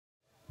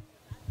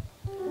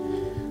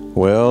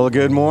Well,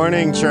 good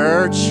morning,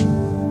 church.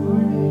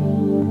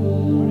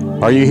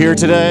 Are you here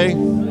today?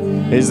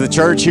 Is the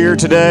church here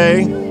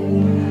today?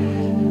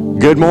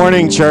 Good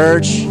morning,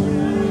 church.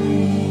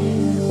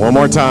 One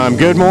more time.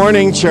 Good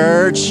morning,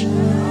 church.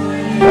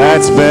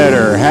 That's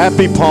better.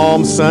 Happy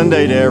Palm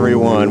Sunday to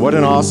everyone. What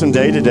an awesome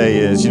day today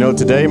is. You know,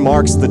 today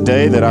marks the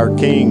day that our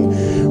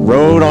King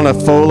rode on a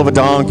foal of a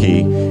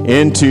donkey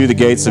into the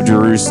gates of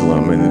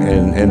Jerusalem.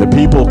 And the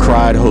people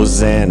cried,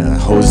 Hosanna,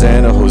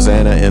 Hosanna,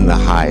 Hosanna in the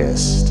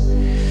highest.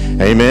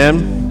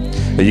 Amen.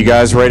 Are you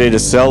guys ready to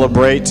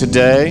celebrate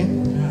today?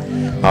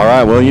 All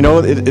right. Well, you know,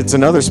 it's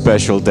another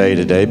special day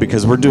today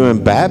because we're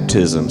doing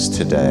baptisms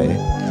today.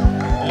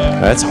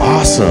 That's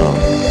awesome.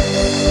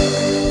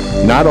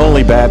 Not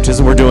only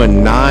baptism, we're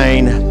doing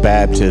 9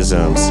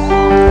 baptisms.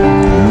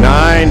 9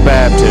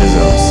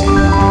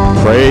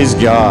 baptisms. Praise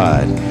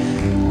God.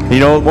 You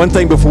know, one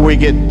thing before we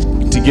get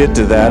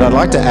to that, I'd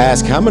like to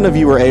ask, how many of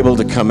you were able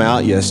to come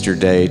out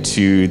yesterday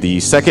to the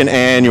 2nd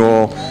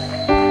annual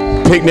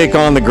picnic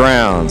on the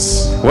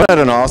grounds? What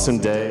an awesome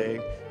day.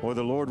 Well,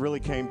 the Lord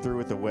really came through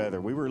with the weather.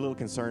 We were a little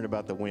concerned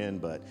about the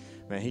wind, but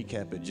man, he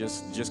kept it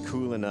just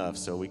cool enough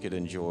so we could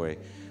enjoy.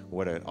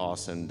 What an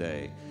awesome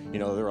day. You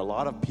know, there are a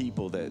lot of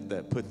people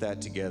that put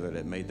that together,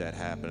 that made that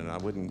happen, and I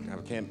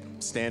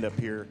can't stand up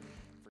here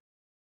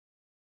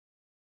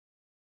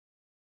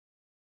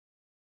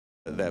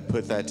that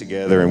put that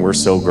together, and we're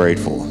so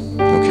grateful.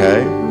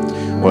 Okay?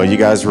 Well, you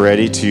guys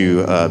ready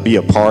to be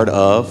a part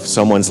of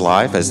someone's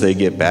life as they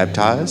get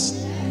baptized?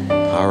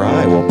 All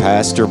right. Well,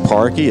 Pastor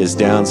Parkey is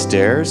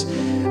downstairs,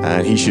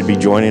 and he should be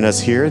joining us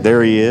here.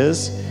 There he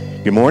is.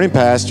 Good morning,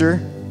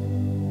 Pastor.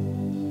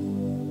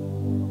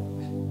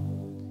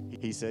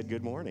 He said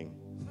good morning.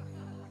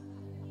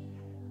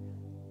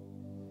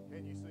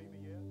 Can you see me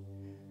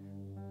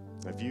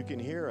yet? If you can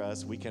hear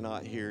us, we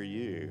cannot hear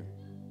you.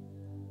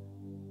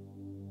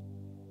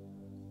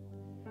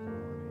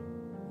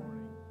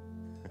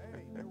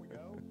 Hey, there we go.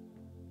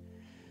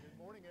 Good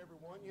morning,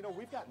 everyone. You know,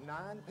 we've got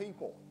 9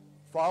 people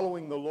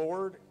following the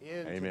Lord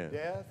into Amen.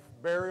 Death,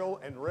 burial,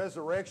 and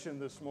resurrection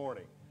this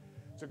morning.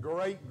 It's a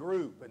great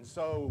group, and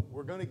so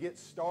we're going to get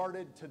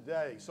started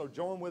today. So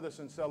join with us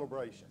in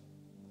celebration.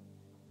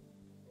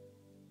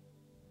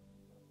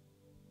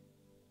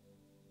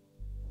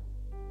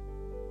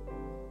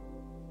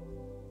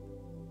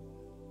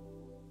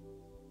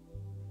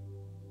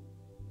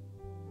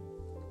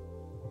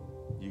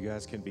 You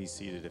guys can be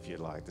seated if you'd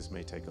like. This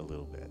may take a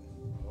little bit.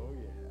 Oh, yeah.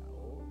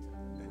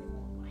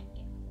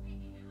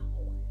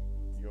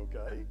 You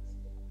okay?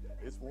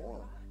 It's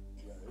warm.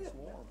 Yeah, it's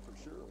warm for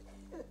sure.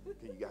 Okay,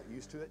 you got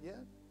used to it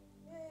yet?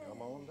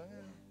 Come on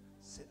down.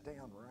 Sit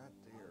down right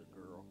there,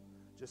 girl.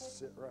 Just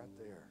sit right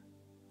there.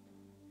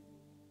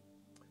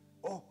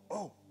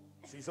 Oh,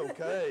 she's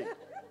okay.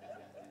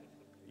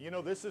 You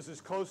know, this is as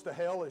close to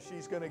hell as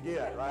she's going to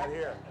get right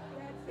here.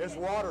 This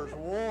water's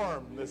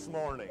warm this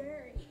morning.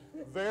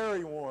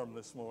 Very warm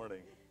this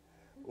morning.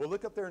 Well,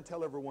 look up there and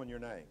tell everyone your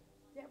name.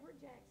 Deborah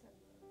Jackson.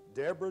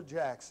 Deborah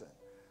Jackson.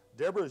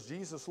 Deborah, is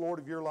Jesus Lord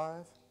of your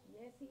life?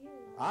 Yes, he is.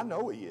 I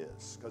know he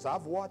is, because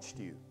I've watched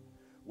you.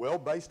 Well,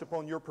 based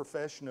upon your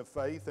profession of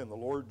faith in the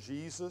Lord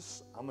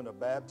Jesus, I'm going to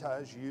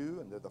baptize you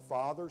into the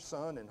Father,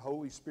 Son, and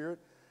Holy Spirit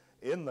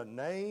in the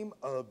name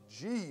of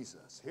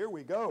Jesus. Here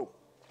we go.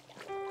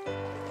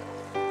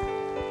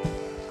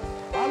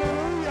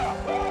 Hallelujah!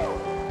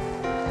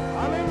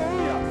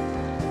 Hallelujah!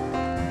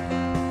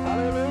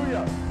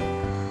 Hallelujah!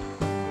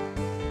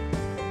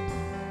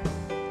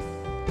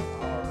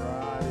 All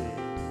righty.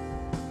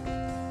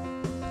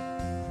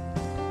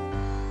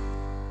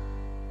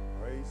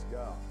 Praise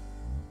God.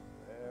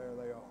 There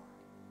they are.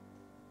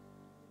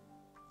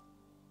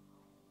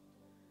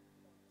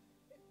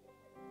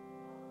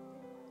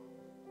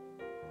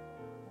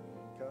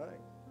 Okay,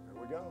 here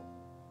we go.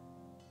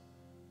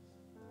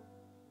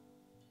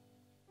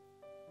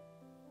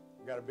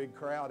 We've got a big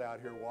crowd out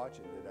here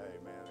watching today,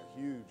 man. A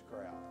huge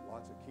crowd.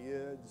 Lots of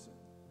kids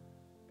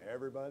and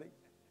everybody.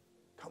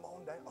 Come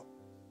on down. Oh, look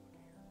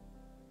here.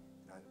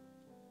 Now,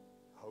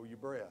 hold your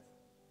breath.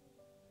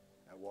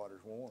 That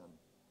water's warm.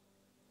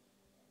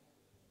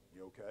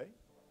 You okay?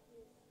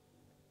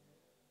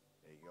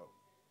 There you go.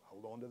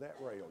 Hold on to that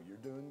rail. You're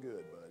doing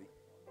good, buddy.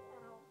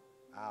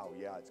 Ow,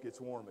 yeah, it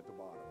gets warm at the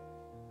bottom.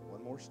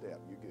 One more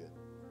step. You're good.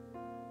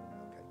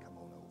 Okay, come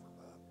on over,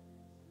 bub.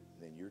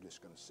 Then you're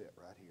just going to sit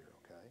right here,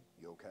 okay?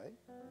 You okay?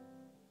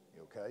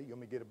 You okay? You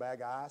want me to get a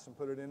bag of ice and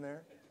put it in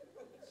there?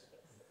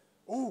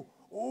 Ooh.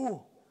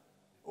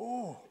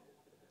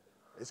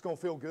 It's going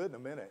to feel good in a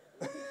minute.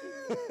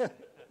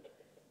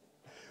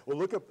 Well,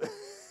 look up.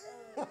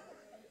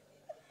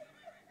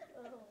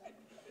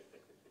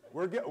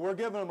 We're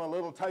giving them a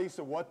little taste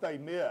of what they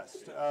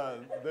missed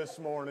this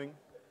morning,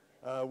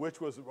 which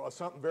was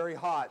something very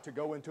hot to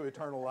go into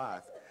eternal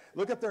life.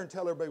 Look up there and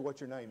tell everybody what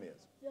your name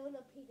is.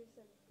 Jonah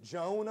Peterson.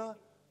 Jonah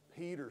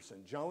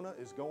Peterson. Jonah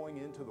is going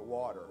into the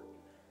water.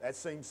 That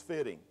seems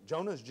fitting.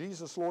 Jonah, is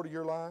Jesus Lord of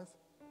your life?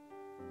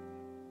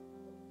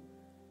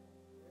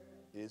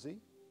 Is he?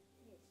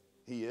 Yes.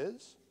 He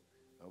is?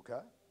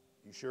 Okay.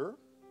 You sure?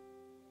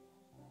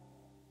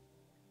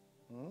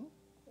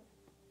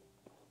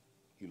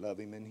 You love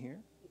him in here?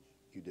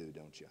 You do,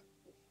 don't you?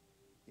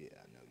 Yeah,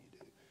 I know you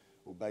do.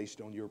 Well,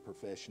 based on your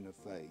profession of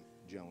faith,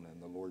 Jonah, in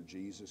the Lord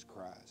Jesus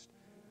Christ,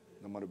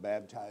 I'm going to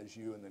baptize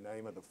you in the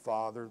name of the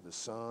Father, the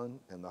Son,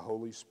 and the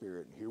Holy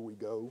Spirit. And here we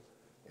go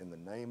in the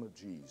name of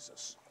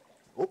Jesus.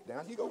 Oh,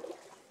 down you go.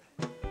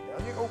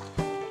 Down you go.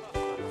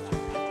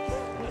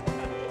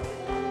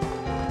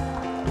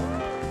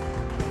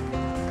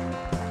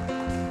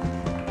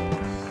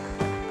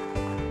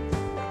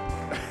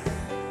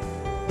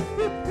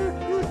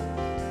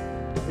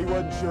 He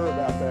wasn't sure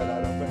about that,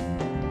 I don't think.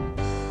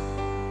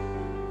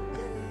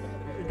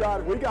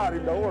 We got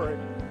him, don't worry.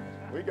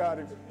 We got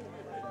him.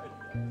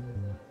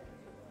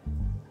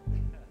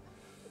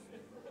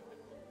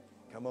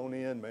 Come on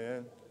in,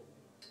 man.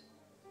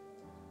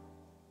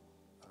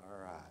 All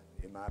right.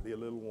 It might be a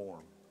little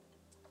warm.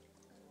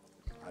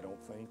 I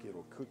don't think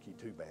it'll cook you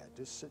too bad.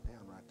 Just sit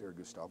down right there,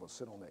 Gustavo.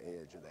 Sit on the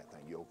edge of that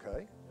thing. You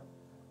okay?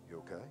 You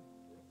okay?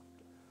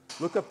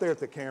 Look up there at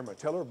the camera.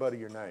 Tell everybody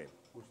your name.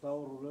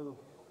 Gustavo Robledo.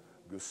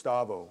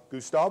 Gustavo.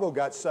 Gustavo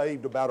got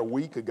saved about a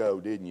week ago,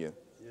 didn't you?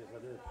 Yes, I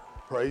did.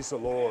 Praise the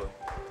Lord.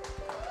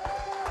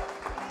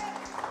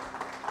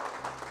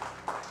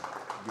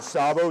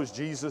 Gustavo, is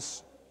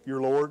Jesus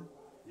your Lord?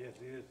 Yes,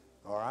 he is.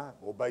 All right.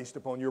 Well, based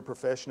upon your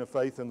profession of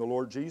faith in the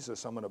Lord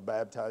Jesus, I'm going to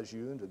baptize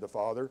you into the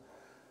Father,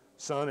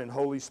 Son, and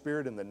Holy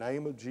Spirit in the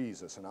name of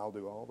Jesus, and I'll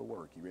do all the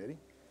work. You ready?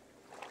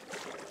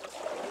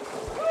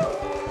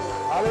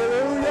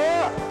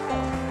 Hallelujah!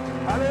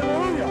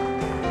 Hallelujah!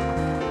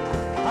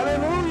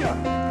 Hallelujah!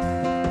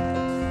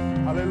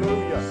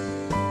 Hallelujah!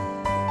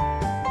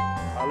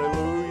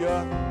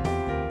 Hallelujah!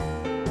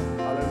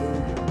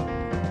 Hallelujah!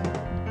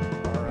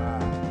 All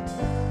right.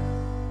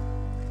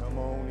 Come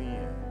on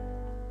in.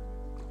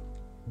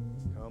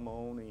 Come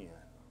on in.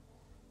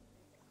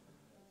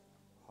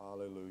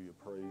 Hallelujah.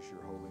 Praise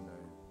your holy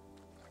name.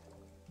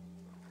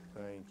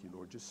 Thank you,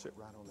 Lord. Just sit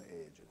right on the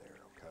edge of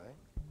there, okay?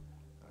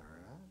 All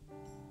right.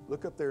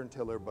 Look up there and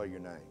tell everybody your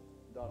name.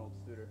 Donald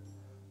Studer.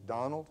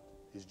 Donald,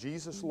 is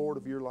Jesus Lord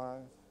of your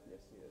life? Yes,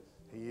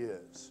 he is. He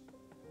is.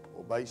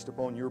 Well, based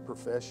upon your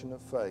profession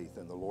of faith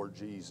in the Lord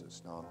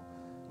Jesus, Donald,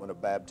 I'm going to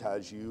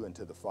baptize you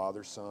into the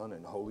Father, Son,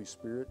 and Holy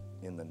Spirit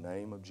in the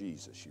name of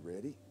Jesus. You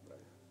ready? Right.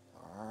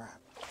 All right.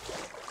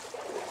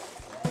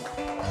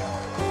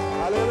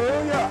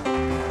 Hallelujah.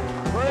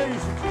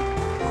 Praise you, Jesus.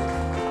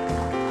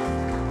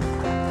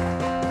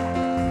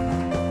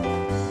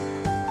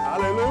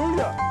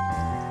 Hallelujah.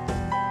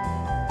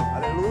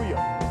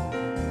 Hallelujah.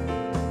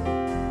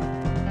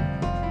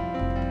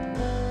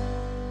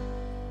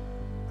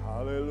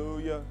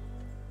 Hallelujah.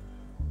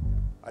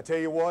 I tell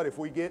you what, if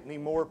we get any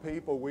more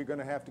people, we're going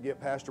to have to get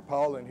Pastor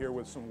Paul in here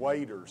with some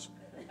waiters.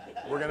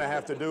 We're going to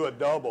have to do a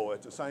double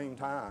at the same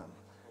time.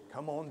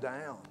 Come on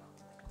down.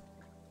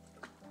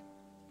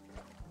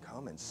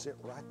 Come and sit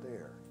right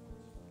there.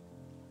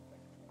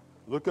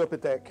 Look up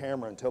at that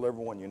camera and tell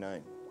everyone your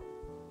name.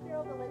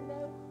 Carol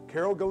Galindo?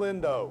 Carol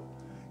Galindo.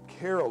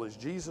 Carol, is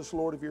Jesus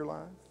Lord of your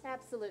life?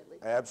 Absolutely.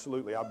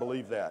 Absolutely, I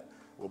believe that.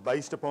 Well,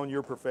 based upon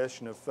your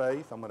profession of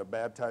faith, I'm going to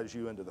baptize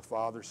you into the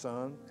Father,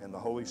 Son, and the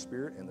Holy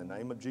Spirit in the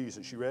name of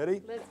Jesus. You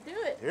ready? Let's do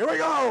it. Here we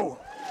go.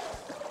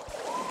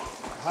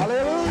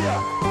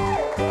 Hallelujah.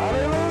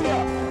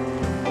 Hallelujah.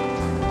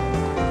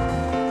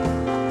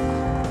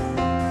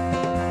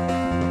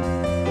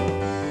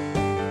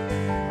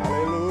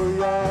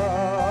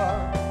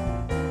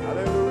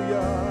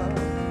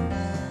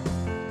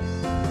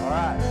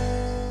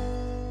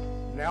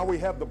 Now we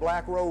have the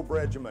Black Robe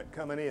Regiment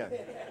coming in.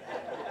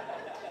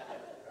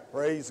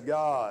 Praise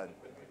God.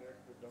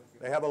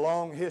 They have a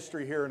long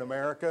history here in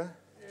America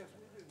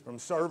from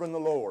serving the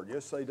Lord.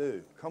 Yes, they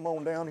do. Come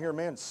on down here,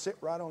 man. Sit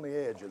right on the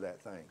edge of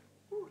that thing.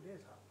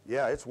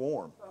 Yeah, it's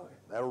warm.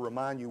 That'll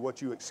remind you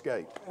what you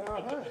escaped.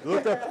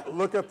 Look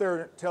up there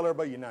and tell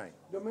everybody your name.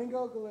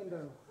 Domingo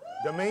Galindo.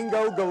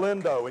 Domingo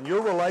Galindo. And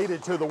you're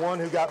related to the one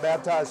who got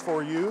baptized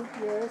for you?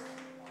 Yes.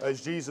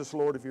 Is Jesus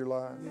Lord of your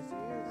life? Yes, he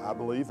is. I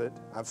believe it.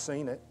 I've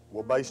seen it.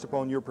 Well, based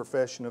upon your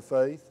profession of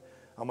faith,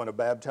 I'm going to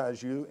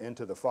baptize you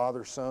into the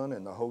Father, Son,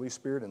 and the Holy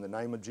Spirit in the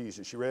name of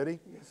Jesus. You ready?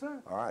 Yes,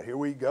 sir. All right, here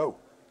we go.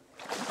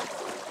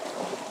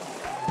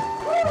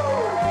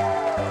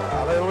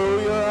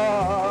 Hallelujah,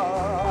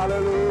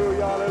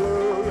 hallelujah,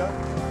 hallelujah.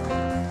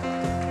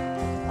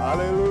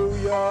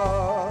 Hallelujah,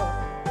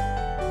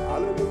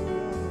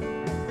 hallelujah,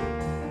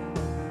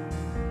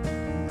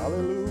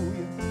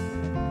 hallelujah.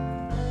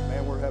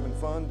 Man, we're having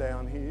fun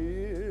down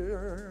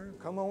here.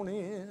 Come on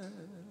in.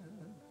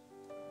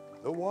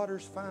 The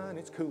water's fine.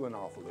 It's cooling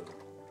off a little.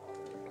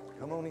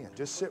 Come on in.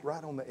 Just sit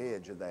right on the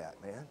edge of that,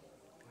 man.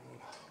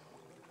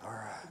 All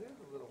right.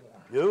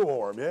 A little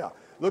warm, yeah.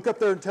 Look up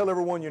there and tell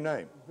everyone your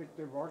name.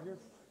 Victor Vargas.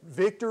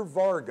 Victor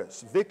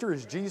Vargas. Victor,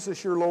 is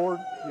Jesus your Lord?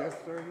 Yes,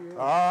 sir, he is.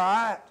 All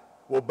right.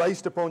 Well,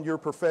 based upon your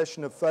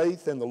profession of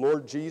faith in the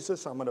Lord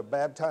Jesus, I'm going to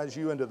baptize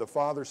you into the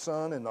Father,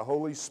 Son, and the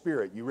Holy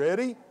Spirit. You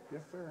ready?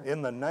 Yes, sir.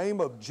 In the name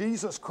of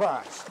Jesus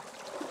Christ.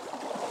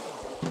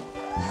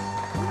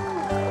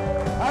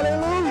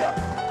 Hallelujah.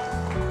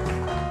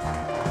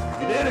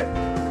 You did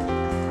it.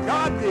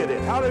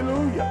 get it.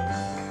 Hallelujah.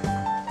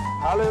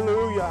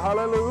 Hallelujah.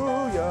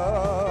 Hallelujah.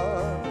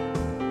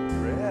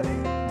 Ready?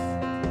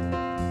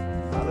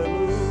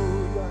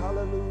 Hallelujah.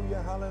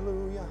 Hallelujah.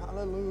 Hallelujah.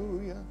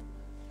 Hallelujah.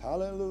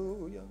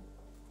 Hallelujah.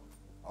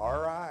 All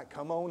right,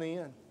 come on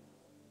in.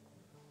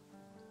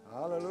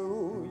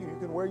 Hallelujah. You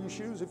can wear your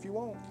shoes if you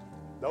want.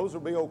 Those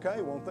will be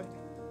okay, won't they?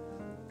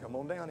 Come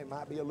on down. It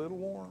might be a little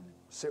warm.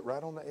 Sit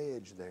right on the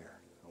edge there,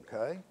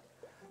 okay?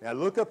 Now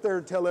look up there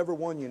and tell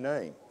everyone your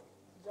name.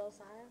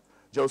 Josiah.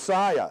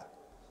 Josiah.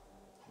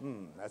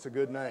 That's a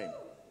good name.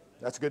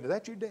 That's good. Is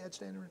that your dad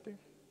standing right there?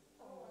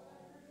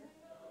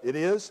 It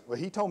is? Well,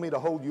 he told me to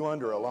hold you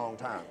under a long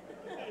time.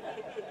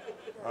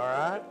 All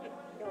right?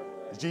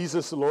 Is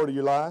Jesus the Lord of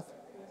your life?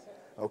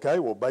 Okay,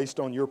 well, based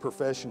on your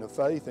profession of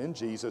faith in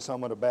Jesus, I'm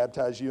going to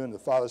baptize you in the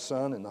Father,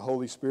 Son, and the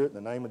Holy Spirit in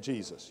the name of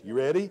Jesus. You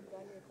ready?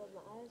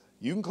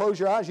 You can close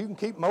your eyes. You can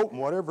keep them open,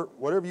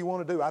 whatever you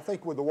want to do. I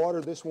think with the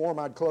water this warm,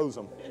 I'd close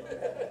them.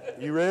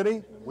 You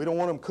ready? We don't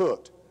want them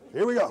cooked.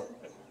 Here we go.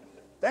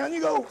 Down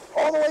you go,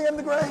 all the way in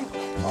the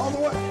grave, all the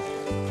way.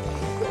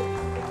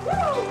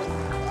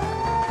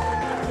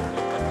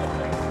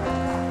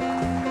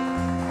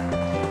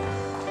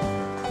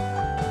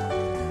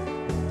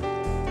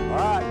 All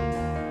right.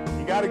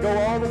 You got to go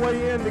all the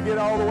way in to get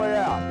all the way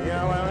out. You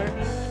know what I mean?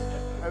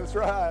 That's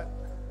right.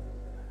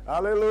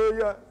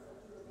 Hallelujah.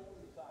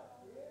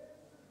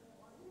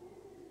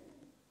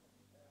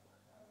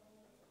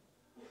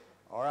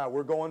 All right,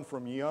 we're going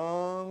from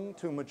young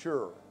to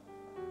mature.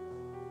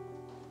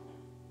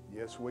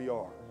 Yes, we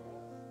are.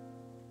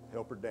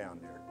 Help her down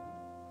there,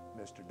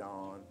 Mr.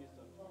 Don.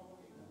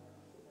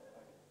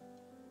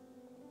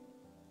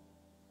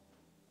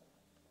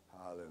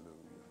 Hallelujah.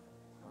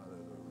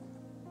 Hallelujah.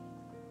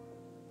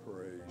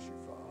 Praise you,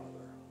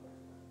 Father.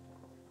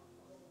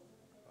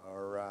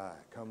 All right,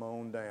 come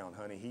on down,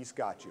 honey. He's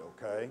got you,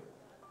 okay?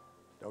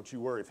 Don't you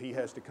worry. If he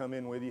has to come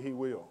in with you, he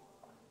will.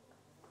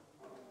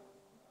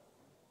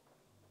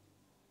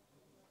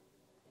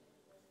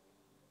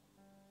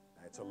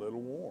 It's a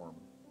little warm,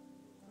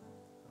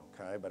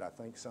 okay? But I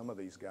think some of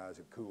these guys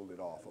have cooled it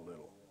off a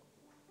little.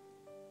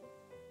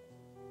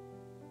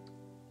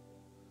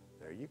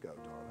 There you go,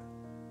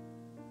 darling.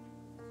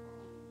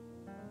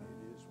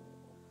 It is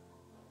warm.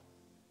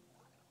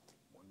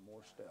 One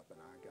more step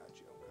and I got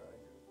you, okay?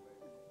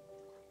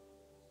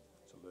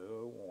 It's a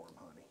little warm,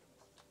 honey.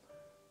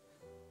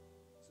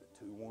 Is it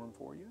too warm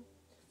for you?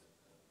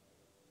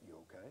 You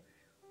okay?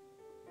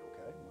 You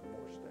okay? One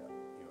more step.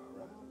 You all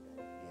right?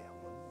 Yeah,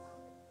 one more.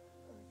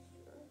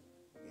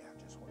 Yeah,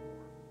 just one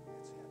more.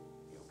 That's it.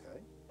 You okay?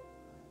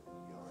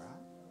 You all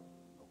right?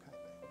 Okay,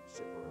 baby.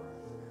 Sit right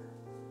there.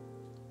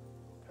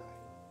 Okay.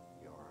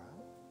 You all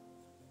right?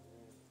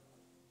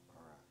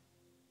 All right.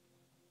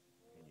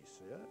 Can you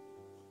sit?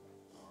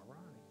 All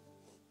righty.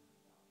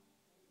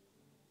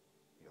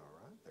 You all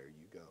right? There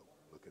you go.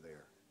 Look at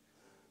there.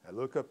 Now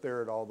look up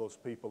there at all those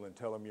people and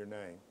tell them your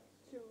name.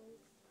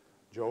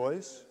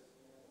 Joyce?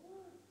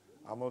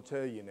 I'm going to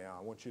tell you now.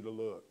 I want you to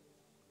look.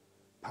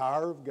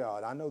 Power of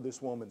God. I know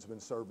this woman's been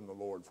serving the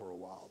Lord for a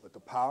while, but the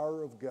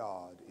power of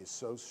God is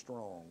so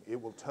strong, it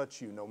will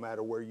touch you no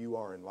matter where you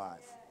are in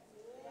life.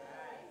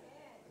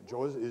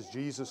 Joyce, is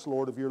Jesus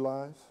Lord of your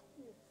life?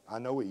 I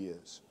know He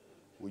is.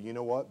 Well, you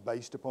know what?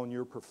 Based upon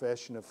your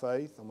profession of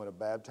faith, I'm going to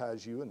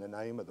baptize you in the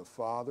name of the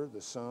Father,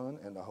 the Son,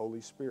 and the Holy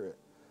Spirit.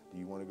 Do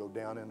you want to go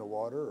down in the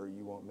water, or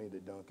you want me to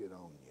dunk it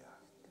on you?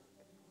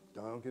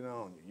 Dunk it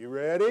on you. You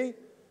ready?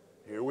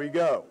 Here we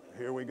go.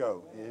 Here we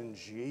go. In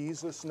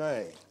Jesus'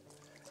 name.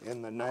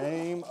 In the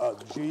name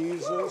of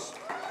Jesus.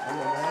 In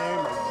the name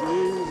of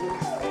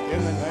Jesus.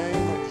 In the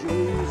name of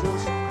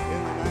Jesus.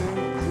 In the name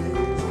of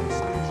Jesus.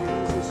 In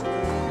Jesus'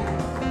 name.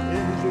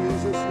 In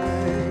Jesus'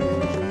 name. In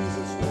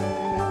Jesus'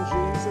 name. In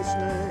Jesus'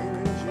 name.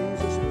 In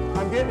Jesus' name.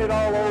 I'm getting it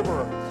all over.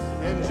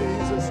 In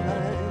Jesus'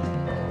 name.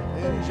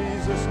 In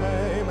Jesus'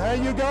 name. There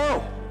you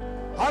go.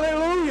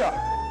 Hallelujah.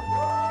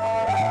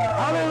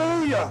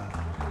 Hallelujah.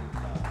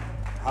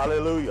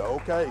 Hallelujah.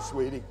 Okay,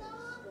 sweetie.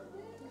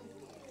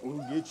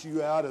 We'll get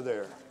you out of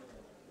there.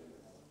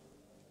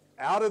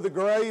 Out of the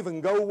grave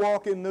and go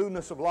walk in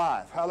newness of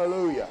life.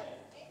 Hallelujah.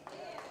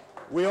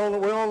 We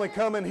only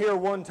come in here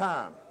one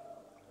time.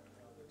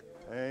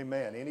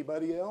 Amen.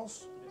 Anybody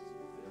else?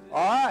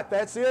 All right,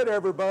 that's it,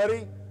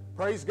 everybody.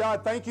 Praise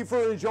God. Thank you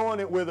for enjoying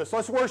it with us.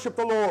 Let's worship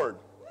the Lord.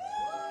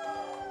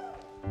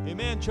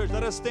 Amen, church.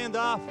 Let us stand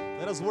up.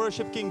 Let us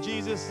worship King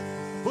Jesus.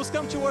 Who's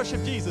come to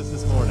worship Jesus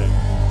this morning?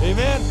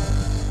 Amen.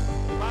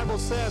 The Bible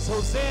says,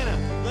 Hosanna,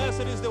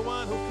 blessed is the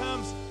one who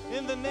comes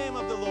in the name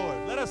of the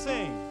Lord. Let us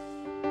sing.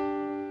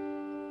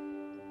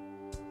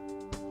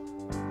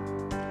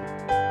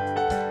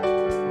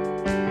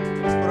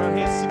 Let's put our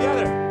hands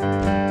together.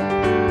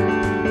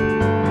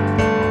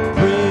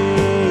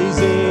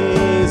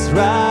 Praises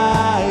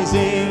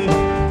rising,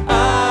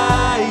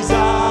 eyes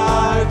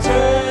are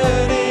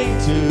turning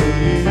to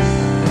you.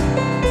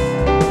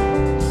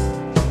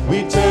 We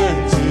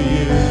turn to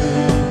you.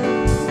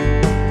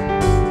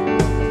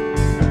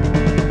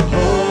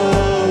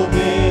 Hope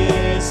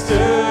is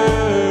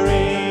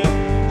stirring,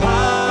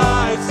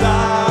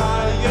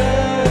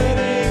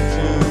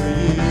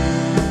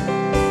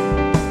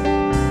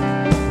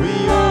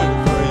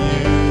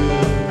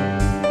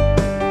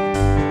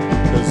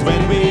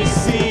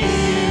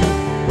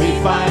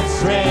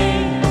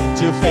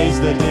 to face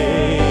the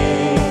day.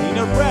 In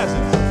your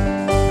presence,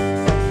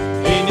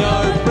 in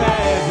your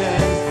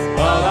presence,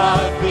 all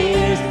our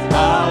fears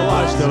are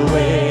washed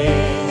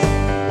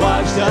away,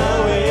 washed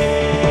away.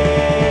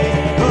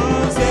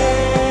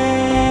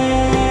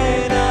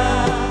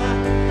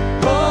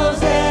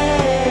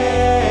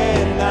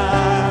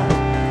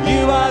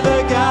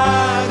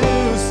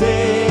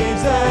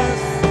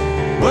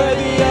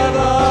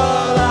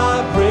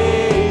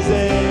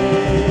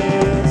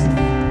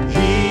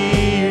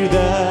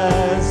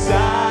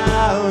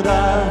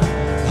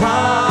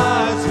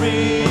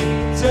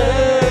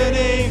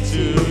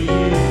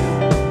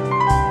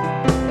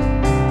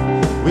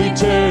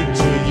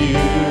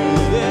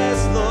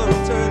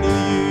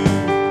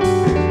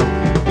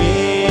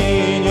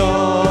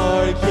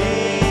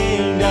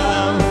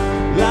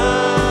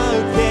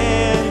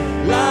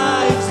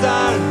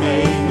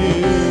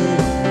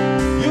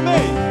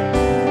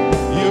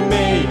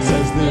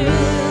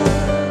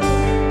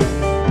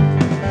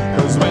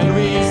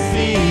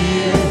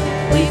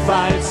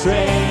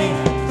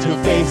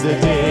 The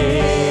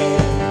day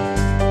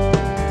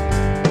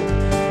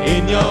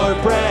in your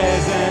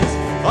presence,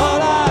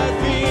 all our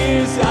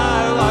fears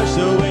are washed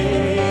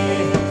away,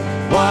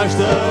 washed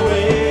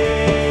away.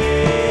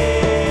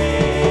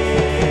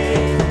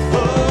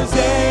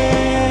 Hosanna,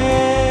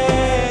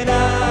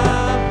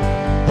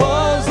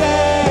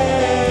 Hosanna,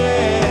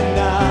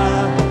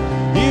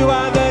 you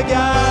are the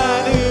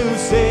God who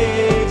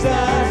saves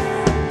us,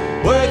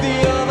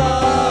 worthy of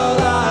all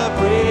our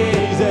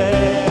praises.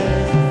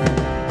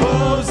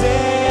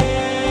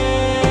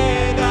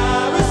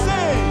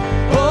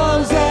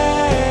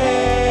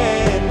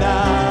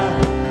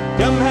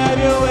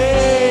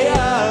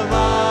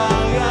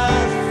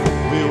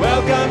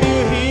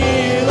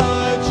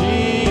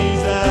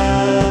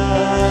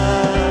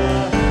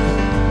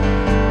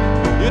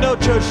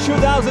 Church,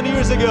 2,000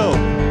 years ago,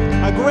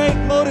 a great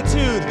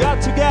multitude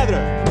got together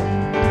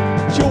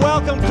to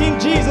welcome King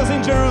Jesus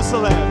in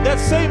Jerusalem. That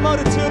same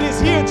multitude is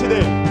here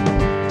today.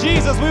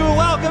 Jesus, we will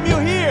welcome you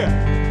here.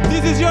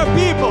 This is your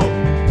people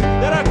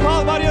that are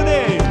called by your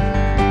name.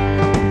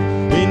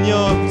 In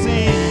your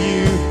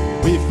you,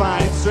 we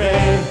find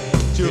strength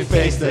to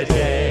face the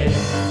day.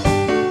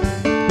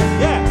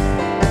 Yeah.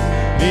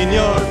 In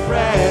your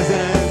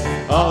presence,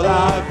 all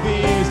our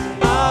fears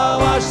are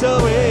washed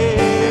away.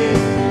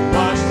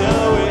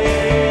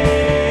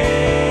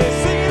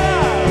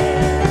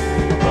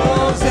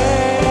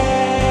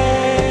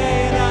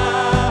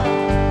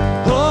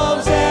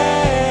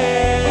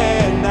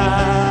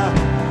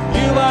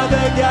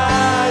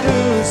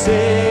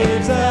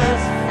 Saves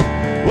us,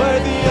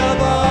 worthy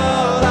of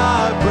all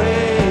our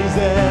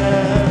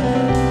praises.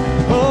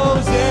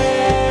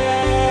 Hosanna,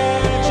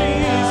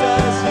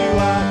 Jesus, you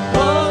are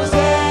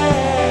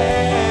Hosanna.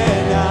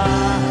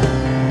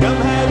 Come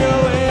have your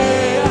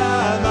way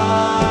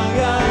among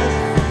us.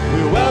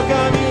 We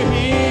welcome you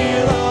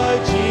here,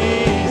 Lord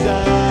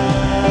Jesus.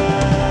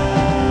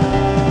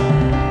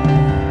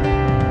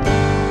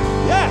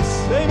 Yes,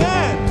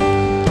 amen.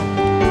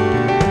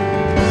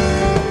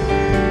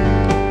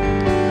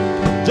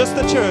 Just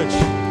the church.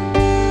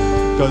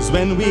 'Cause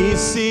when we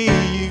see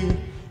you,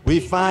 we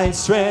find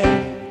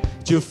strength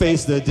to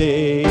face the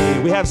day.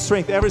 We have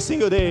strength every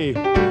single day.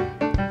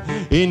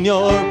 In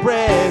your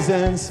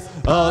presence,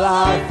 all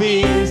our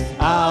fears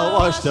are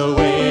washed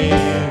away.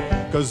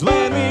 'Cause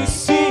when we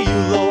see you,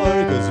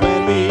 Lord, 'cause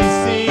when we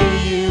see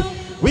you,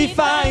 we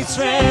find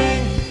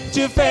strength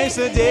to face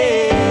the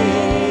day.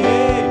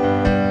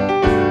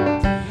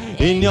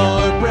 In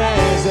your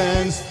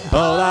presence,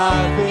 all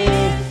our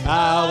fears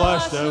are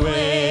washed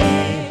away,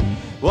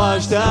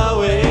 washed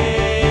away.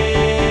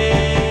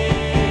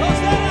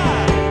 Hosanna,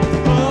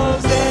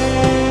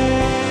 Hosanna,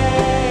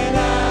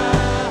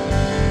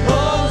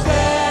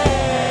 Hosanna.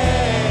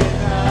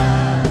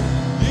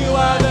 You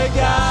are the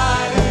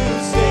God who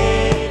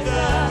saved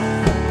us,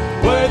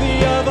 worthy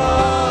of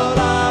all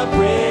our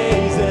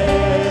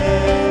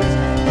praises.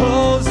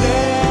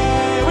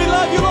 Hosanna, we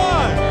love you,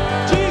 Lord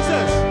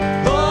Jesus.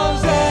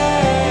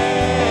 Hosanna,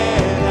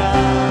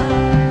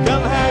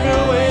 come have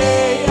your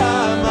way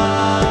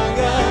among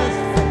us.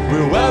 We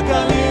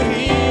welcome you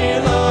here,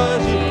 Lord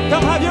Jesus.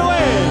 Come have your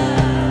way.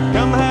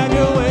 Come have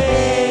your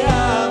way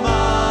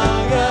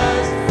among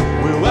us.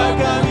 We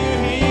welcome you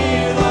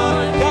here,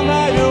 Lord. Come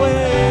have your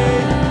way.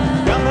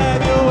 Come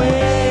have your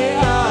way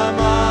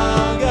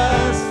among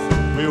us.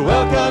 We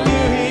welcome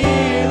you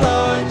here,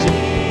 Lord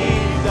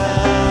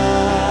Jesus.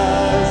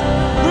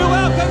 We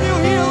welcome you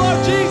here, Lord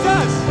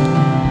Jesus.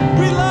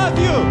 We love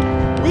you.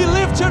 We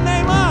lift your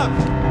name up,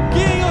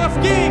 King of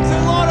kings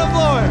and Lord of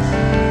lords.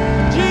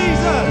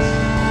 Jesus.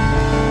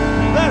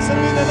 Blessed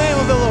be the name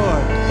of the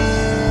Lord.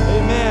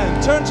 Amen.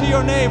 Turn to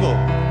your neighbor.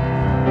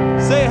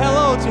 Say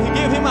hello to him.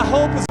 Give him a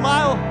hope, a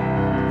smile.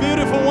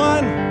 Beautiful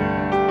one.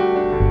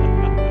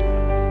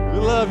 We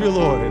love you,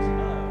 Lord.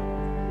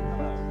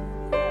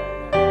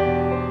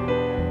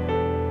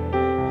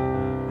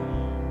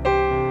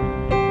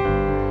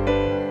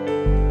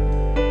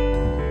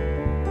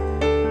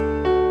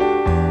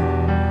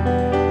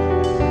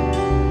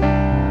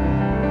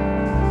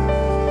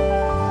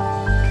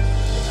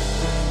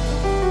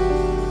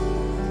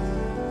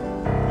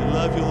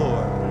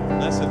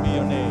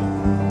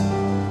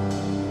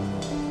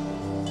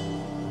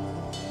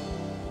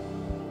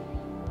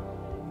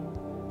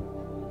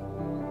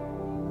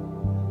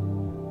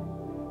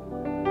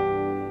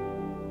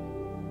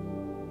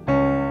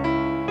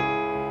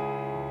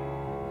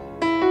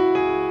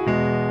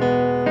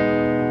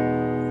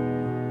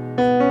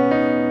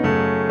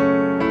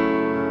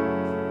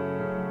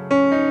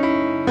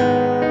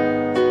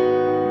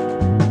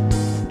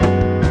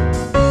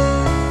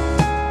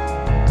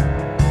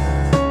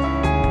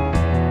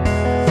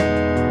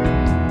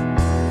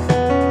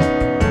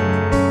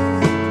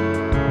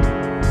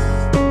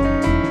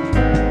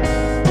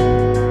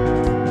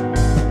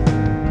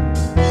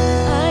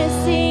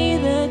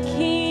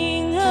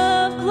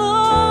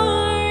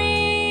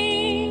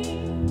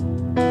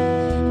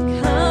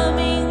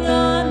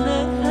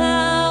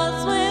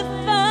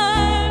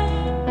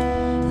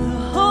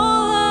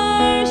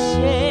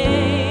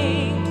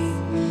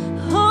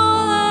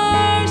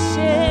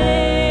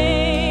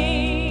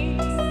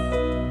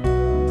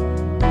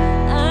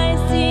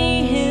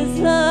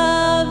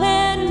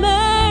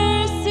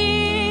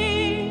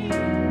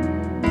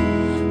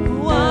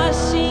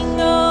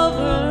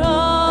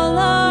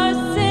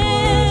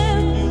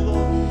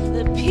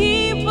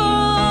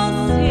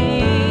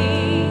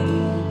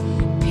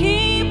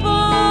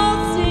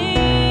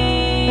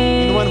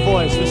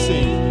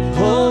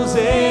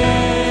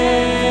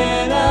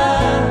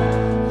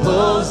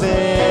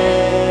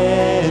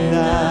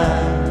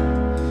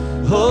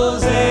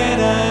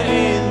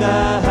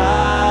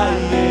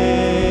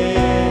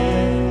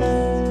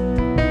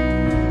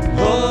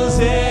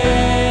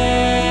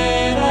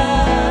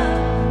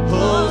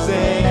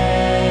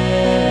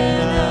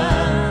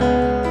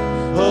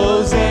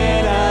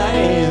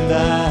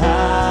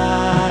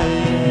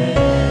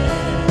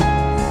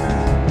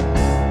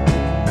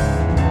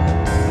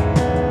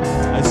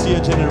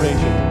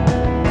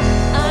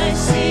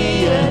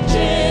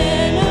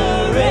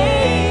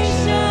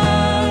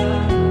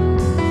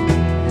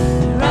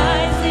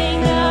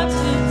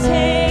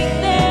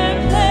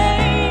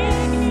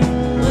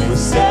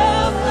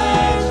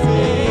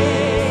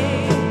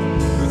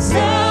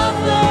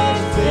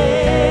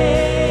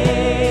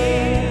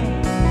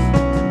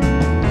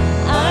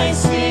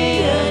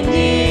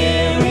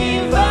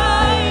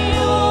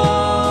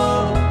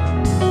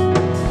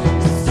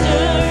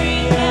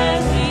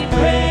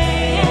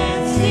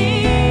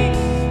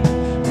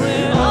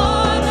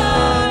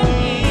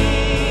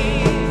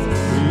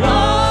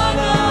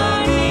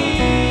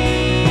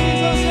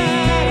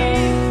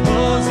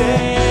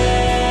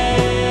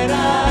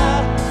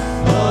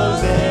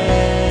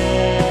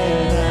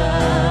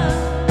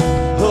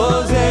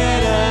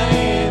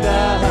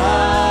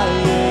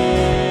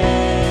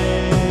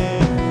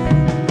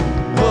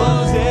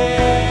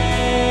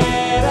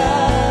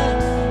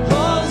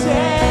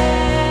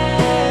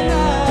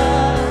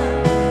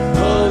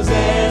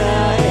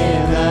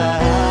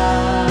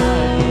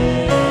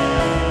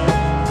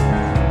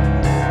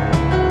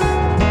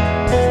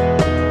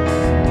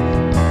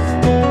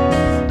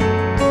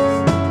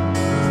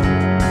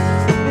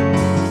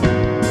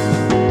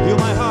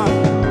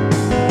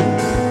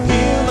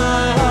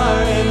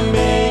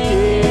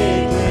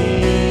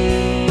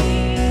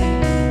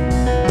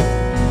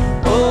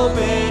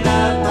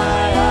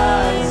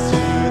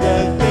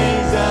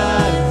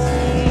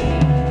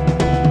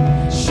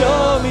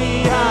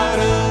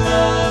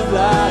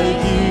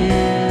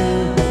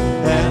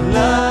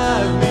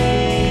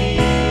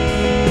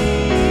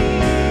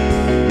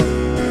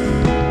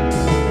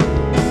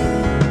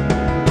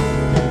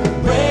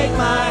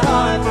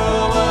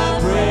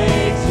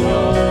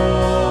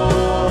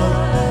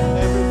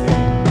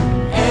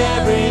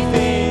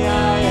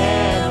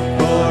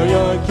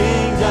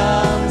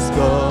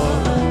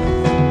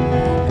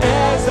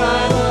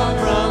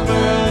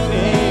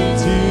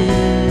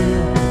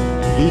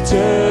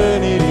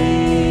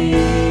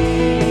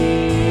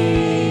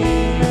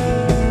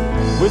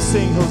 We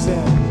sing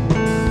Hosanna.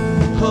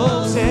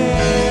 Hosanna,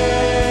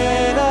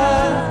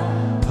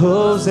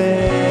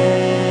 Hosanna,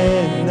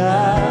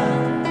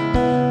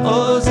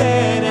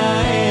 Hosanna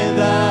in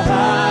the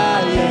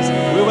highest.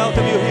 We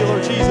welcome you here,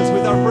 Lord Jesus,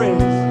 with our praise.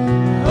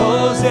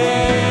 Hosanna,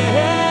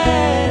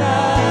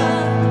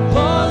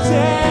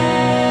 Hosanna,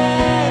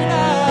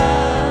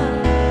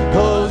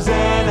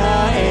 Hosanna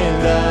in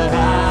the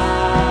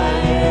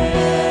highest.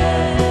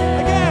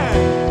 Again.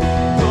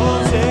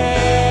 Hosanna,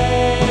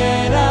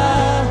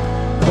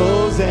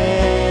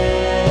 Hosanna,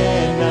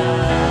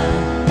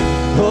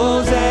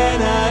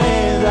 Hosanna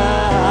in the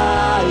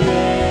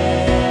highest.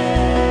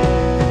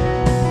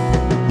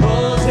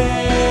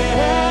 Hosanna,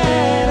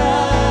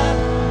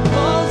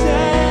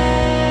 Hosanna,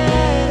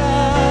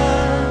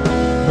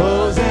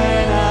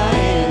 Hosanna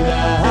in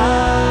the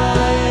highest.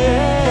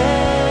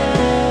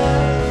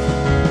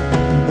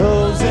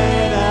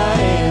 Hosanna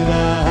in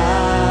the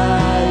highest.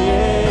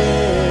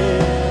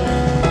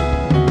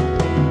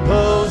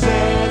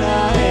 Hosanna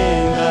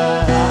in the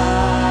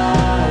highest.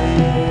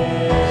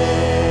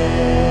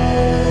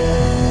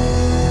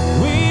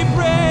 We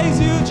praise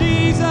you,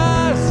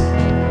 Jesus.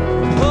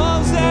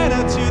 Hosanna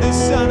to the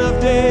Son of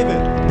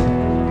David.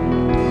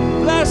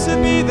 Blessed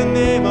be the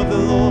name of the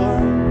Lord.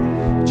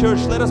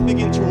 Church, let us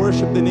begin to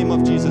worship the name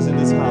of Jesus in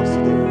this house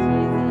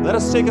today. Let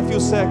us take a few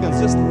seconds,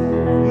 just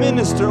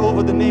minister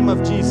over the name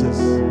of Jesus.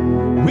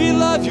 We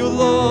love you,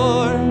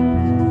 Lord.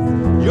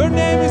 Your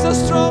name is a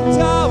strong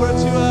tower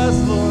to us,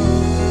 Lord.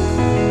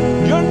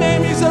 Your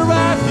name is a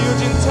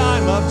refuge in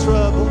time of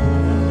trouble.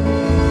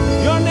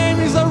 Your name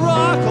is a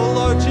rock, oh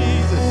Lord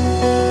Jesus.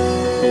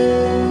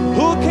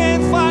 Who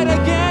can fight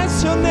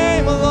against your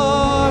name, oh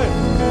Lord?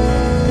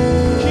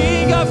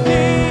 King of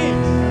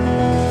kings,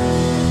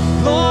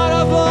 Lord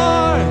of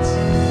lords,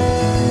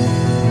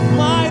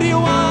 mighty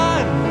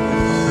one.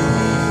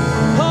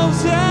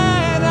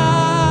 Hosanna,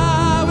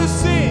 we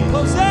sing.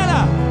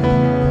 Hosanna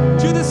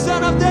to the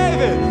Son of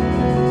David.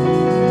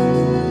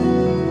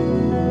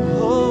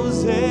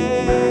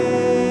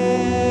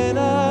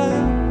 Hosanna,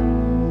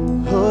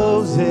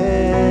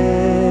 Hosanna,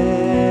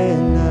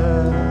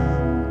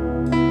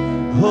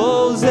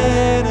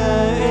 Hosanna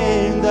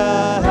in the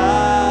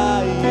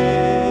highest.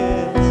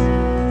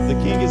 The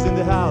King is in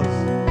the house.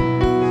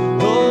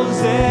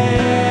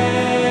 Hosanna,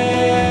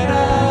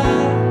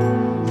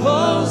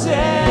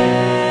 Hosanna,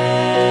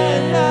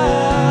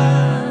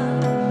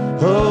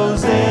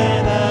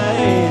 Hosanna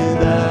in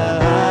the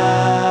highest.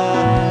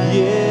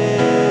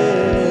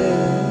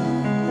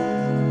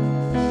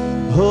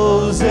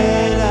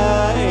 Hosanna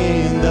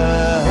in the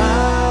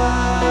highest.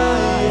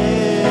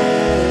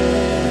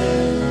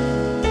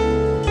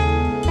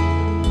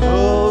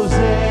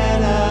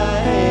 Hosanna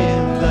in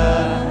the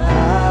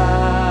highest.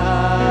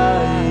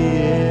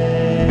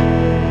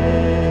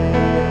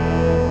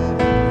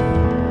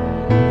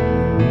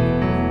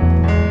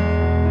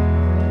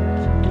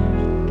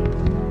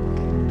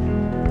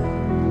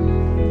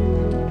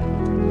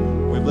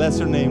 We bless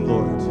your name,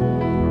 Lord.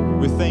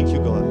 We thank you,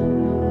 God,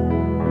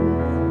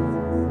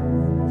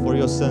 for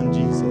your Son,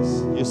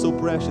 Jesus. You're so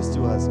precious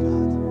to us,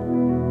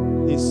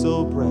 God. He's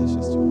so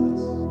precious to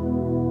us.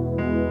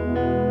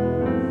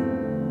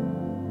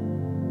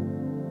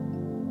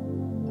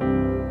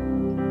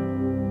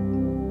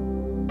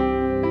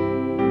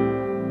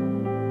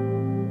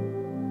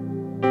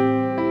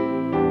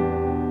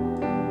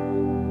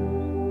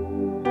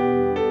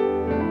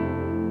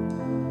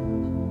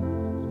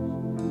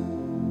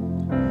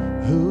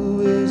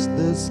 Who is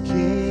this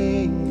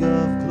King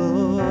of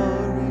glory?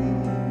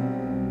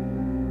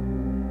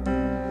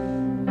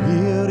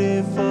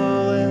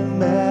 Beautiful and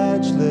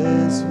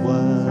matchless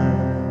one.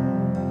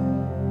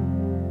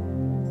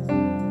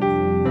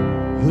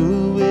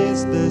 Who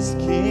is this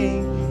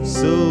King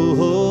so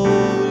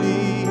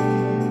holy?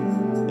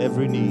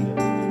 Every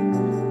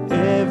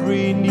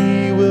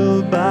knee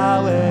will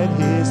bow at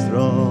his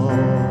throne.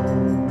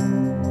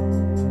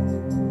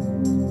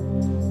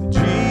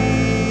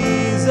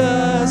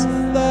 Jesus,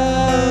 the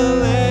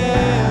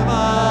Lamb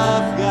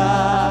of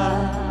God,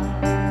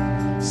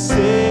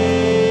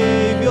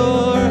 Savior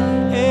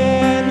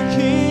and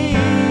King.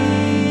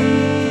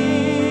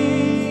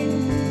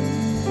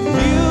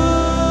 You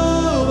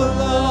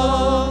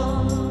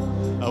alone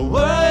are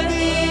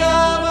worthy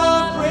of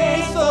our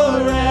praise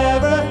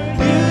forever.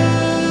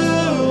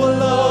 You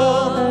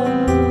alone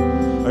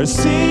are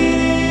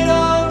seated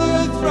on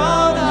the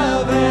throne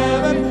of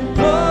heaven.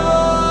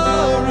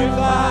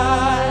 Glorify,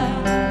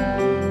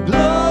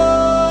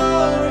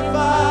 glorify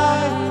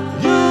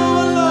you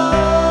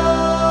alone.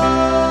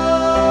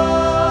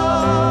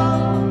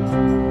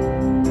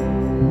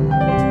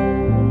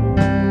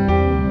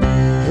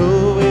 Who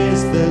is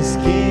this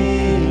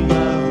King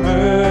of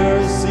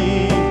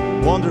mercy?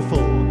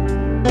 Wonderful,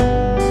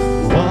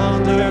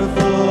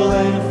 wonderful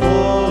and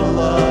full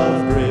of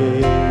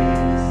grace.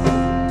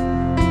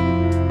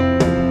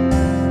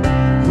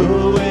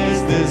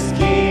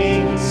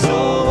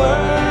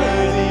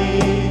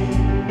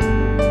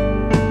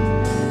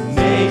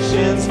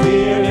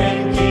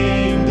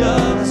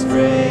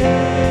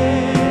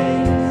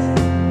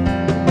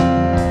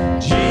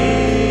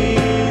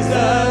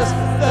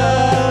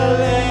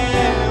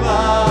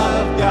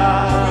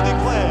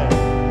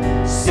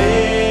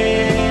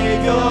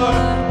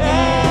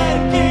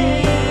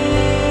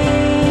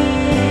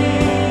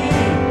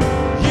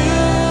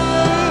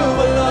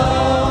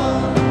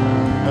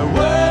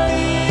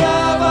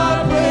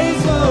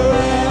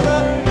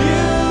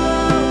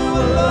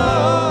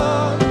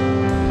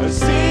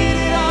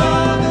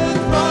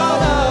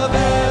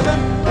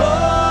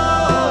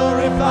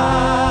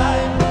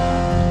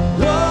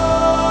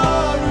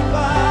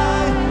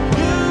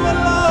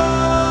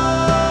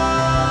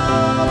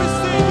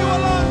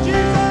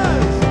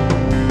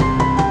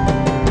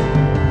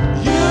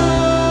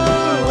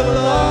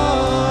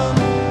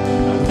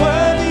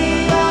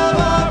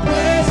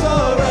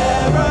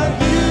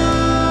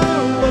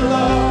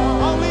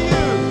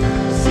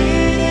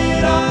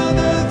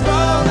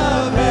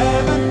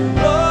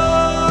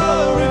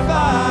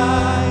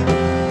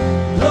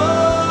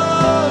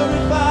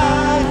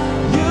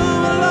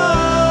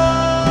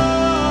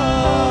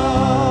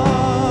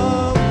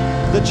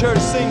 The church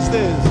sings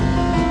this.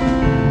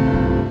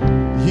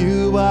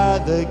 You are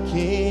the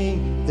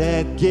King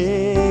that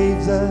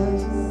gives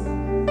us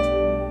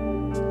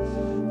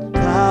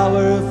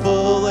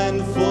powerful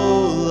and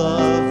full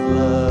of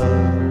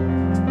love.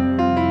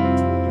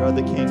 You are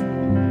the King.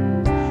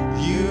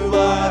 You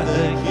are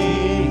the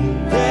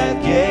King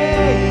that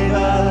gave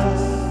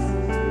us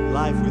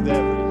life with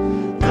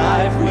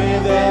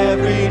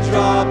every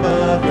drop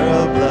of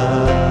your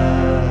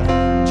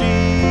blood.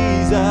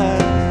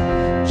 Jesus,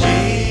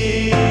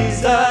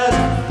 Jesus,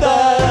 the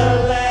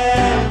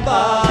Lamb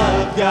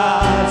of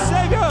God,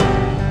 Savior,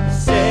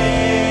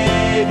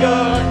 Savior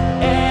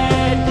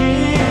and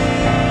King.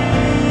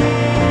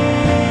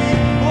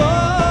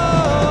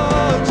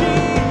 Oh,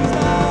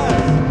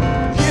 Jesus,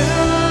 you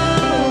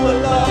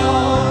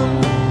alone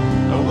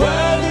are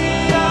worthy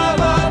of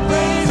our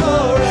praise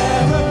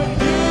forever.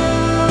 You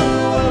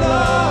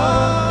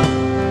alone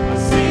are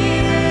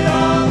seated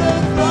on the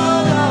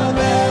throne of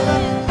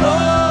heaven.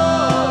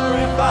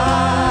 Glorify,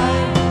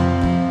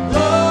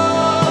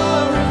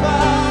 glorify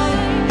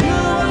you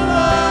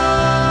alone.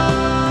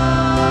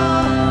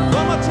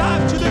 One more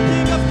time to the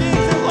King of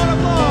Kings and Lord of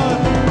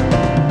Lords.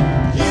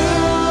 You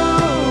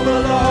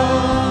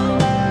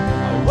alone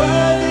are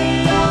worthy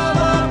of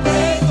our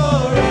praise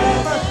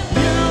forever.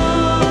 You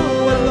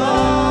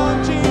alone,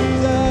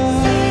 Jesus,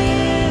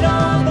 seated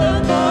on the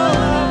throne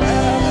of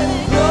heaven.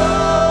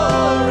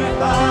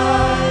 Glorify,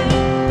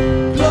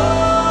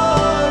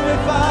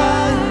 glorify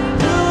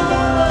you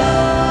alone.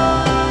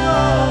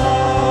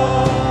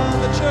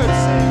 The church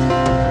sings.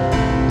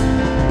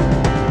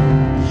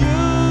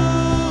 You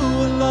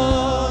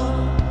alone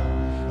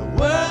are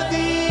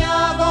worthy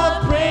of our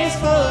praise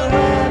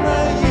forever.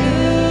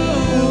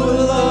 You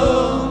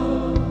alone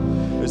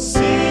are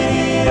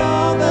seated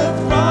on the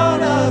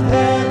throne of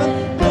heaven.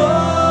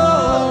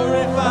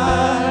 Glorify,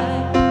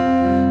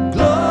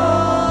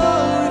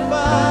 glorify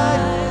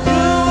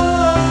you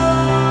alone.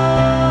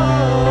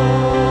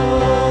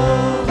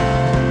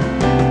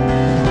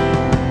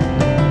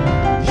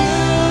 You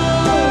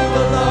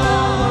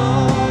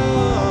alone,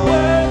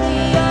 worthy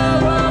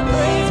of our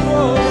praise forever.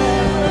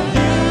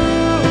 You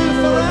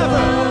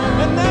forever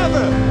and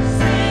never,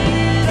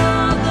 seated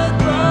on the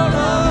throne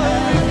of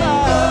heaven.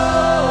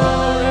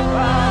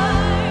 Glorify,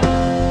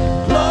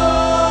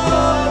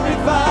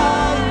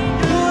 glorify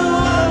you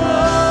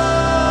alone.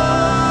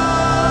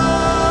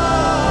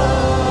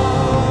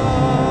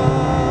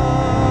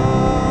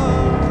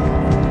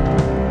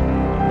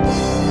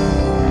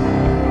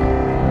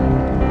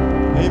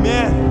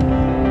 Amen.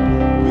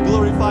 We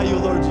glorify you,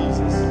 Lord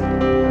Jesus.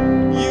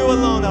 You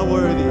alone are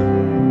worthy.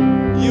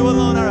 You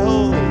alone are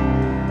holy,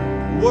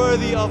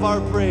 worthy of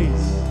our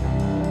praise.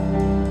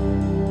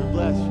 We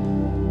bless you.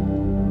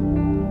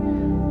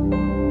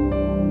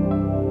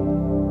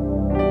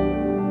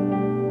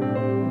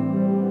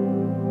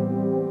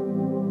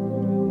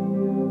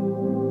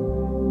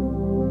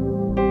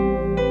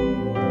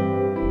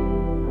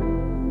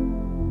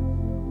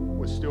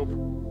 Was still,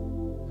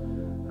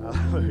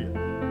 hallelujah.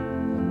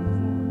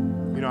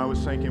 You know, I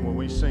was thinking when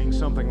we sing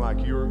something like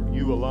you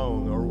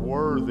alone or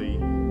worthy,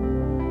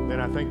 then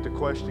I think the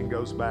question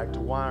goes back to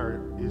why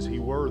is he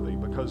worthy?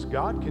 Because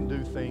God can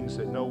do things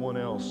that no one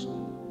else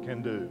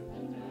can do.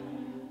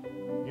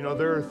 You know,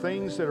 there are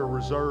things that are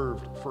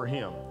reserved for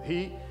him.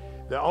 And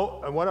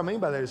what I mean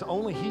by that is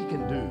only he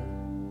can do.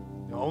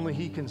 You know, only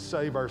he can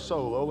save our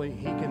soul. Only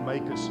he can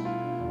make us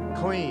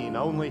clean.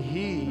 Only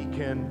he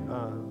can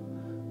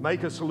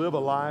make us live a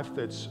life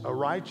that's a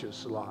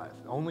righteous life.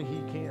 Only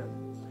he can.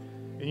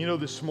 And you know,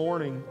 this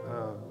morning,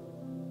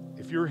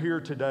 if you're here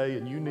today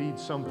and you need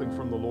something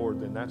from the Lord,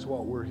 then that's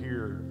what we're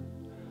here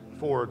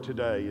for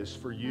today, is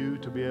for you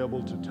to be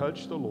able to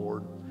touch the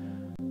Lord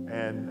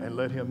and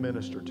let him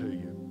minister to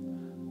you.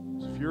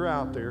 So if you're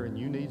out there and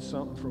you need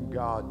something from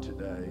God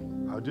today,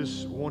 I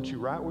just want you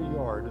right where you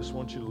are, I just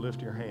want you to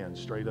lift your hand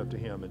straight up to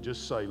him and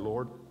just say,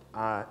 Lord,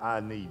 I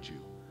need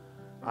you.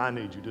 I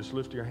need you. Just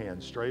lift your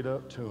hand straight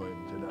up to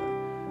him today.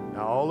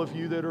 Now, all of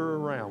you that are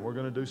around, we're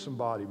going to do some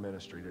body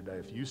ministry today.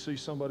 If you see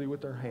somebody with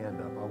their hand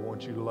up, I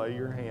want you to lay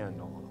your hand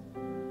on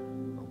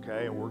them.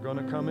 Okay? And we're going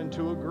to come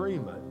into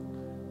agreement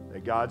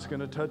that God's going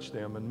to touch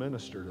them and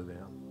minister to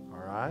them.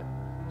 All right?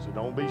 So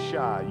don't be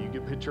shy. You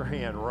can put your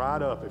hand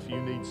right up if you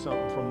need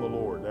something from the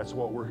Lord. That's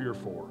what we're here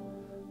for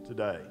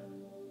today.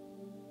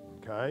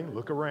 Okay?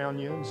 Look around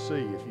you and see.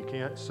 If you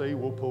can't see,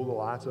 we'll pull the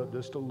lights up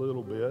just a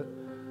little bit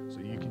so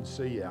you can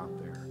see out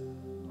there.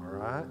 All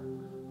right?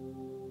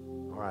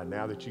 All right,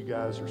 now that you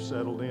guys are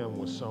settled in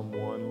with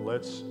someone,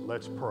 let's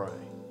pray.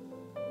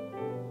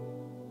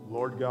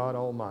 Lord God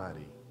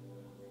Almighty,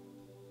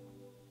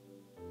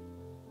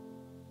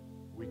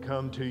 we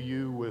come to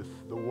you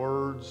with the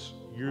words,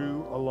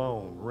 you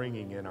alone,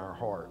 ringing in our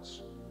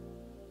hearts.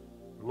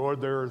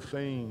 Lord, there are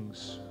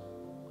things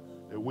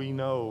that we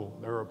know,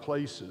 there are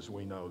places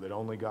we know that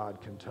only God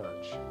can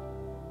touch.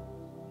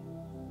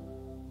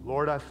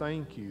 Lord, I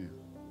thank you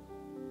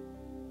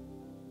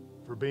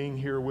for being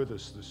here with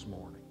us this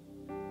morning.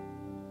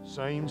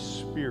 Same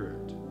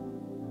spirit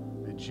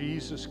that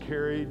Jesus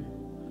carried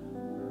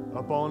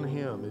upon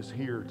him is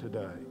here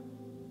today.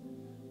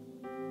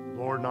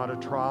 Lord, not a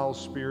trial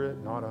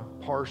spirit, not a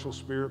partial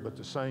spirit, but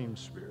the same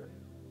Spirit.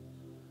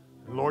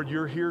 And Lord,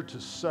 you're here to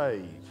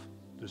save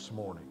this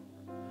morning.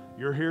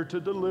 You're here to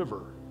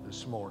deliver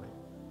this morning.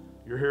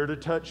 You're here to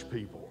touch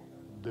people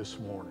this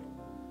morning.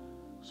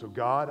 So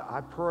God,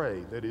 I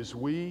pray that as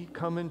we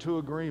come into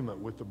agreement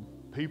with the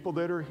people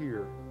that are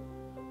here,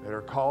 that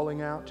are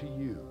calling out to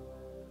you,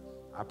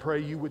 I pray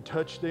you would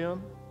touch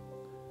them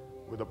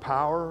with a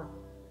power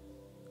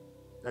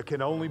that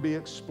can only be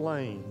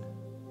explained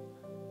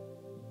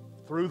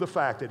through the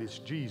fact that it's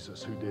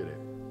Jesus who did it.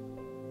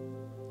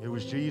 It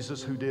was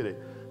Jesus who did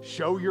it.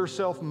 Show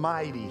yourself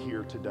mighty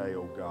here today,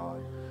 oh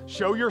God.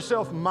 Show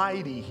yourself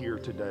mighty here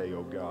today,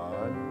 oh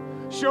God.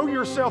 Show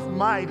yourself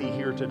mighty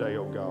here today,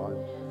 oh God.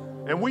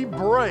 And we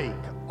break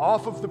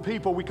off of the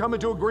people. We come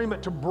into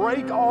agreement to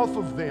break off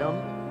of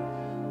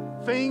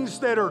them things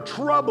that are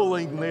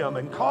troubling them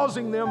and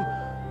causing them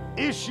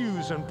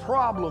issues and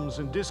problems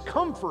and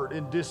discomfort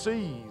and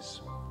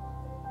disease.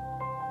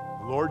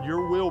 Lord,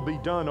 your will be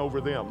done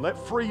over them. Let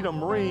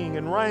freedom ring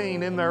and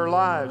reign in their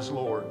lives,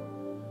 Lord.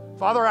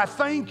 Father, I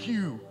thank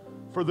you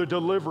for the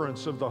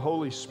deliverance of the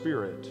Holy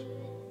Spirit.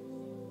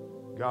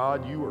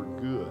 God, you are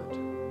good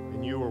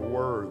and you are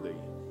worthy.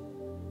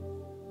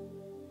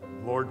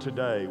 Lord,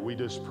 today we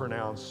just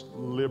pronounce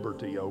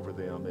liberty over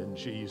them in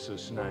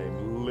Jesus'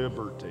 name.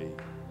 Liberty,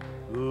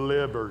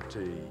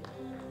 liberty.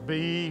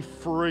 Be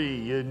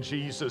free in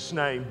Jesus'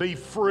 name. Be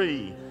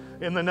free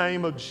in the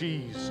name of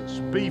Jesus.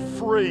 Be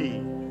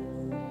free.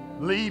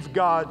 Leave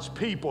God's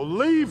people.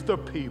 Leave the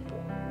people.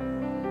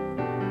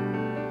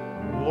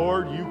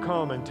 Lord, you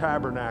come and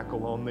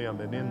tabernacle on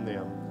them and in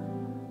them.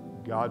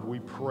 God, we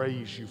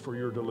praise you for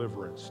your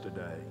deliverance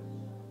today.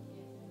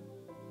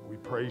 We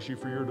praise you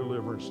for your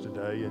deliverance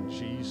today in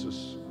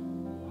Jesus'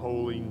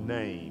 holy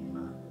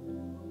name.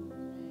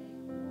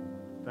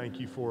 Thank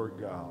you for it,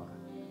 God.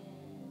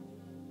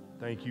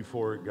 Thank you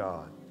for it,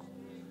 God.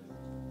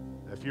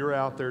 If you're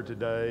out there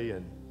today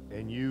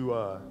and you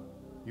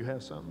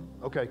have something,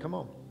 okay, come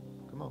on.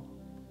 Come on.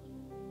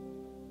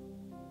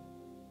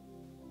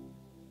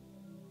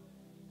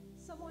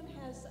 Someone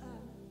has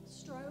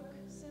stroke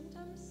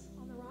symptoms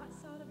on the right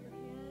side of your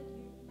head.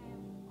 You may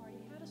have already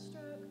had a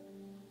stroke.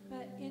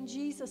 But in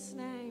Jesus'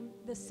 name,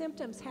 the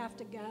symptoms have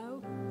to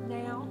go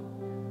now.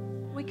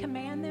 We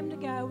command them to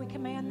go. We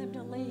command them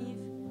to leave.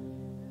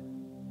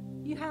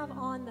 You have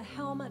on the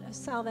helmet of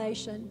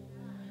salvation.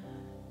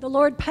 The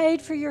Lord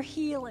paid for your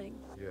healing.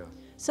 Yeah.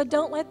 So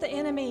don't let the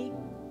enemy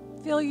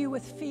fill you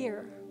with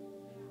fear.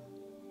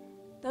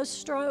 Those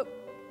stroke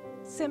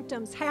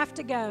symptoms have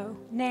to go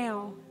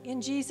now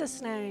in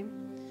Jesus' name.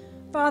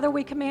 Father,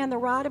 we command the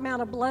right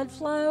amount of blood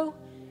flow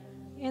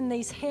in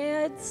these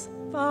heads,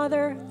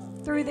 Father,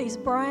 through these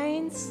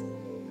brains.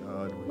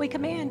 God, We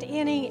command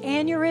any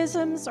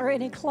aneurysms or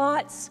any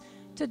clots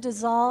to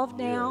dissolve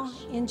now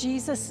Yes. in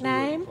Jesus' do it,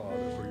 name. Father,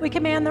 for your We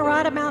command the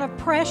right amount of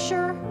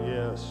pressure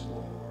Yes,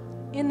 Lord.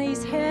 in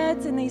these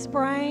heads, in these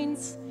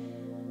brains.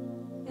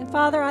 And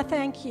Father, I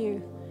thank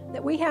you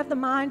that we have the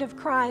mind of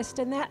Christ,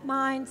 and that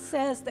mind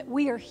says that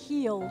we are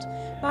healed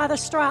by the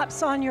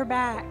stripes on your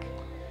back.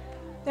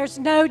 There's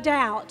no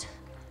doubt.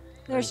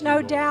 There's Thank you, no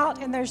Lord.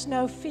 doubt and there's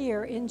no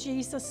fear in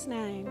Jesus'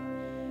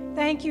 name.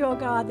 Thank you, oh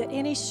God, that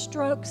any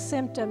stroke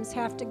symptoms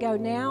have to go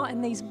now,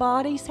 and these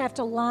bodies have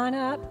to line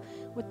up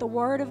with the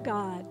Word of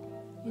God.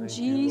 In Thank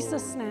you,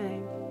 Jesus' Lord.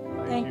 name.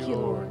 Thank you,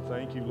 Lord.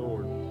 Thank you,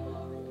 Lord.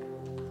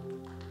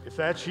 If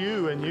that's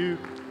you and you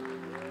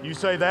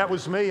say, that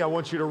was me, I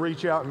want you to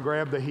reach out and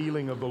grab the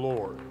healing of the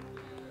Lord.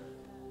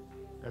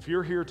 If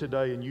you're here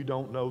today and you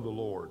don't know the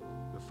Lord,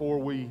 before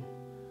we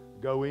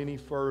go any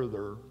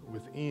further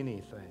with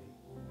anything,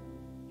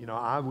 you know,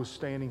 I was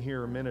standing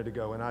here a minute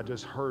ago and I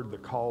just heard the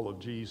call of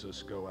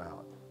Jesus go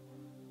out.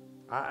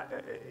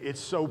 It's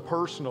so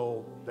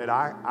personal that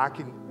I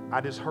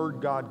just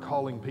heard God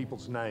calling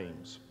people's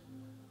names.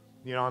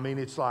 You know, I mean,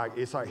 it's like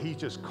he's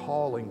just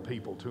calling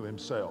people to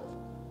himself.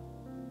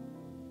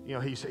 You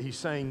know, he's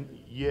saying,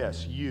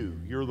 yes,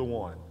 you're the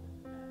one.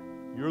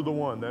 You're the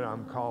one that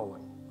I'm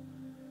calling.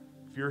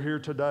 If you're here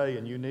today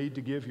and you need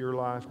to give your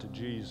life to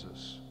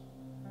Jesus,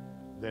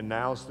 then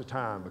now's the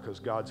time, because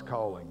God's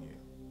calling you.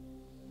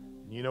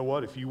 And you know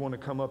what? If you want to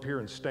come up here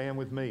and stand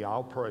with me,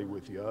 I'll pray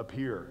with you up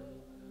here.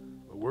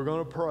 But we're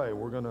going to pray.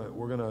 We're going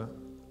to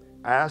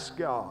ask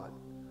God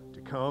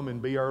to come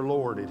and be our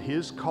Lord at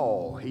his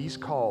call. He's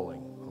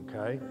calling,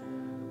 okay?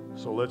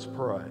 So let's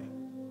pray.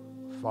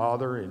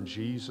 Father, in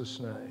Jesus'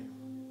 name.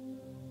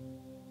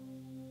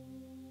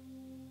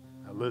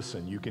 Now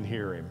listen, you can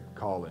hear him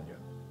calling you.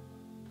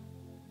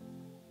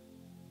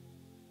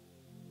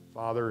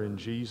 Father, in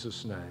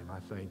Jesus' name, I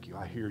thank you.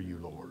 I hear you,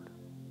 Lord.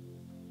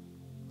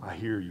 I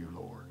hear you,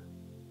 Lord.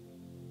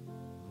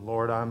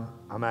 Lord,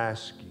 I'm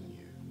asking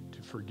you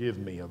to forgive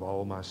me of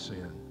all my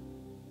sin.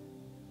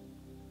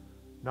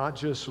 Not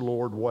just,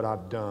 Lord, what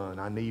I've done.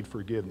 I need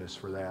forgiveness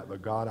for that.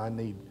 But God, I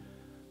need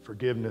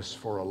forgiveness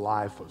for a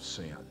life of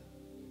sin.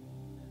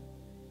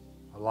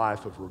 A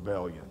life of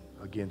rebellion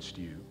against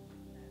you.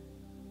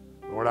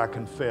 Lord, I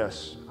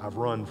confess I've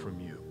run from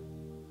you.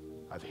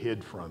 I've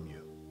hid from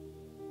you.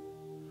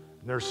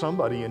 And there's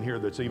somebody in here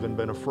that's even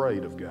been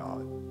afraid of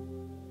God.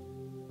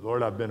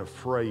 Lord, I've been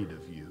afraid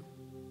of you.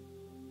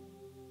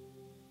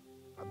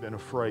 I've been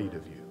afraid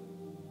of you.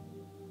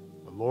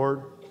 But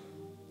Lord,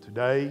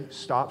 today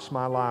stops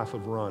my life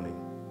of running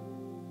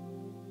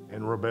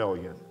and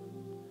rebellion.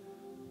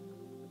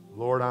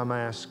 Lord, I'm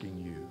asking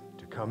you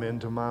to come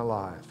into my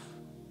life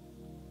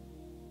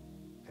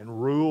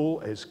and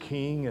rule as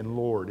King and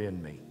Lord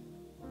in me.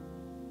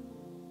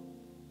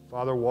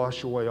 Father,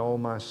 wash away all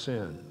my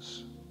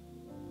sins.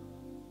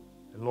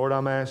 And Lord,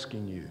 I'm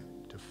asking you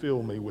to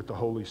fill me with the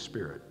Holy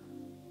Spirit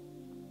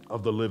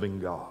of the living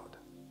God.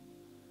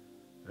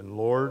 And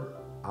Lord,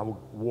 I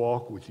will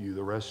walk with you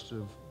the rest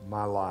of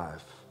my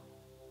life.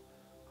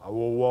 I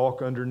will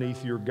walk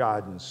underneath your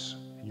guidance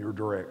and your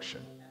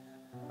direction.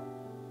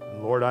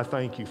 And Lord, I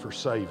thank you for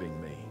saving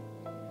me.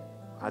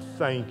 I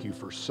thank you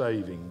for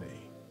saving me.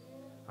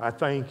 I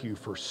thank you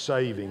for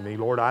saving me.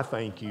 Lord, I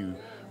thank you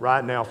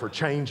right now for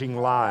changing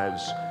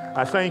lives.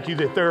 I thank you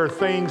that there are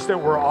things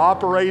that were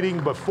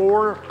operating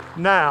before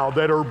now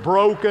that are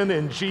broken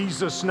in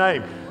Jesus'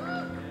 name.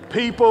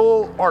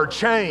 People are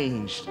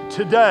changed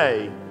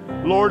today,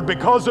 Lord,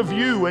 because of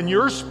you and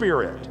your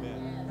Spirit.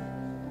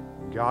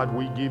 God,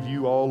 we give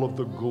you all of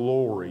the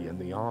glory and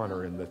the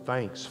honor and the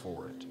thanks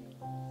for it.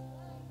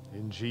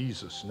 In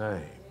Jesus'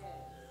 name.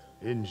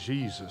 In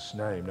Jesus'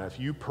 name. Now, if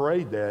you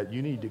prayed that,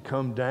 you need to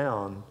come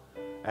down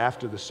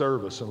after the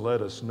service and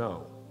let us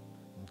know,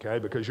 okay?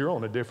 Because you're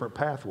on a different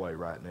pathway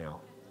right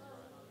now.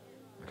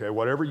 Okay,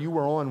 whatever you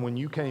were on when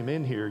you came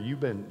in here, you've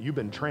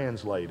been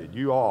translated.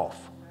 You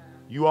off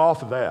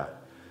of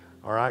that.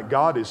 All right,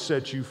 God has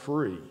set you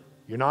free.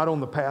 You're not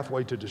on the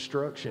pathway to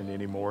destruction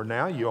anymore.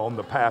 Now you're on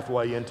the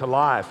pathway into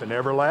life and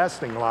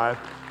everlasting life.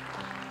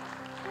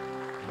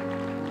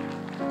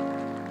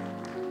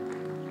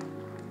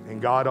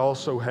 And God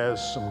also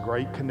has some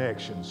great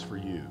connections for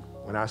you.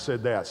 When I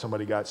said that,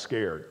 somebody got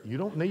scared. You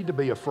don't need to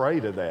be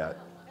afraid of that.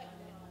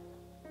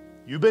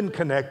 You've been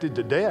connected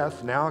to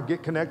death, now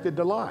get connected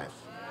to life.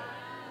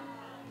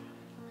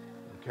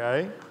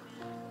 Okay?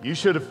 You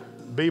should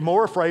be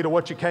more afraid of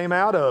what you came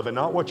out of and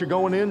not what you're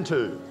going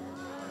into.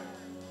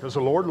 Because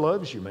the Lord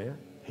loves you, man.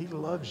 He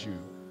loves you.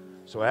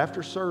 So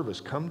after service,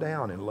 come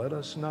down and let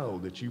us know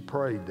that you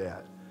prayed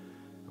that.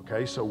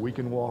 Okay? So we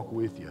can walk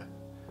with you.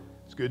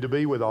 It's good to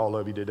be with all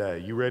of you today.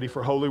 You ready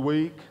for Holy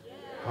Week?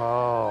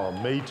 Oh,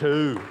 me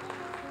too.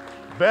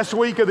 Best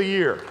week of the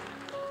year.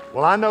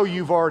 Well, I know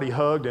you've already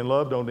hugged and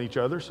loved on each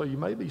other, so you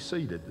may be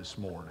seated this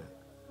morning.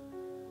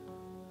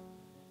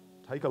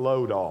 Take a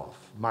load off.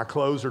 My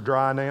clothes are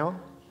dry now.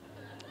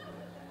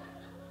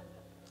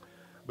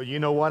 But you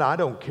know what? I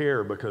don't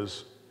care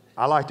because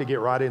I like to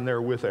get right in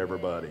there with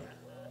everybody.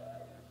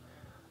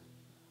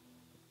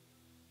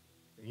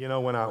 You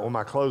know, when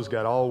my clothes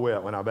got all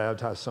wet when I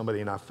baptized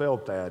somebody and I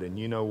felt that, and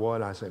you know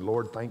what? I said,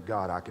 Lord, thank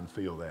God I can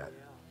feel that.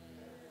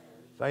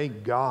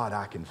 Thank God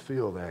I can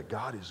feel that.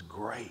 God is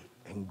great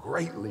and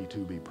greatly to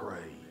be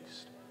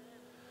praised.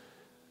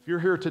 If you're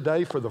here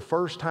today for the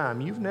first time,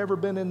 you've never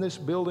been in this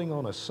building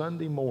on a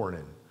Sunday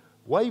morning,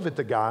 wave at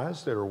the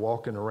guys that are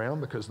walking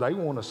around because they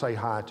want to say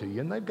hi to you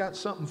and they've got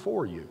something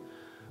for you,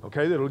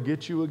 okay, that'll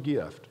get you a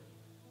gift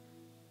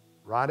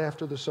right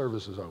after the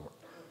service is over.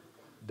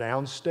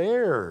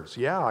 Downstairs,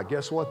 yeah,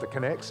 guess what? The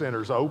Connect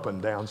Center's open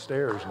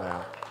downstairs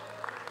now.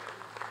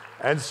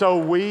 And so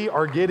we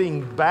are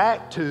getting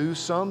back to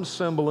some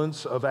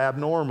semblance of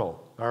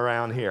abnormal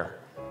around here.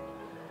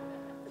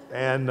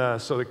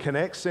 And so the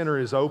Connect Center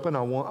is open.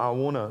 I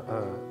want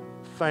to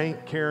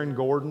thank Karen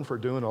Gordon for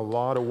doing a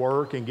lot of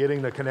work and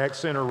getting the Connect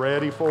Center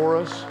ready for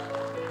us.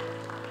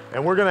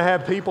 And we're going to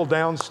have people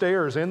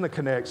downstairs in the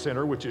Connect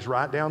Center, which is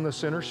right down the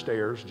center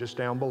stairs, just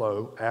down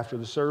below, after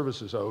the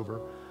service is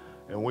over.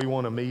 And we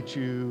want to meet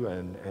you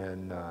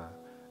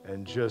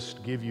and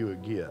just give you a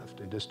gift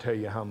and just tell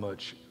you how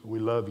much we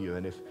love you.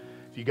 And if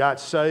you got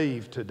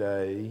saved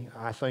today,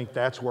 I think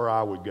that's where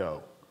I would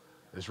go.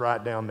 It's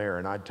right down there,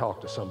 and I'd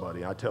talk to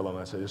somebody. I'd tell them,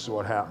 I said, this is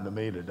what happened to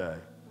me today.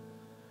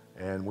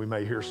 And we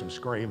may hear some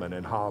screaming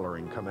and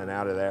hollering coming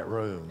out of that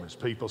room as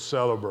people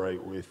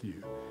celebrate with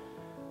you.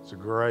 It's a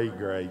great,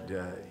 great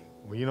day.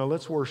 Well, you know,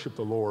 let's worship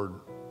the Lord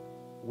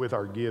with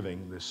our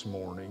giving this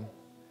morning.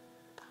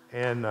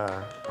 And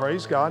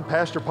praise God.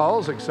 Pastor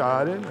Paul's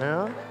excited.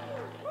 Yeah.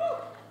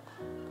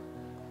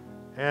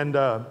 And,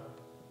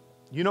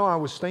 you know, I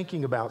was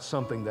thinking about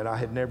something that I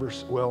had never,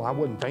 well, I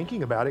wasn't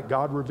thinking about it.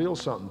 God revealed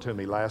something to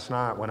me last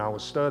night when I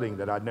was studying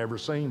that I'd never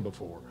seen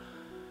before.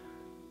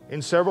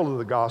 In several of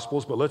the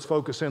Gospels, but let's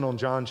focus in on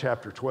John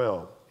chapter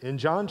 12. In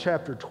John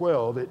chapter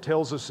 12, it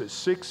tells us that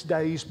 6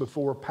 days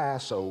before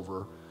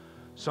Passover,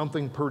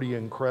 something pretty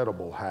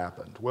incredible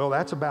happened. Well,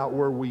 that's about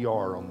where we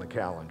are on the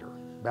calendar,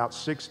 about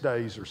 6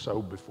 days or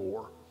so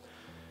before.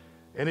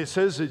 And it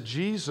says that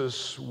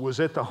Jesus was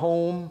at the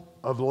home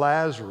of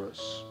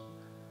Lazarus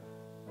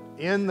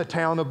in the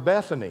town of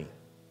Bethany.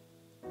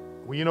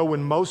 Well, you know,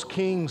 when most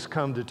kings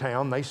come to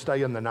town, they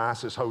stay in the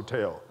nicest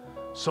hotel.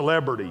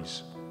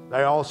 Celebrities,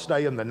 They all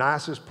stay in the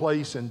nicest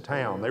place in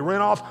town. They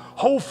rent off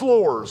whole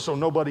floors so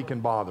nobody can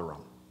bother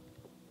them.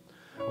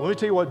 Let me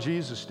tell you what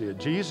Jesus did.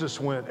 Jesus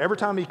went, every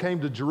time he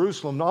came to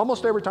Jerusalem,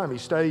 almost every time he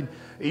stayed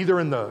either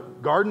in the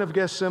Garden of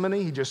Gethsemane,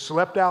 he just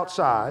slept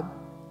outside,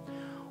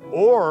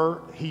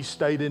 or he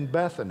stayed in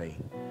Bethany.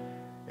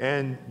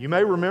 And you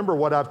may remember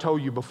what I've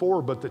told you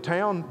before, but the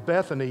town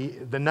Bethany,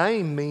 the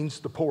name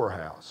means the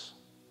poorhouse.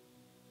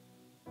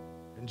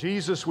 And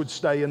Jesus would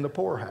stay in the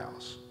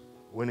poorhouse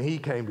when he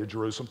came to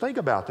Jerusalem. Think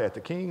about that,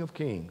 the King of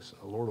Kings,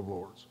 the Lord of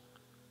Lords.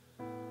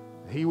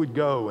 He would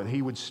go and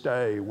he would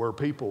stay where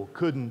people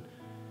couldn't,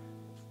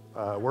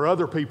 where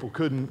other people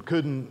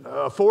couldn't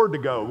afford to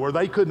go, where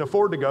they couldn't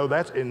afford to go.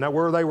 And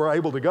where they were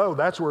able to go,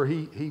 that's where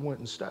he went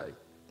and stayed.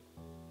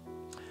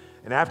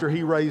 And after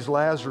he raised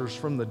Lazarus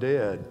from the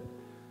dead,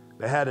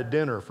 they had a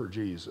dinner for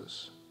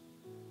Jesus.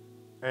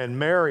 And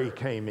Mary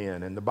came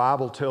in, and the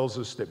Bible tells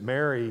us that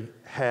Mary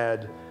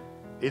had,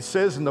 it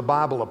says in the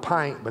Bible a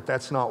pint, but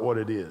that's not what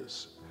it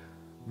is.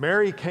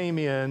 Mary came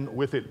in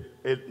with it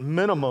at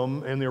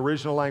minimum in the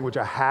original language,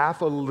 a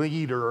half a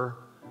liter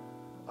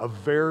of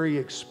very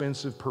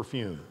expensive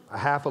perfume, a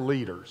half a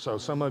liter. So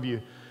some of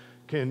you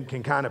can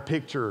kind of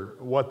picture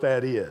what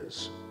that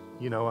is.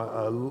 You know,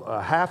 a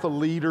half a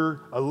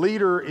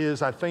liter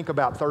is, I think,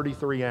 about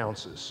 33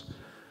 ounces.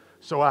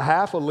 So a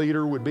half a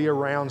liter would be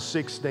around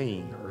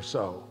 16 or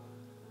so,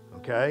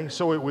 okay?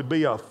 So it would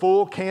be a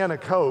full can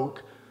of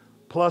Coke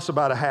plus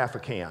about a half a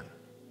can.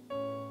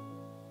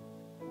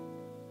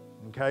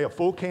 Okay, a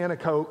full can of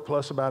Coke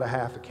plus about a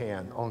half a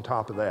can on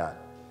top of that.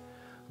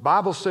 The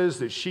Bible says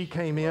that she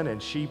came in and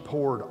she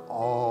poured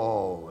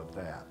all of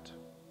that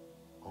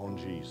on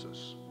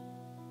Jesus.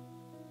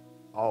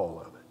 All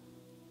of it.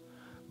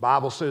 The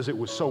Bible says it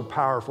was so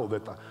powerful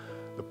that the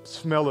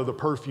smell of the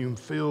perfume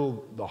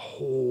filled the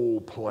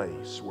whole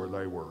place where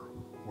they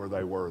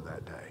were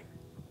that day.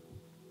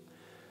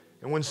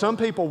 And when some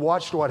people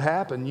watched what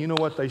happened, you know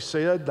what they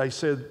said? They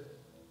said,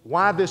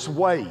 "Why this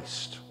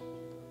waste?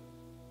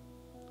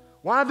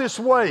 Why this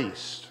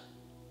waste?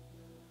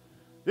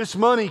 This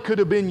money could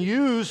have been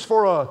used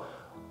for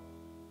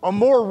a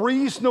more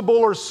reasonable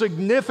or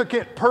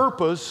significant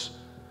purpose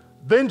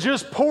than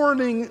just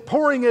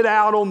pouring it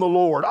out on the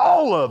Lord,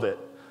 all of it."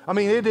 I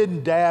mean, it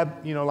didn't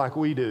dab, you know, like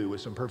we do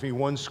with some perfume,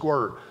 one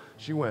squirt.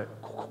 She went,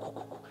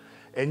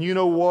 and you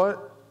know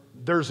what?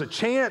 There's a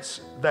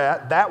chance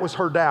that that was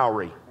her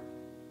dowry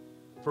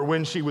for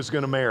when she was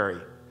going to marry.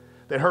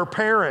 That her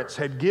parents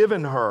had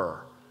given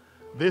her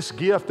this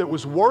gift that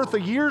was worth a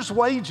year's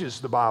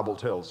wages, the Bible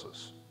tells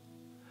us.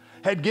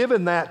 Had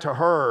given that to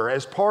her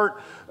as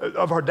part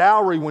of her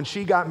dowry when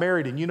she got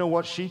married. And you know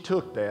what? She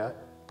took that,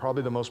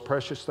 probably the most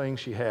precious thing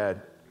she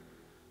had,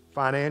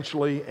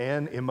 financially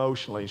and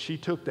emotionally. She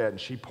took that and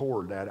she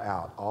poured that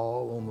out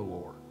all on the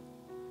Lord.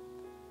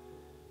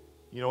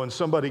 You know, and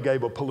somebody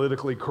gave a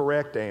politically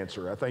correct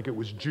answer. I think it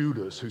was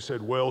Judas who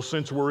said, "Well,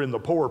 since we're in the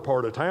poor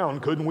part of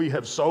town, couldn't we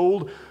have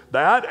sold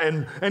that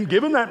and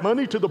given that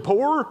money to the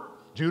poor?"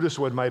 Judas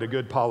would have made a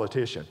good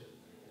politician.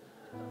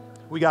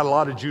 We got a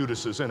lot of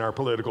Judases in our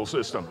political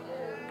system.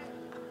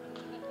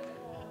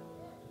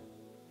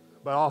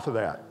 But off of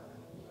that.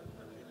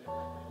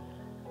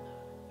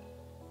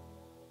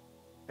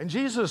 And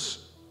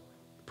Jesus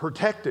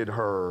protected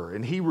her,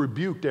 and he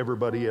rebuked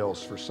everybody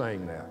else for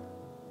saying that.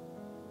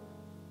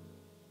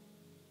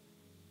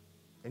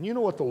 And you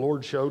know what the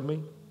Lord showed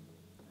me?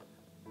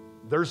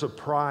 There's a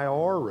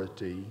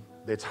priority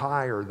that's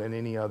higher than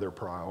any other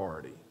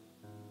priority.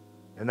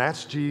 And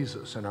that's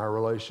Jesus and our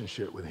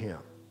relationship with him.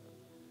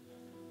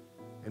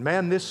 And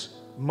man, this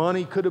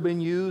money could have been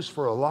used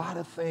for a lot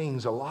of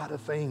things,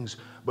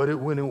 but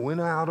when it went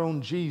out on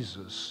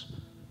Jesus,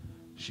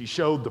 she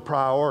showed the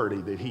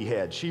priority that he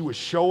had. She was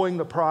showing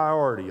the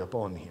priority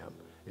upon him.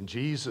 And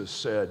Jesus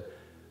said,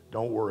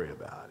 "Don't worry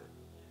about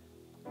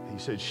it." He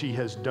said, "She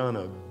has done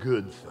a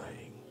good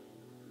thing."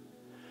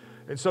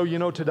 And so, you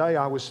know, today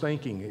I was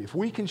thinking, if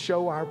we can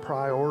show our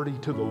priority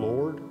to the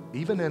Lord,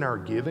 even in our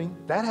giving,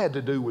 that had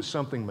to do with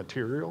something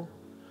material.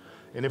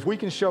 And if we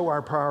can show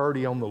our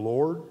priority on the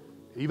Lord,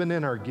 even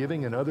in our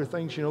giving and other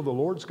things, you know, the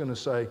Lord's going to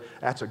say,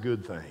 "That's a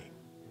good thing."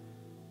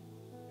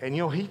 And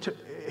you know, he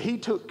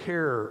took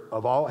care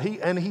of all,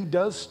 and he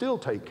does still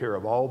take care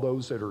of all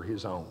those that are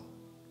his own.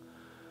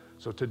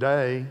 So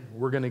today,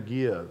 we're going to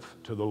give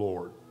to the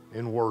Lord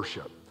in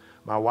worship.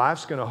 My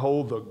wife's going to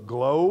hold the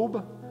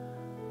globe,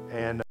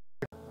 and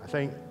I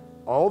think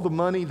all the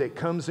money that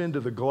comes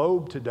into the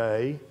globe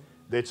today,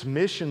 that's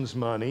missions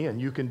money, and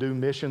you can do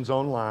missions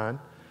online,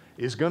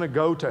 is going to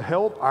go to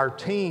help our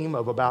team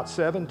of about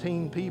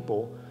 17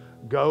 people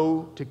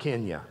go to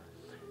Kenya.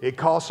 It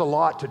costs a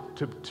lot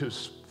to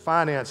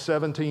finance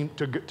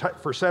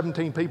for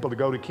 17 people to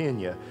go to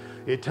Kenya.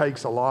 It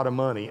takes a lot of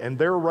money, and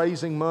they're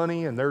raising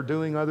money and they're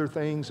doing other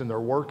things and they're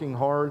working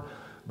hard.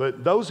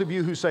 But those of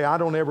you who say, "I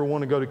don't ever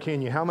want to go to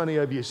Kenya," how many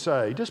of you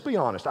say, just be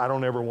honest, "I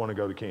don't ever want to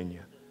go to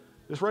Kenya"?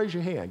 Just raise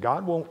your hand.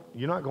 God won't,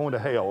 you're not going to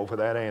hell for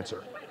that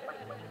answer.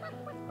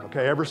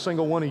 Okay, every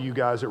single one of you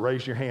guys that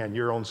raised your hand,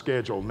 you're on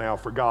schedule now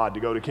for God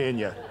to go to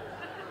Kenya.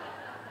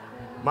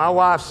 My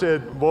wife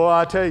said, boy,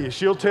 I tell you,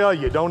 she'll tell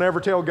you, don't ever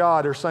tell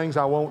God there's things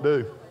I won't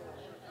do.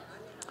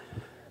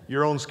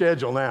 You're on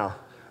schedule now.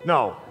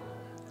 No.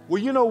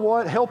 Well, you know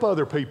what? Help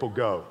other people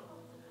go.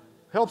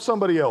 Help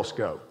somebody else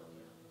go.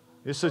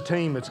 It's a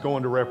team that's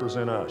going to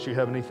represent us. You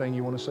have anything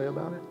you want to say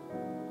about it?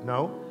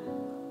 No?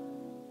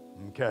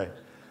 Okay.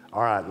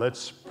 All right,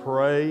 let's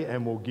pray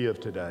and we'll give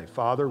today.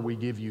 Father, we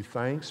give you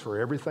thanks for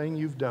everything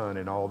you've done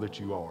and all that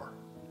you are.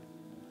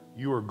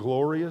 You are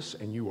glorious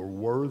and you are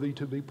worthy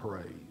to be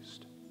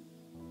praised.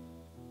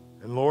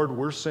 And Lord,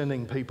 we're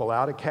sending people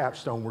out of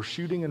Capstone. We're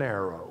shooting an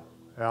arrow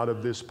out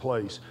of this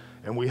place.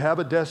 And we have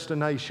a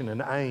destination,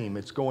 an aim.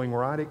 It's going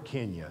right at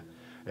Kenya.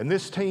 And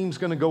this team's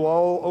going to go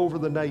all over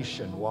the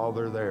nation while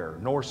they're there,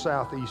 north,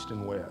 south, east,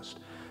 and west.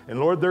 And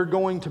Lord, they're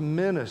going to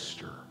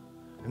minister.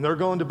 And they're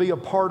going to be a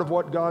part of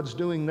what God's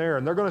doing there.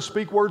 And they're going to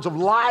speak words of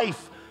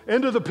life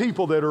into the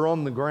people that are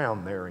on the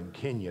ground there in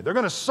Kenya. They're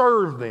going to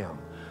serve them.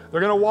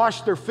 They're going to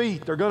wash their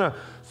feet. They're going to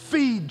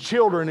feed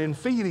children in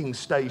feeding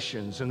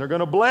stations. And they're going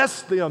to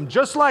bless them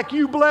just like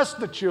you blessed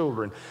the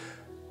children.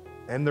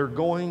 And they're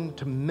going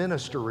to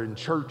minister in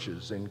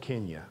churches in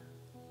Kenya.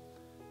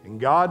 And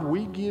God,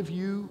 we give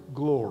you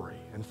glory.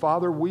 And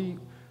Father, we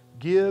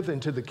give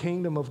into the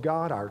kingdom of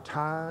God our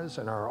tithes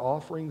and our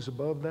offerings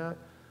above that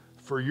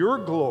for your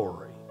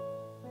glory.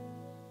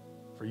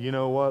 For you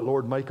know what,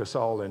 Lord, make us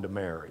all into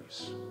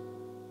Marys,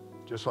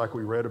 just like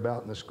we read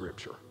about in the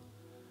scripture.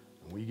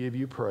 And we give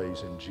you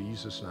praise in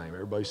Jesus' name.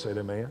 Everybody said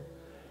amen.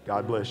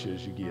 God bless you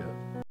as you give.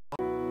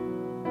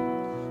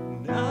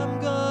 And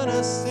I'm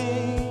gonna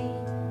sing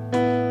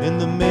in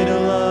the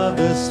middle of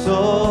the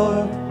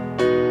storm,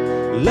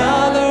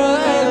 louder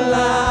and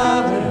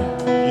louder.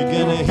 You're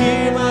gonna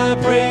hear my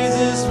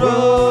praises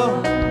roar.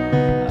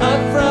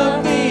 Up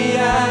from the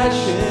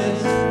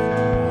ashes,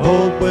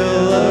 hope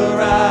will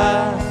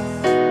arise.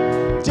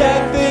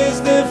 Death is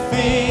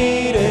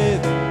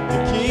defeated,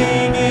 the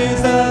King is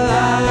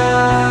alive.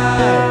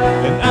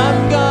 And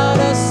I'm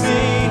gonna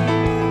sing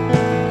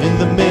in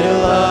the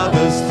middle of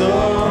the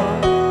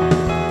storm,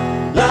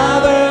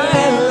 louder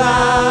and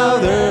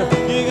louder.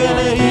 You're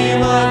gonna hear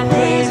my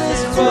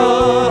praises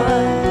roar.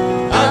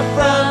 Up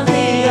from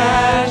the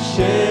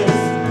ashes,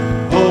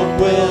 hope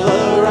will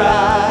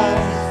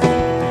arise.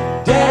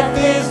 Death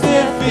is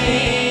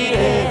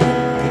defeated,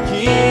 the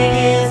King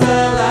is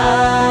alive.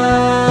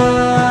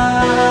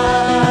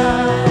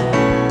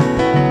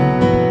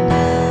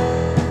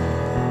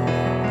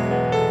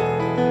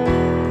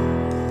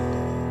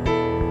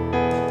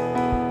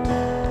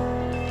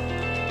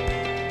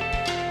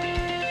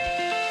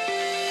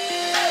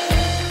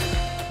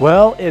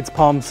 Well, it's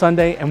Palm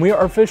Sunday and we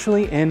are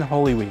officially in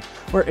Holy Week.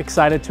 We're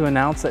excited to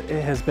announce that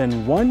it has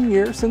been 1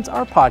 year since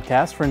our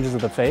podcast, Fringes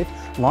of the Faith,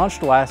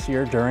 launched last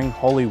year during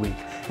Holy Week.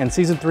 And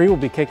Season 3 will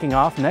be kicking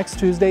off next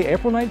Tuesday,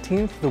 April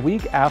 19th, the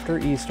week after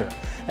Easter.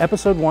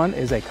 Episode 1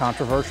 is a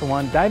controversial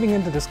one, diving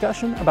into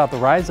discussion about the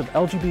rise of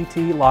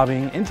LGBT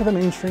lobbying into the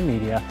mainstream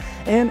media,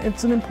 and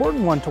it's an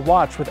important one to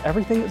watch with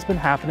everything that's been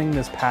happening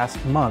this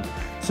past month.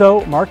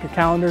 So mark your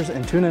calendars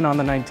and tune in on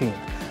the 19th.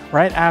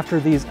 Right after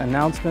these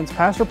announcements,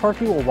 Pastor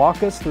Parkey will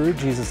walk us through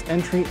Jesus'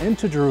 entry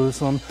into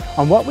Jerusalem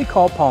on what we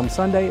call Palm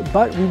Sunday,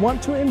 but we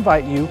want to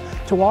invite you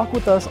to walk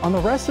with us on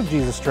the rest of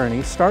Jesus'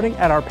 journey, starting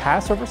at our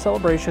Passover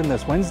celebration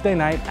this Wednesday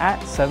night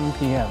at 7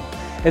 p.m.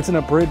 It's an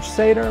abridged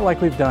Seder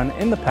like we've done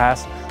in the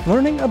past,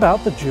 learning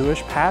about the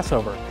Jewish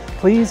Passover.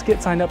 Please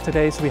get signed up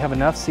today so we have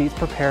enough seats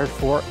prepared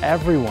for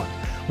everyone.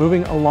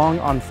 Moving along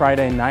on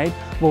Friday night,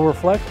 we'll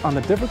reflect on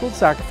the difficult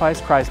sacrifice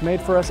Christ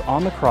made for us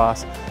on the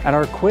cross at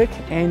our quick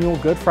annual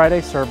Good Friday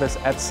service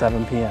at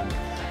 7 p.m.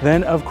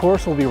 Then, of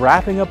course, we'll be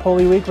wrapping up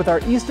Holy Week with our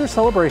Easter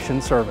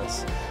celebration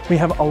service. We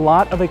have a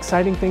lot of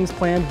exciting things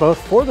planned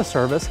both for the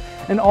service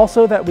and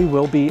also that we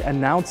will be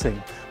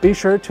announcing. Be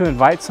sure to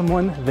invite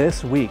someone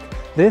this week.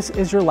 This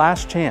is your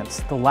last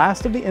chance. The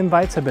last of the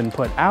invites have been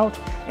put out,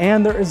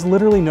 and there is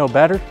literally no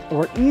better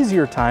or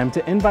easier time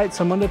to invite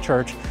someone to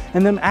church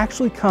and them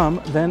actually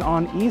come than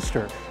on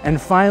Easter.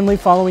 And finally,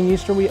 following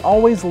Easter, we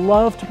always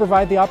love to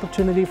provide the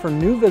opportunity for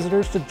new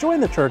visitors to join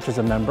the church as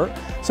a member.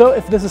 So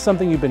if this is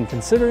something you've been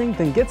considering,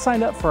 then get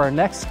signed up for our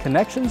next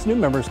Connections New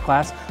Members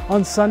class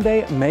on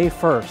Sunday, May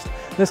 1st.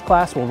 This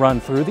class will run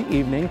through the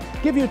evening,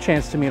 give you a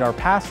chance to meet our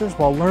pastors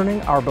while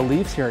learning our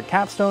beliefs here at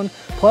Capstone,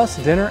 plus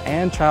dinner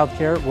and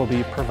childcare will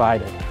be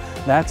provided.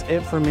 That's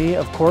it for me.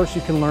 Of course,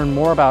 you can learn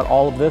more about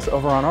all of this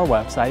over on our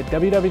website,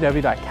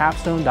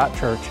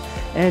 www.capstone.church,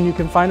 and you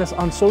can find us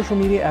on social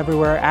media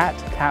everywhere at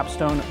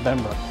Capstone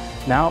Bember.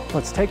 Now,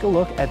 let's take a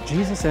look at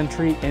Jesus'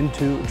 entry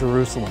into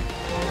Jerusalem.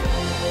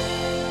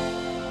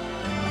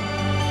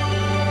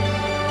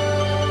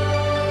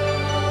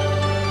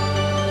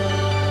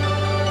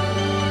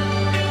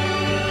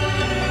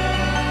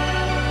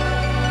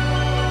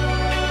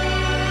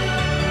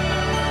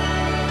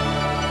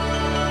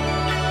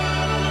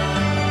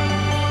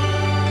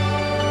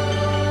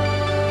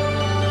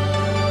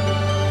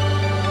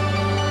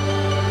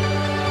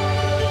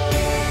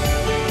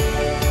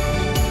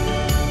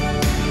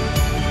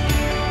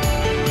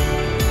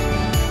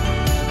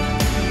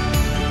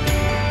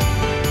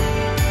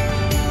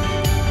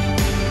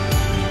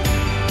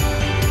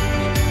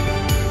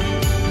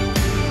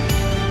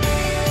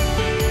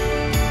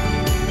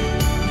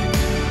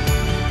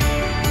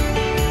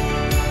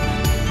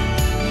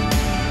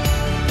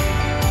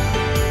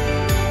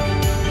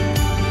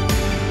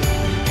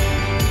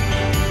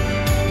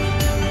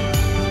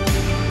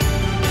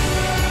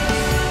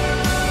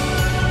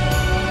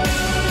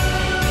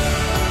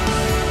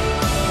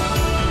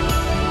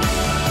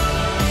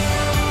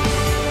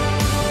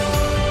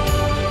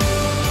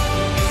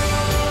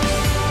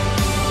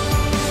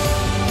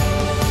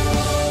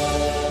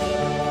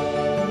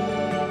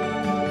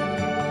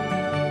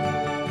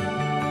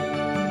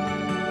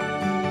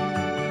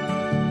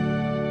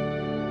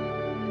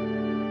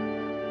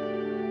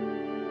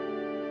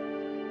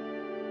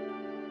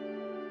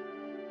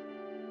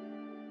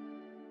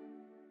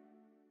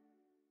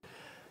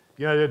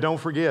 You know, don't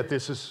forget,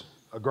 this is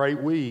a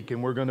great week,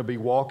 and we're going to be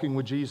walking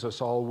with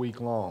Jesus all week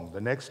long. The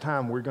next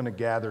time we're going to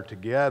gather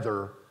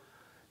together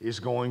is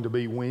going to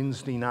be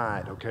Wednesday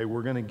night, okay?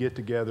 We're going to get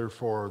together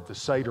for the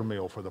Seder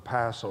meal, for the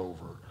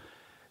Passover.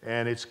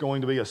 And it's going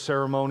to be a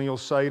ceremonial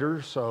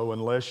Seder, so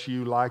unless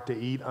you like to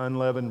eat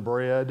unleavened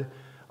bread,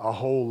 a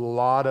whole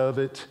lot of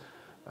it,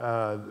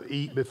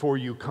 eat before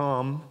you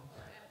come,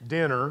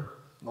 dinner,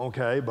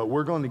 okay? But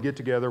we're going to get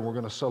together and we're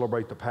going to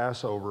celebrate the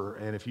Passover.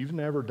 And if you've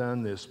never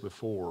done this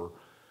before,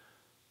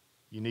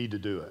 you need to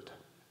do it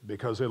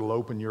because it'll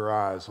open your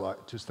eyes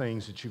to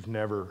things that you've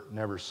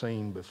never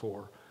seen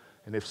before.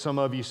 And if some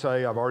of you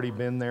say, I've already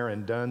been there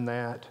and done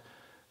that,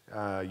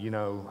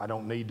 I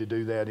don't need to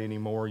do that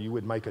anymore, you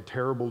would make a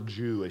terrible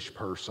Jewish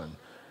person,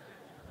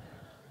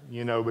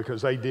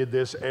 because they did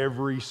this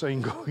every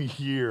single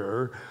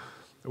year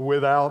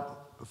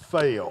without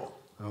fail.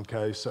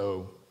 Okay,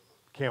 so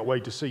can't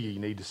wait to see you. You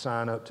need to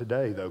sign up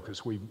today, though,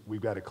 because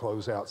we've got to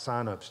close out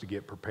sign-ups to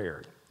get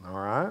prepared. All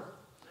right?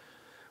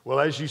 Well,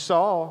 as you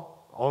saw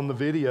on the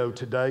video,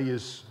 today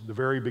is the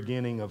very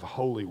beginning of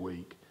Holy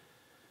Week.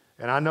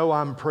 And I know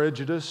I'm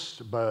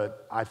prejudiced,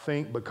 but I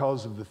think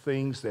because of the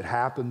things that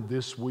happened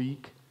this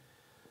week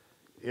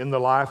in the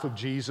life of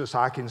Jesus,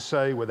 I can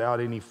say without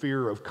any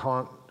fear of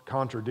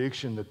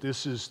contradiction that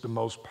this is the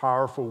most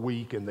powerful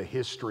week in the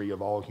history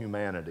of all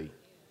humanity.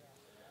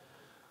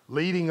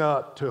 Leading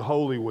up to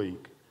Holy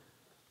Week,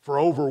 for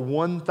over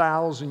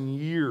 1,000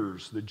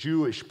 years, the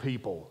Jewish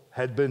people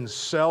had been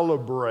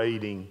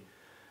celebrating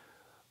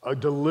a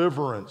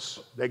deliverance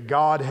that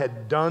God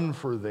had done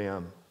for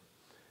them.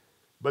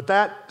 But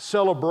that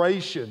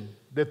celebration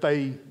that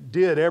they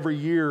did every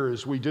year,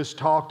 as we just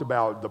talked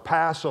about, the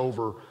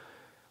Passover,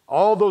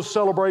 all those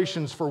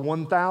celebrations for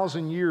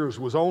 1,000 years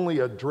was only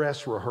a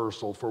dress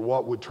rehearsal for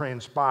what would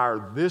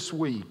transpire this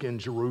week in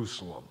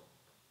Jerusalem.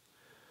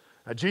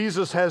 Now,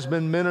 Jesus has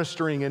been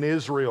ministering in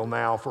Israel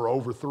now for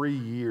over 3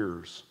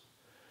 years.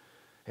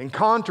 And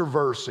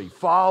controversy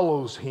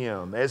follows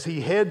him as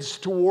he heads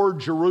toward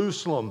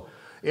Jerusalem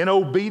in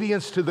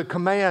obedience to the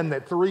command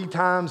that 3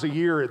 times a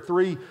year at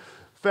 3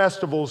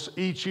 festivals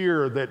each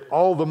year that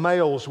all the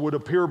males would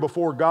appear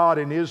before God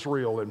in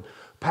Israel. And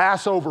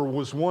Passover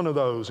was one of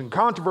those. And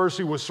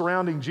controversy was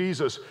surrounding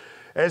Jesus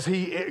as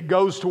he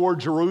goes toward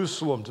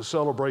Jerusalem to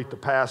celebrate the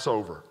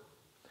Passover.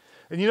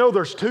 And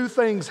there's 2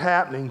 things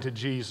happening to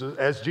Jesus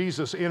as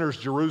Jesus enters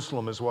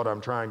Jerusalem, is what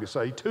I'm trying to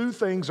say. 2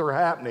 things are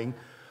happening.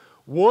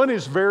 One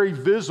is very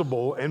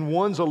visible and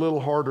one's a little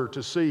harder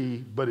to see,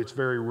 but it's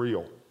very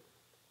real.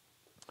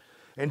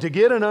 And to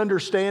get an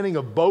understanding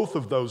of both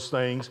of those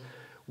things,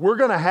 we're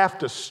going to have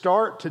to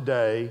start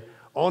today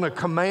on a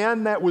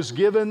command that was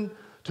given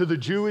to the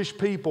Jewish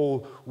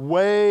people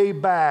way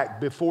back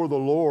before the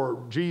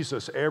Lord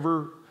Jesus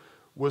ever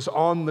was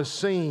on the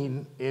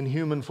scene in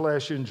human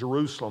flesh in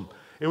Jerusalem.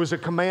 It was a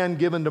command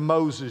given to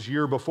Moses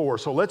year before.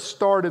 So let's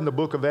start in the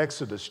book of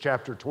Exodus,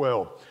 chapter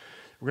 12.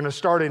 We're going to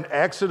start in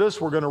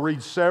Exodus. We're going to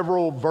read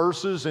several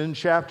verses in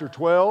chapter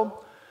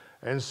 12.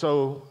 And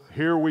so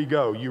here we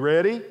go. You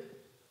ready?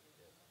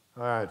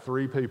 All right,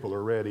 3 people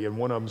are ready, and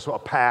one of them's a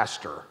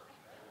pastor.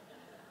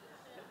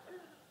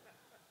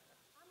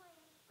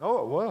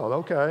 Oh, well,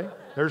 okay.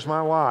 There's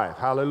my wife.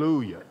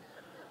 Hallelujah.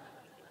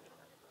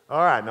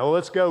 All right, now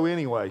let's go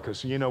anyway,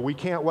 because, we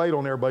can't wait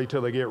on everybody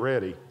till they get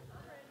ready.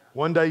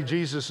 One day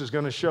Jesus is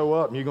going to show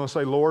up, and you're going to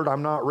say, Lord,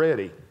 I'm not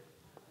ready.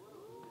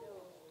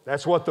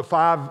 That's what the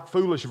 5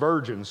 foolish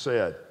virgins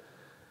said.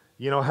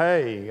 We were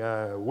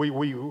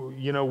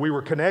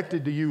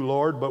connected to you,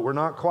 Lord, but we're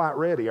not quite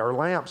ready. Our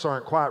lamps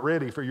aren't quite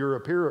ready for your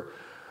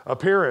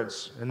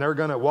appearance. And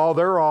while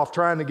they're off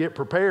trying to get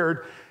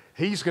prepared,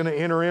 he's going to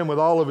enter in with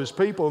all of his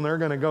people, and they're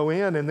going to go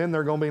in, and then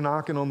they're going to be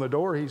knocking on the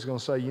door. He's going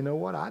to say, you know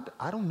what?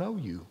 I don't know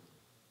you.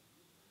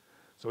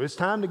 So it's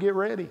time to get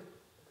ready.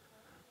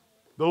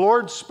 The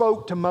Lord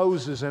spoke to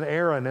Moses and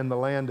Aaron in the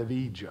land of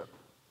Egypt.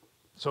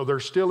 So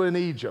they're still in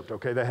Egypt,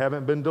 okay? They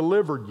haven't been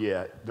delivered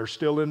yet. They're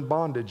still in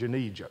bondage in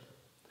Egypt.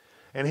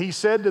 And he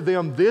said to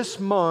them, this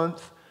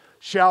month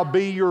shall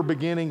be your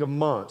beginning of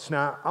months.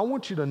 Now, I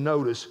want you to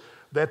notice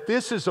that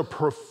this is a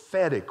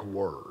prophetic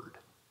word.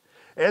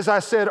 As I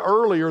said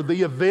earlier,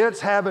 the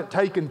events haven't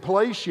taken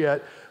place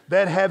yet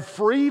that have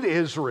freed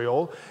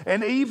Israel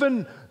and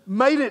even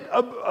made it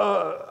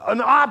an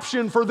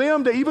option for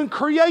them to even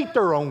create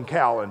their own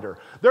calendar.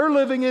 They're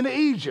living in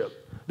Egypt.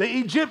 The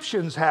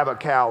Egyptians have a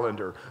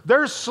calendar.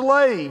 They're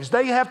slaves.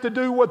 They have to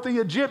do what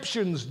the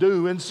Egyptians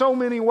do in so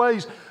many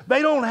ways.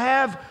 They don't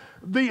have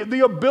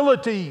the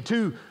ability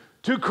to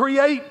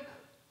create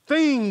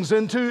things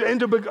and to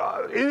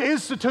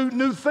institute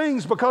new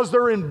things because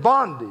they're in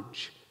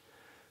bondage.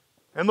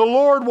 And the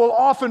Lord will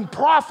often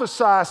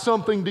prophesy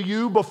something to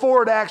you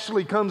before it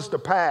actually comes to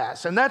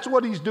pass. And that's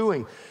what he's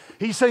doing.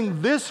 He's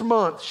saying, this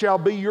month shall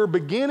be your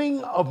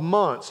beginning of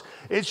months.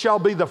 It shall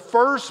be the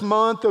first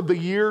month of the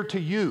year to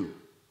you.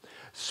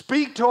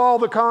 Speak to all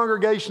the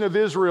congregation of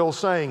Israel,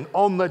 saying,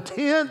 on the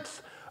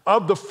 10th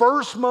of the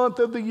first month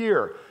of the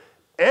year,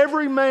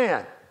 every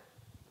man,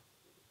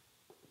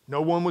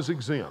 no one was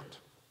exempt,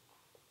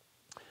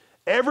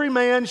 Every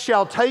man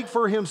shall take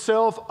for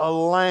himself a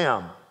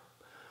lamb,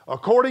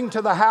 according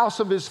to the house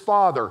of his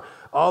father,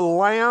 a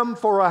lamb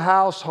for a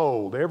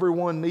household.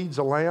 Everyone needs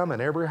a lamb, and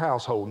every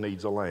household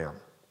needs a lamb.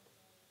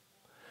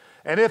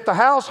 And if the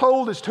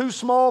household is too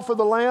small for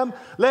the lamb,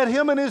 let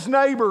him and his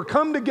neighbor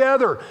come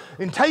together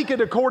and take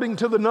it according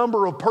to the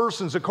number of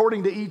persons,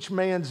 according to each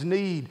man's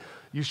need.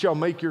 You shall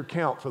make your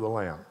count for the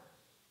lamb.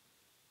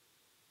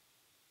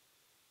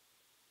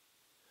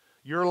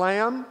 Your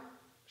lamb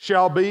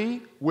shall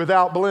be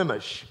without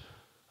blemish,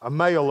 a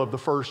male of the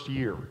first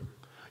year.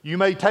 You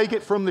may take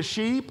it from the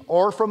sheep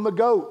or from the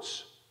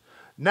goats.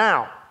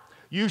 Now,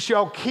 you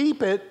shall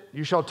keep it,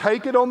 you shall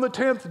take it on the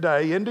 10th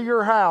day into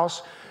your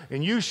house,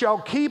 and you shall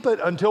keep it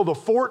until the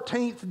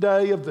 14th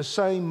day of the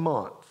same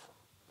month.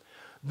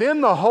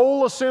 Then the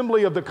whole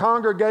assembly of the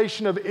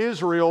congregation of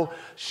Israel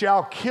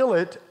shall kill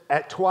it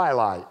at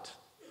twilight.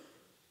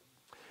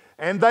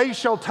 And they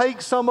shall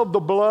take some of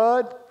the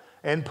blood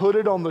and put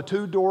it on the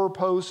 2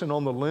 doorposts and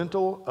on the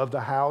lintel of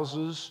the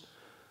houses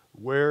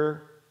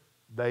where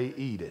they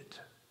eat it.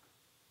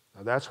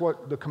 Now that's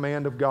what the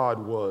command of God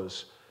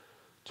was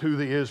to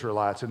the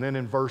Israelites. And then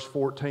in verse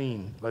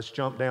 14, let's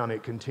jump down,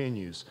 it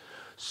continues.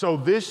 So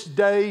this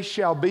day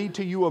shall be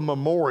to you a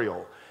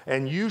memorial,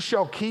 and you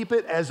shall keep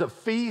it as a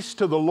feast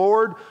to the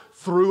Lord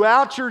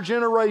throughout your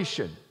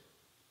generation.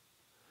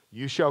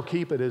 You shall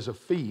keep it as a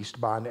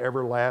feast by an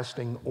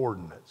everlasting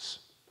ordinance.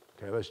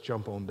 Okay, let's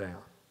jump on down.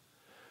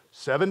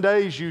 7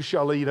 days you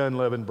shall eat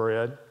unleavened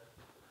bread,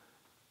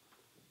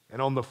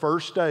 and on the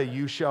first day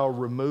you shall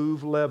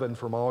remove leaven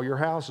from all your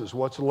houses.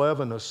 What's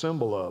leaven a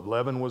symbol of?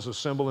 Leaven was a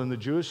symbol in the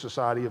Jewish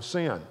society of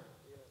sin.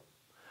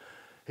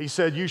 He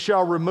said, you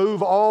shall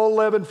remove all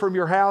leaven from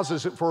your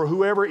houses, for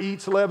whoever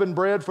eats leavened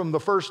bread from the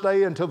first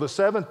day until the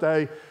 7th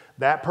day,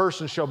 that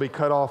person shall be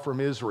cut off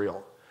from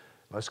Israel.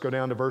 Let's go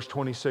down to verse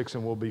 26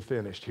 and we'll be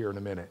finished here in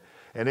a minute.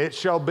 And it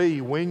shall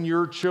be when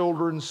your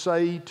children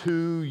say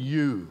to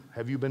you,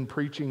 have you been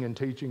preaching and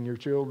teaching your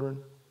children?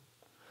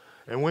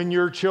 And when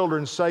your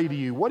children say to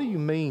you, what do you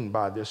mean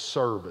by this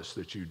service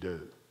that you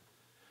do?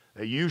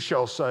 And you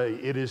shall say,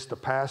 it is the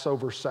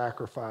Passover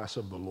sacrifice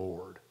of the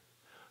Lord,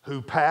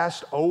 who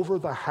passed over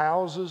the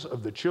houses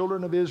of the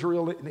children of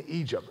Israel in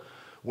Egypt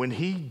when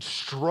he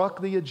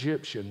struck the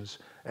Egyptians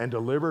and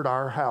delivered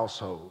our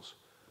households.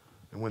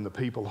 And when the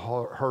people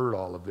heard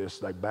all of this,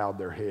 they bowed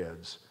their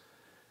heads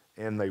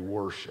and they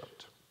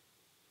worshiped.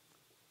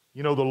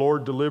 You know, the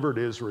Lord delivered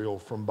Israel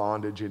from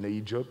bondage in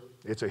Egypt.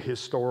 It's a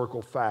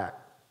historical fact.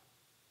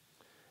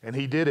 And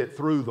he did it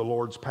through the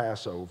Lord's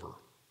Passover.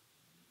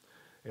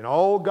 And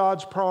all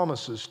God's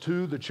promises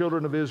to the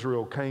children of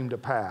Israel came to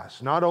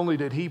pass. Not only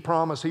did he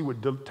promise he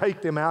would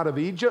take them out of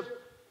Egypt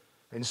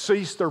and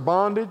cease their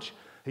bondage,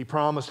 he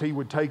promised he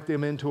would take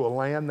them into a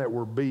land that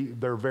would be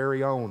their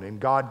very own. And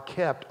God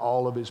kept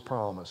all of his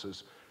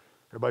promises.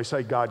 Everybody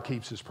say, God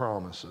keeps his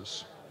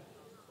promises.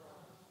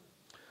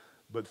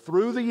 But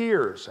through the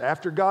years,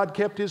 after God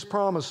kept his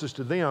promises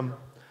to them,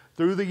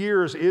 through the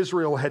years,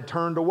 Israel had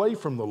turned away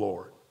from the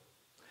Lord.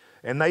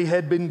 And they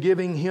had been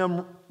giving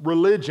him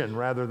religion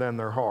rather than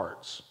their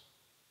hearts.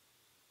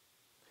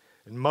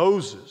 And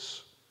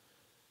Moses,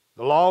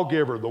 the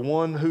lawgiver, the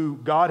one who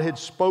God had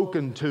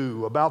spoken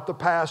to about the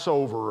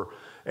Passover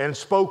and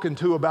spoken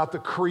to about the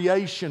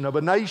creation of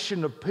a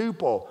nation of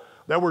people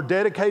that were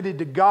dedicated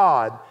to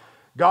God,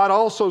 God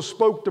also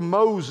spoke to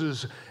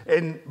Moses,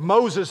 and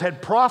Moses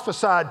had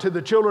prophesied to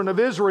the children of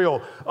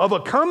Israel of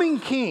a coming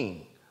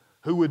king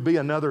who would be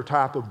another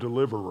type of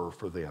deliverer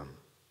for them.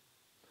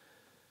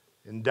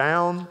 And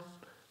down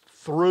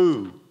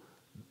through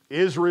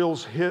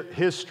Israel's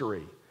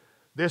history,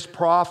 this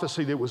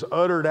prophecy that was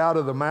uttered out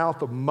of the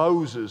mouth of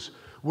Moses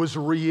was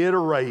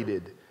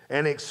reiterated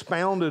and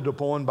expounded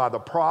upon by the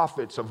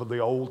prophets of the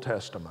Old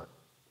Testament.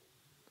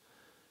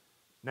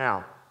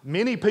 Now,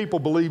 many people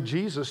believe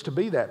Jesus to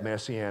be that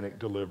messianic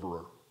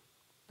deliverer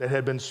that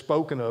had been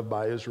spoken of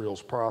by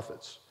Israel's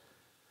prophets.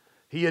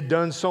 He had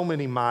done so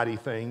many mighty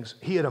things.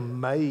 He had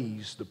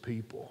amazed the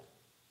people.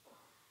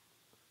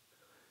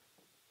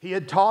 He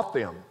had taught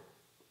them,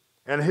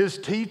 and his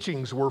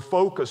teachings were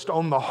focused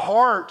on the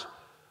heart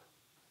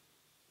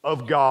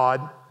of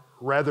God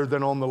rather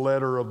than on the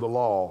letter of the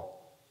law.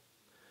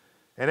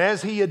 And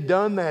as he had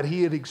done that,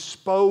 he had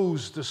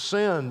exposed the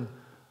sin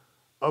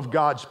of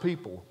God's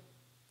people.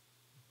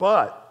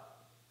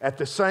 But at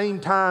the same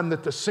time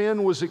that the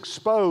sin was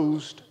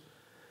exposed,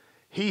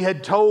 he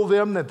had told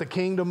them that the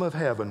kingdom of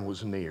heaven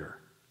was near.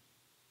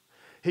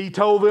 He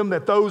told them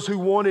that those who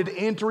wanted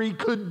entry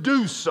could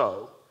do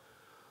so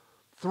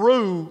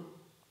through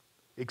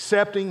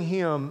accepting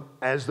him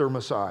as their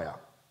Messiah.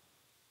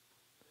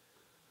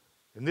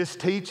 And this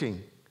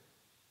teaching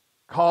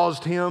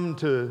caused him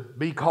to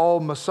be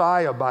called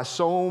Messiah by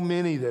so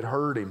many that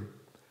heard him.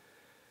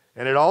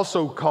 And it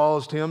also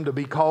caused him to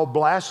be called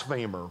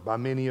blasphemer by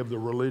many of the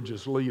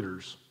religious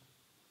leaders.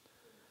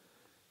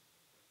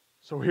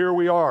 So here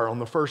we are on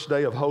the first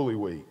day of Holy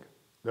Week,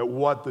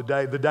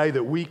 the day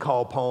that we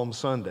call Palm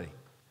Sunday.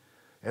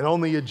 And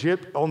on the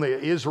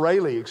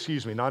Israeli,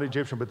 not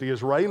Egyptian, but the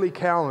Israeli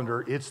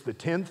calendar, it's the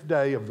 10th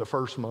day of the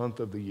first month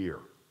of the year.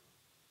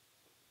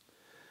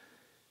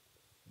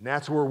 And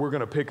that's where we're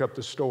going to pick up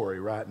the story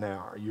right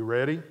now. Are you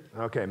ready?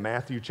 Okay,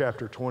 Matthew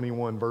chapter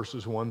 21,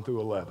 verses 1 through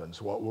 11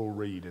 is what we'll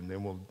read, and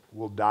then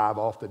we'll dive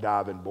off the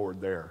diving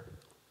board there.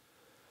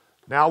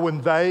 Now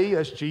when they,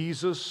 as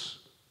Jesus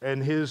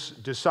and his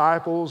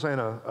disciples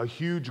and a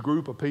huge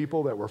group of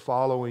people that were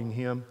following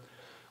him,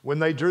 when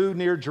they drew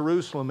near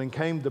Jerusalem and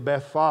came to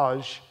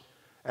Bethphage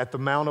at the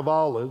Mount of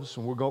Olives,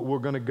 and we're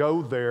going to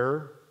go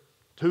there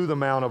to the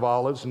Mount of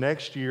Olives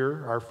next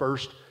year. Our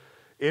first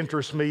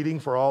interest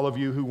meeting for all of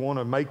you who want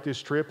to make this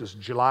trip is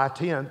July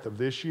 10th of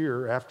this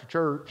year after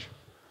church.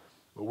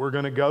 But we're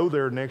going to go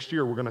there next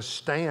year. We're going to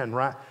stand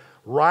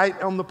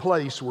right on the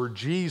place where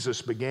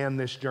Jesus began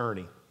this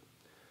journey.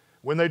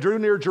 When they drew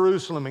near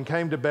Jerusalem and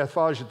came to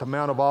Bethphage at the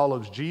Mount of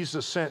Olives,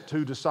 Jesus sent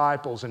 2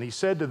 disciples, and he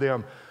said to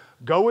them,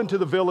 "Go into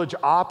the village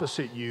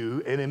opposite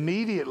you, and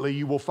immediately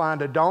you will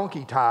find a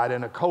donkey tied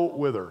and a colt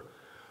with her.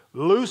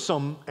 Loose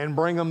them and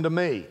bring them to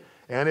me.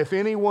 And if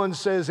anyone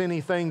says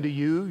anything to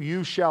you,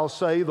 you shall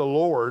say the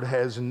Lord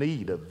has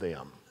need of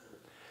them.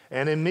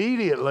 And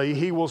immediately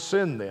he will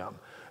send them."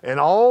 And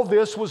all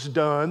this was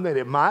done that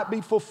it might be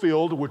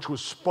fulfilled, which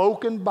was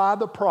spoken by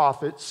the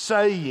prophet,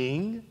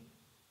 saying,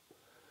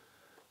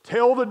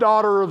 "Tell the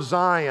daughter of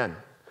Zion,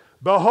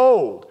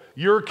 behold,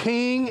 your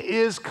king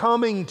is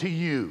coming to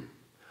you.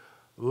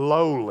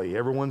 Lowly."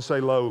 Everyone say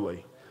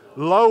lowly.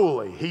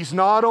 Lowly. He's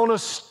not on a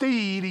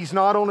steed. He's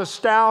not on a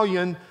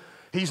stallion.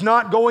 He's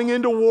not going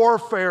into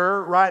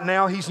warfare right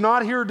now. He's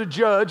not here to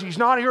judge. He's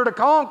not here to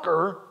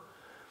conquer.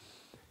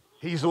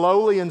 He's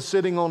lowly and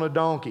sitting on a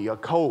donkey, a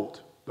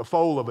colt, the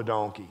foal of a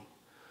donkey.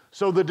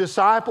 So the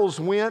disciples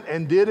went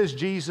and did as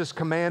Jesus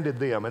commanded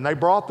them. And they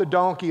brought the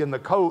donkey and the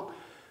colt,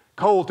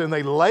 and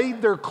they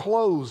laid their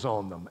clothes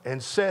on them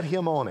and set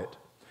him on it.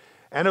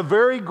 And a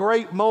very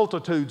great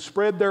multitude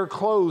spread their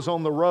clothes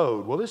on the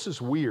road. Well, this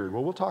is weird.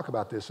 Well, we'll talk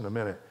about this in a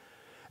minute.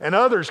 And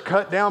others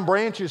cut down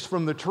branches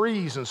from the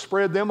trees and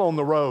spread them on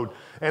the road.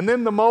 And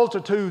then the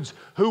multitudes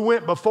who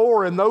went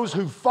before and those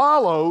who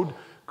followed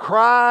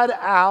cried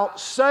out,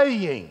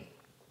 saying,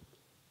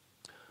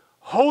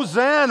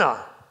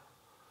 "Hosanna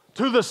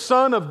to the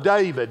Son of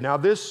David." Now,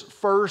 this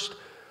first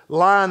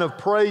line of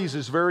praise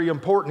is very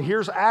important.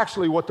 Here's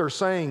actually what they're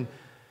saying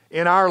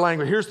in our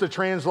language. Here's the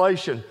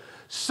translation.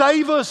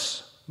 Save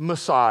us,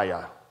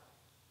 Messiah.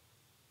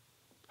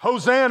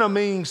 Hosanna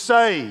meaning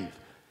save.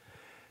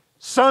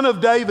 Son of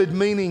David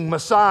meaning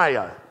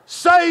Messiah.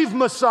 Save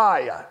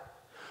Messiah.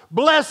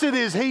 Blessed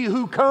is he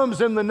who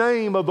comes in the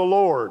name of the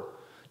Lord.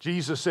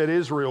 Jesus said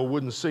Israel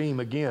wouldn't see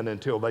him again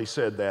until they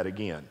said that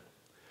again.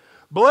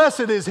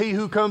 Blessed is he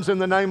who comes in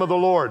the name of the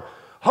Lord.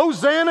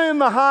 Hosanna in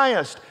the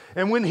highest.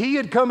 And when he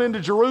had come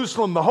into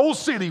Jerusalem, the whole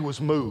city was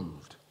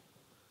moved,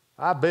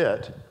 I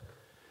bet,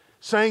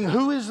 saying,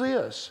 "Who is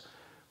this?"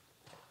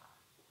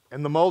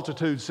 And the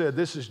multitude said,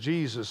 "This is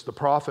Jesus, the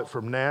prophet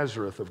from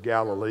Nazareth of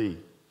Galilee."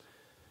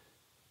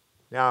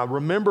 Now,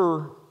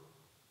 remember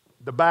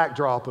the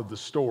backdrop of the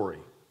story.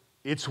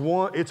 It's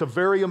a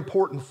very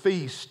important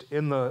feast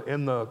in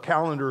the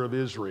calendar of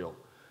Israel,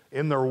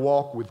 in their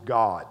walk with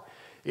God.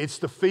 It's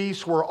the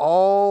feast where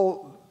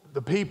all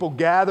the people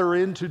gather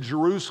into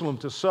Jerusalem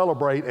to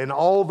celebrate, and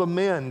all the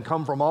men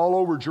come from all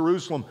over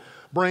Jerusalem,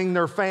 bring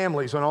their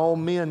families, and all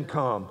men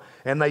come,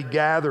 and they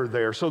gather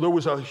there. So there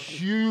was a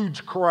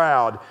huge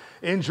crowd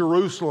in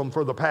Jerusalem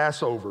for the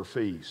Passover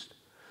feast.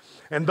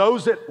 And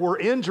those that were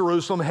in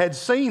Jerusalem had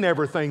seen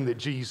everything that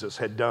Jesus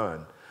had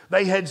done.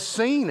 They had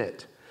seen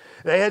it.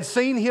 They had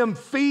seen him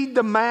feed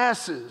the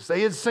masses.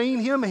 They had seen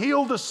him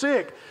heal the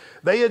sick.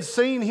 They had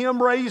seen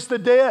him raise the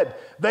dead.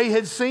 They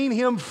had seen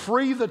him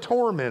free the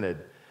tormented.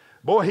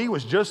 Boy, he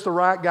was just the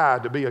right guy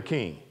to be a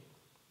king.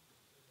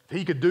 If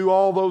he could do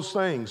all those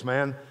things,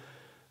 man,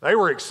 they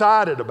were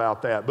excited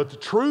about that. But the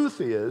truth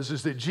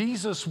is that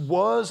Jesus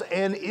was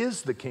and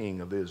is the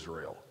king of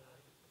Israel.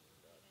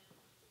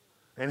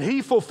 And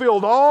he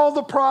fulfilled all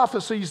the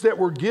prophecies that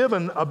were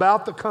given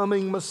about the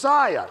coming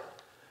Messiah.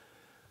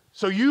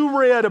 So you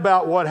read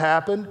about what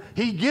happened.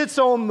 He gets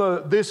on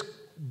this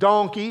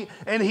donkey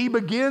and he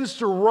begins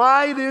to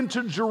ride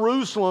into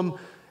Jerusalem,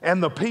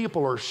 and the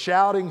people are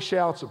shouting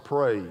shouts of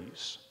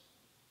praise.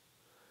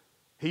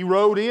 He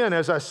rode in,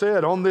 as I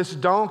said, on this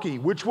donkey,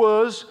 which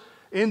was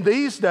in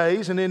these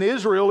days and in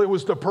Israel, it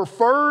was the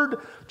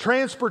preferred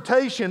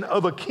transportation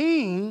of a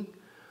king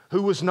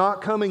who was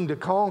not coming to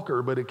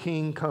conquer, but a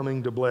king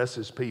coming to bless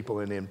his people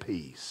and in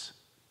peace.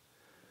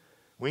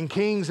 When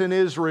kings in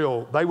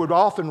Israel, they would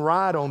often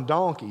ride on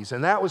donkeys,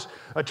 and that was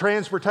a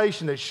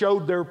transportation that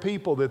showed their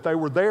people that they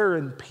were there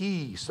in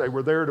peace. They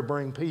were there to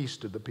bring peace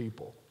to the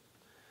people.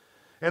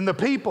 And the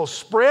people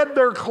spread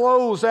their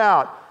clothes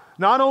out,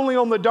 not only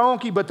on the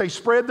donkey, but they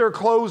spread their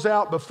clothes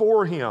out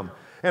before him.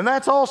 And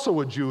that's also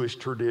a Jewish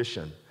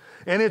tradition.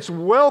 And it's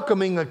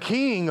welcoming a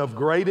king of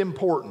great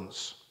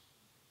importance.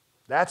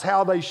 That's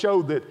how they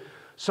showed that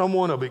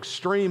someone of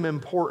extreme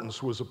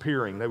importance was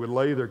appearing. They would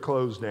lay their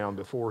clothes down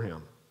before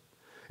him.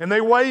 And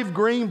they waved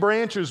green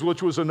branches,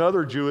 which was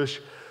another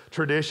Jewish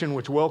tradition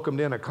which welcomed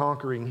in a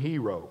conquering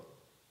hero.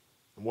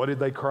 And what did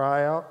they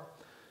cry out?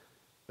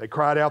 They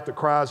cried out the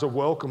cries of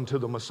welcome to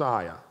the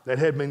Messiah that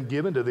had been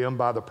given to them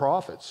by the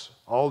prophets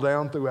all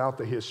down throughout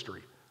the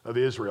history of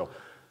Israel.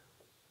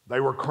 They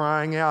were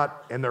crying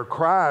out, and their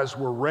cries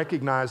were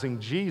recognizing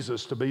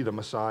Jesus to be the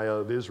Messiah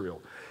of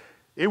Israel.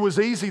 It was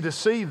easy to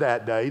see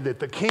that day that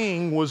the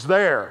king was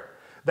there.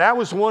 That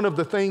was one of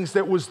the things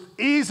that was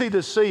easy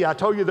to see. I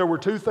told you there were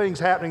two things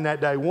happening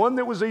that day. One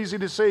that was easy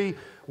to see,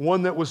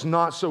 one that was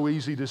not so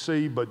easy to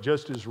see, but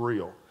just as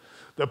real.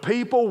 The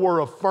people were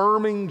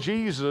affirming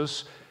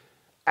Jesus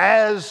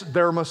as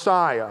their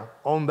Messiah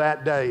on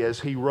that day as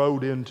he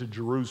rode into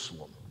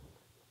Jerusalem.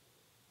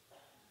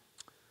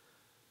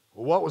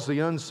 Well, what was the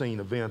unseen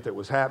event that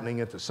was happening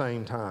at the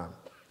same time?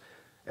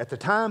 At the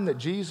time that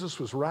Jesus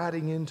was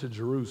riding into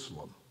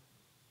Jerusalem,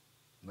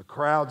 and the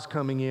crowd's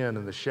coming in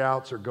and the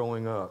shouts are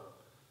going up,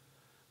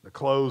 the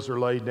clothes are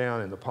laid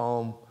down and the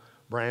palm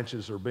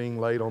branches are being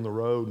laid on the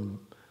road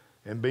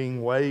and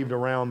being waved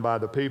around by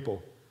the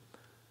people.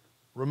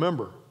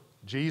 Remember,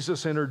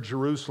 Jesus entered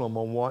Jerusalem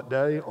on what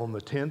day? On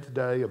the 10th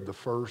day of the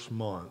first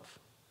month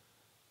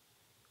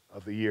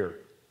of the year.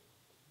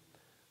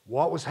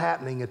 What was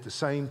happening at the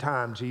same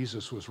time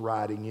Jesus was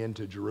riding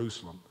into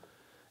Jerusalem?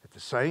 At the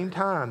same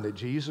time that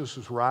Jesus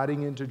was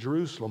riding into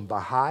Jerusalem, the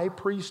high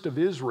priest of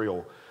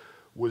Israel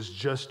was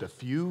just a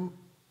few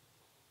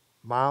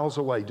miles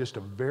away, just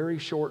a very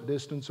short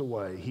distance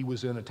away. He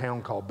was in a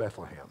town called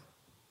Bethlehem.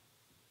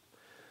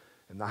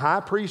 And the high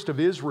priest of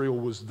Israel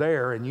was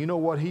there, and you know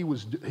what he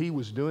was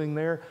doing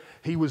there?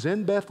 He was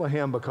in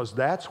Bethlehem because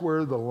that's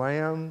where the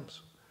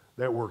lambs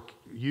that were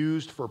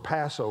used for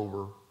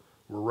Passover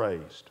were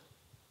raised.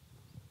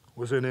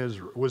 Was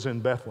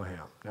in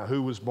Bethlehem. Now,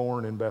 who was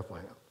born in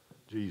Bethlehem?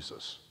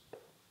 Jesus.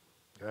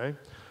 Okay?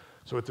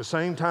 So at the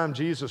same time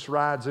Jesus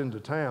rides into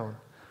town,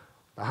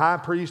 the high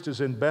priest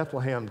is in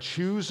Bethlehem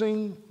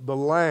choosing the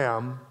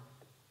lamb,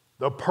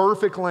 the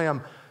perfect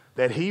lamb,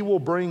 that he will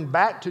bring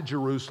back to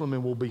Jerusalem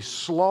and will be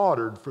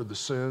slaughtered for the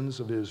sins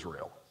of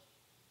Israel.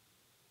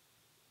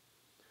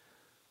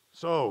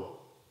 So,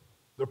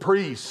 the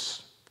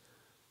priests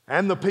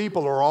and the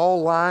people are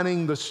all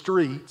lining the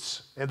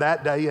streets in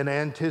that day in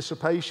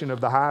anticipation of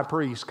the high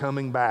priest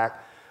coming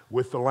back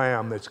with the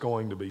lamb that's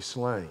going to be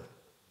slain.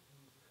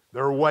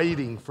 They're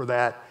waiting for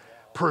that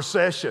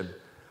procession.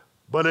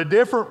 But a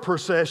different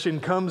procession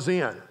comes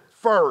in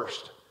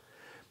first.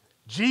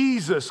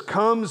 Jesus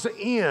comes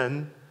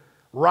in,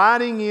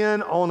 riding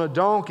in on a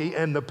donkey,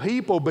 and the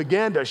people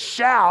began to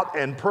shout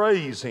and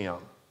praise him.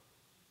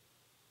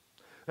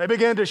 They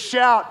began to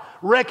shout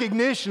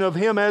recognition of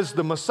him as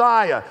the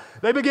Messiah.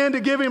 They began to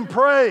give him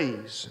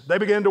praise. They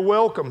began to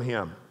welcome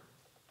him.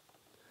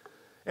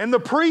 And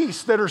the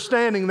priests that are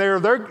standing there,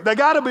 they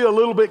got to be a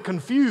little bit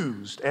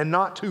confused and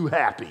not too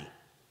happy.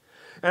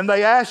 And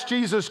they asked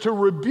Jesus to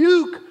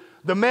rebuke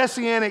the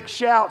messianic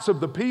shouts of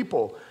the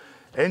people.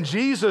 And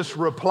Jesus'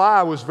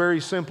 reply was very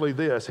simply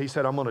this. He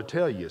said, I'm going to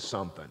tell you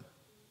something.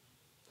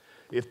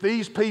 If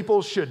these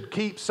people should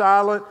keep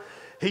silent,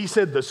 he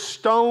said, the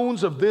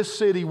stones of this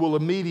city will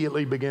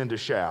immediately begin to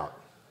shout.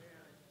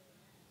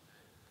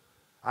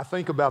 I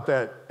think about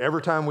that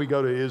every time we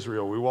go to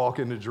Israel, we walk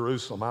into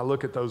Jerusalem. I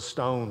look at those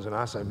stones and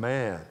I say,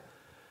 man,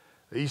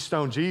 these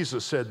stones,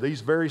 Jesus said,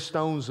 these very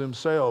stones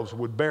themselves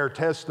would bear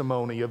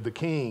testimony of the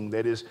king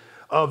that is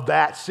of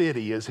that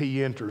city as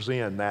he enters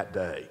in that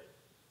day.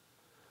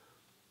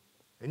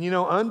 And you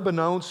know,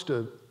 unbeknownst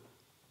to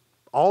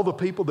all the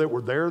people that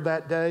were there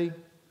that day,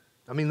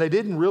 I mean, they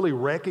didn't really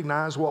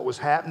recognize what was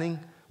happening,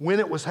 when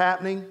it was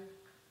happening.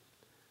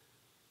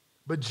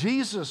 But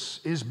Jesus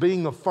is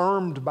being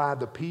affirmed by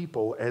the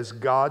people as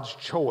God's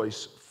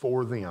choice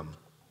for them.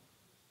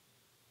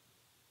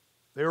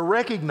 They're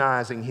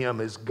recognizing him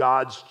as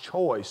God's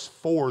choice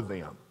for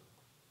them.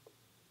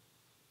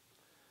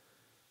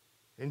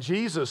 And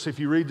Jesus, if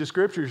you read the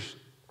scriptures,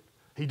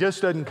 he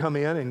just doesn't come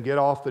in and get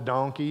off the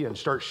donkey and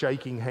start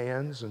shaking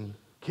hands and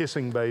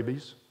kissing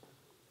babies.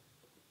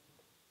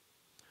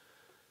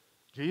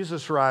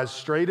 Jesus rides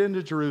straight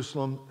into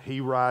Jerusalem.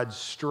 He rides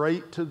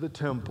straight to the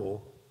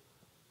temple.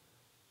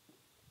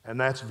 And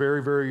that's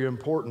very, very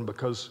important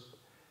because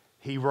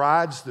he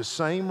rides the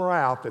same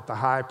route that the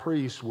high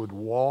priest would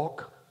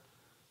walk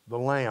the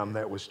lamb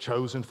that was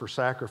chosen for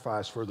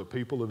sacrifice for the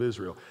people of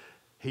Israel.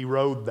 He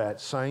rode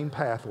that same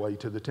pathway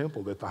to the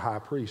temple that the high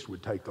priest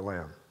would take the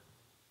lamb.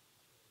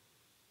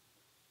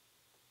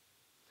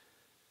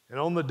 And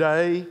on the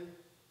day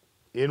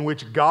in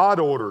which God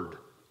ordered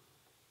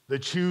the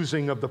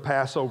choosing of the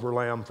Passover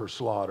lamb for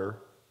slaughter,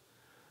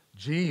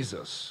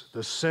 Jesus,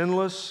 the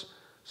sinless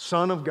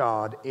Son of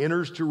God,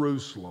 enters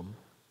Jerusalem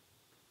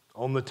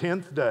on the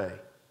 10th day.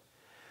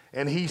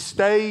 And he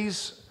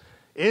stays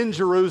in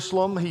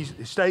Jerusalem. He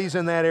stays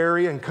in that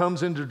area and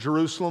comes into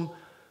Jerusalem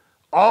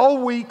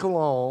all week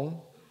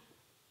long.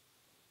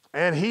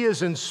 And he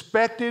is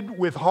inspected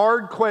with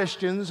hard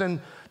questions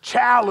and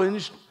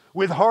challenged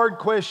with hard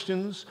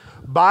questions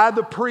by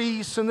the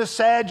priests and the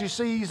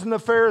Sadducees and the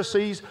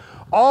Pharisees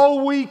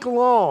All week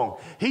long,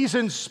 he's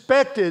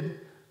inspected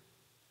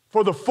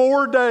for the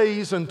 4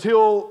 days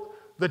until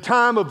the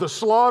time of the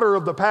slaughter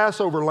of the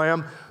Passover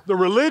lamb. The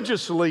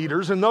religious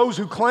leaders and those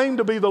who claim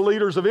to be the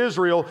leaders of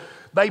Israel,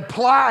 they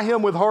ply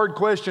him with hard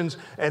questions,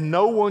 and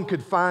no one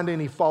could find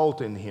any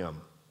fault in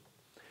him,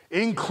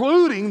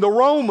 including the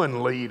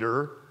Roman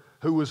leader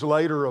who was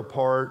later a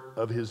part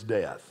of his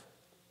death.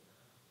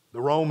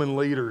 The Roman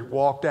leader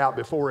walked out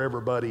before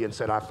everybody and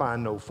said, "I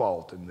find no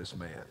fault in this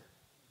man."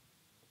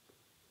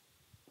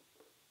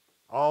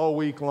 All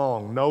week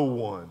long, no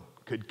one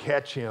could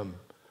catch him.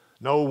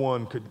 No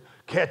one could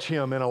catch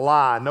him in a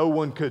lie. No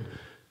one could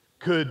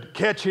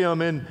catch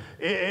him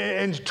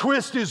and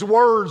twist his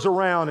words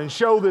around and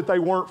show that they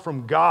weren't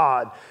from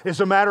God. As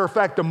a matter of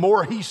fact, the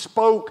more he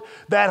spoke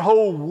that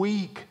whole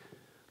week,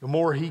 the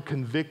more he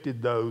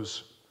convicted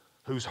those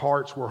whose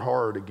hearts were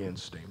hard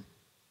against him.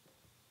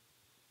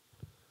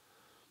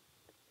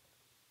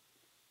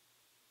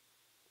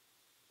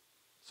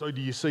 So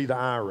do you see the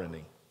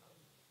irony?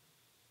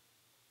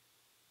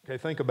 Okay,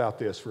 think about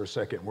this for a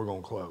second. We're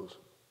going to close.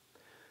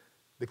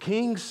 The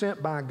king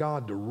sent by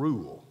God to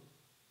rule.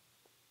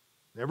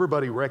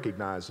 Everybody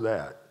recognized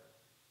that.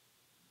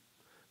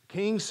 The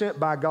king sent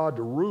by God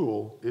to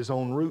rule is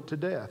en route to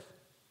death.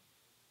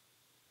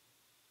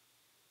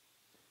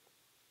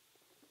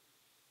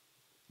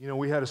 You know,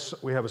 we have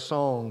a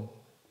song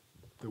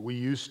that we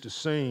used to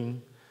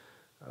sing,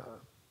 a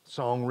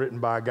song written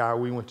by a guy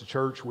we went to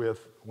church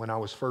with when I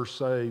was first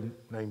saved,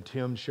 named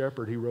Tim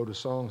Shepard. He wrote a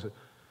song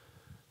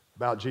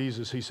about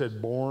Jesus. He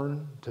said,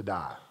 "Born to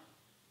die,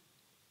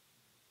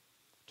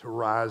 to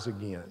rise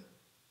again,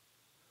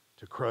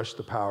 to crush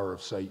the power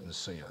of Satan's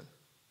sin."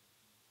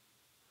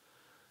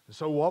 And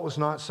so what was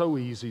not so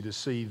easy to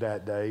see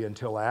that day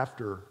until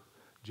after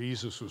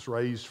Jesus was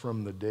raised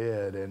from the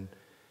dead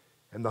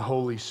and the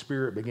Holy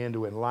Spirit began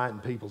to enlighten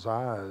people's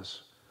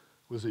eyes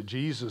was that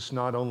Jesus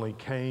not only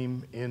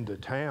came into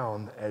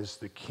town as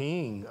the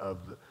King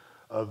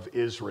of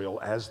Israel,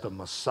 as the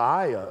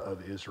Messiah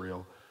of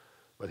Israel,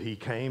 but he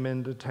came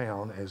into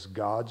town as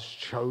God's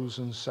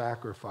chosen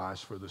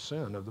sacrifice for the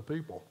sin of the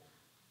people.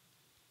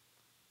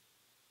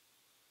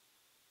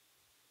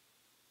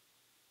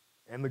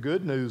 And the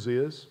good news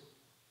is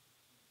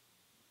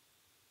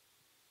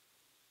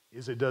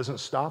it doesn't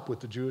stop with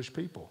the Jewish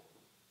people.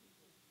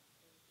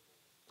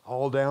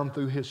 All down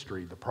through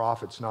history, the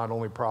prophets not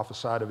only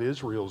prophesied of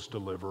Israel's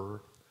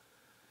deliverer,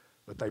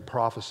 but they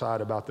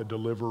prophesied about the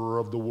deliverer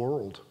of the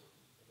world.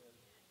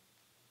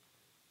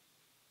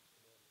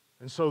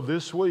 And so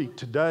this week,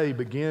 today,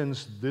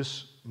 begins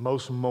this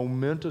most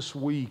momentous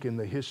week in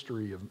the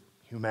history of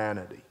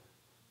humanity.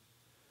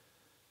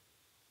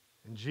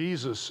 And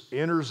Jesus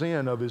enters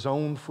in of his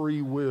own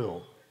free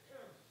will.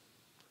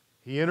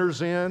 He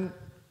enters in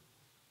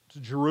to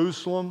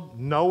Jerusalem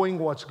knowing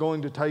what's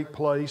going to take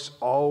place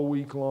all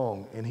week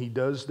long. And he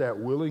does that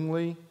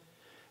willingly,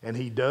 and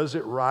he does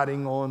it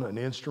riding on an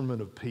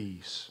instrument of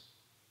peace,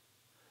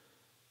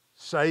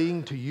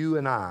 saying to you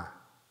and I,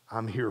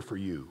 "I'm here for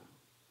you.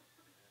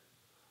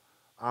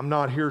 I'm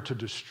not here to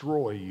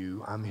destroy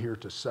you, I'm here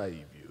to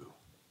save you.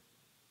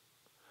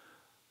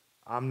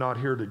 I'm not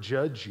here to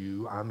judge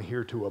you, I'm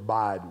here to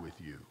abide with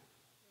you."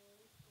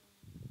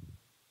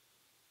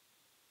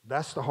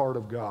 That's the heart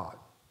of God.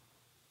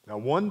 Now,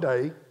 one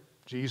day,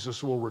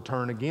 Jesus will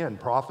return again,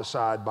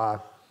 prophesied by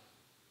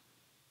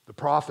the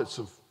prophets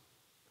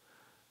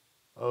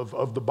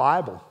of the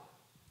Bible.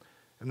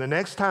 And the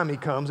next time he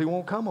comes, he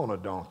won't come on a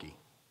donkey.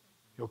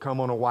 He'll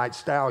come on a white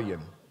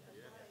stallion,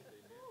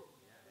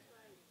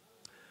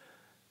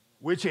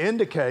 which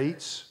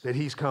indicates that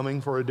he's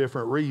coming for a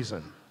different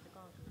reason.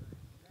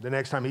 The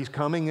next time he's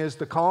coming as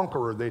the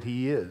conqueror that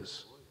he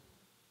is.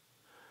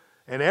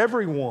 And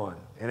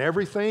everyone and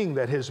everything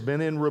that has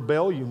been in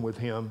rebellion with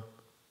him,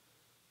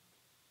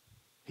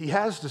 he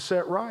has to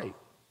set right,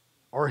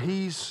 or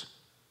he's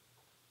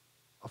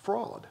a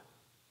fraud.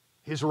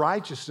 His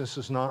righteousness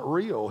is not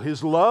real.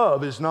 His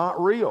love is not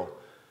real.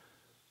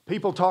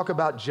 People talk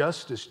about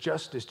justice.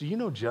 Justice. Do you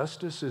know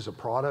justice is a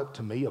product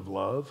to me of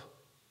love?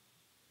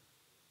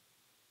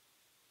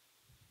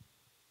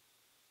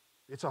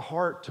 It's a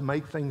heart to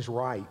make things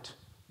right.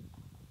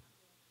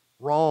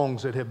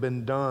 Wrongs that have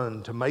been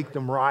done, to make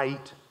them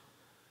right.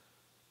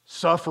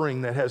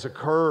 Suffering that has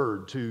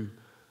occurred, to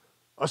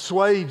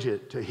assuage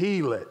it, to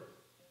heal it,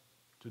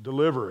 to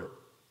deliver it,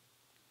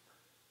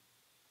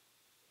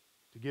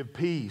 to give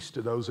peace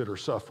to those that are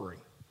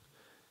suffering.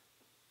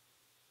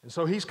 And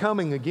so he's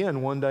coming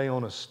again one day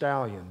on a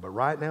stallion. But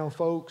right now,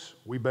 folks,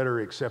 we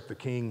better accept the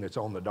king that's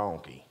on the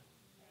donkey.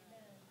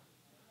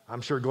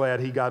 I'm sure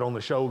glad he got on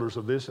the shoulders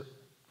of this,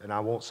 and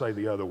I won't say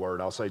the other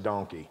word, I'll say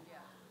donkey.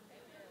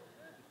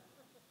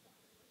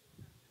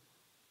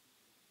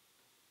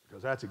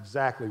 Because that's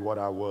exactly what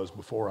I was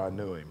before I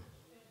knew him,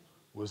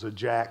 was a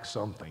jack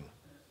something.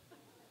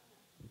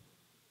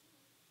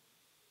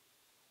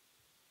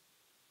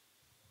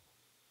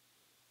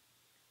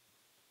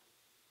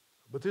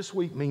 But this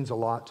week means a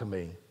lot to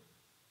me.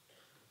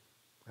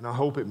 And I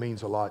hope it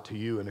means a lot to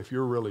you. And if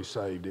you're really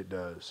saved, it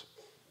does.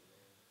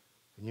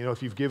 And you know,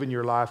 if you've given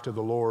your life to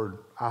the Lord,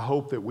 I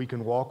hope that we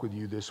can walk with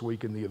you this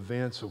week in the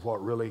events of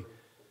what really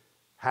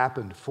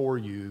happened for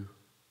you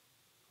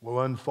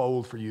will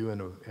unfold for you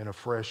in a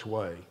fresh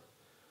way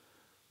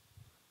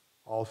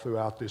all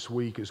throughout this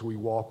week as we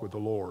walk with the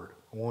Lord.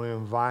 I want to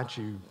invite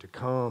you to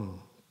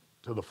come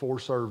to the 4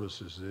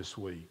 services this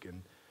week,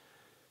 and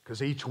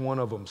because each one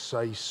of them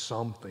say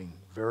something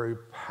very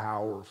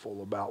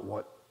powerful about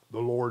what the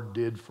Lord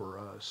did for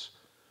us.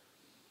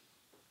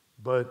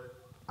 But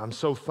I'm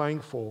so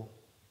thankful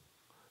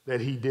that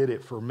He did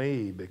it for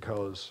me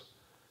because,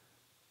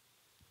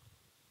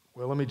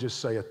 well, let me just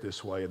say it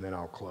this way and then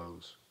I'll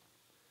close.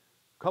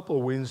 A couple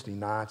of Wednesday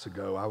nights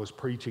ago, I was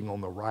preaching on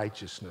the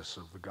righteousness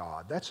of the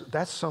God.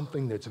 That's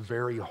something that's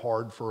very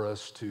hard for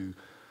us to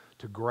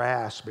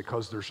grasp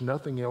because there's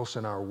nothing else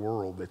in our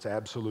world that's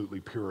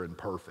absolutely pure and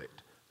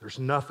perfect. There's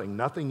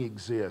nothing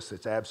exists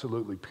that's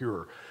absolutely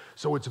pure.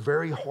 So it's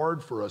very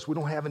hard for us. We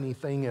don't have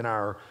anything in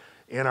our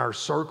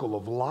circle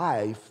of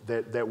life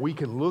that we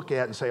can look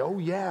at and say, oh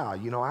yeah,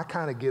 you know, I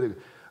kind of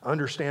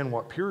understand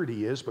what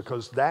purity is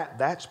because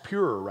that's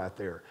pure right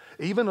there.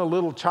 Even a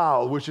little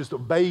child, which is the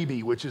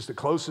baby, which is the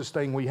closest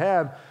thing we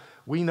have,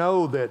 we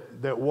know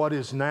that what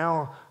is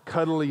now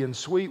cuddly and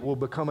sweet will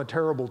become a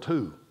terrible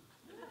too.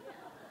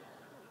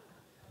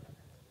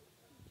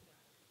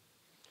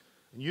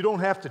 You don't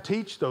have to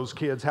teach those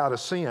kids how to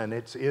sin.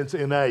 It's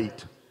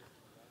innate.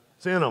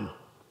 It's in them.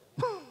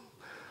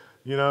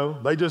 You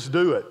know, they just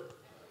do it.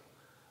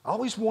 I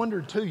always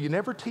wondered too, you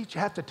never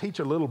have to teach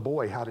a little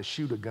boy how to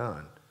shoot a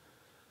gun.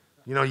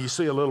 You know, you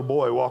see a little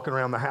boy walking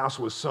around the house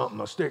with something,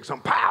 a stick,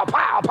 something, pow,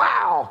 pow,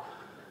 pow.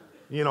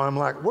 You know, I'm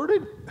like,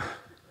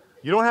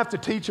 you don't have to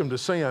teach them to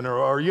sin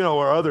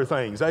or other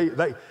things.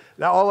 They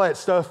all that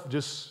stuff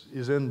just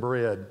is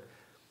inbred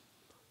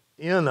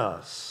in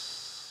us.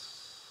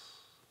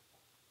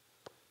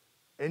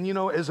 And you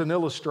know, as an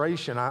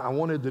illustration, I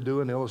wanted to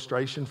do an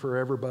illustration for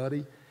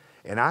everybody.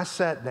 And I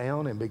sat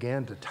down and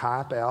began to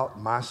type out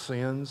my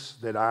sins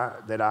that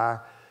I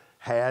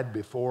had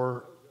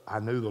before I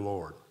knew the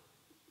Lord.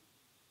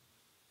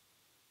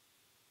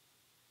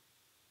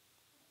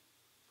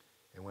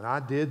 And when I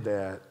did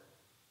that,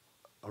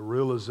 a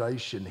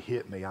realization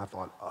hit me. I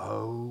thought,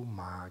 oh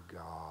my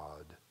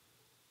God.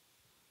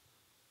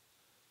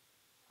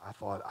 I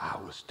thought I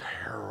was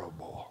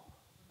terrible.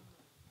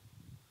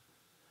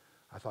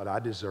 I thought I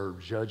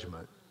deserved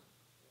judgment.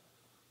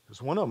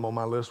 Because one of them on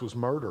my list was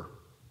murder.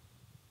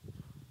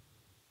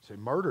 Say,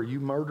 murder? You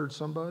murdered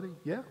somebody?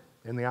 Yeah.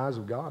 In the eyes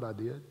of God, I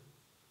did.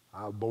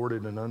 I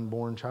aborted an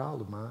unborn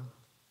child of mine.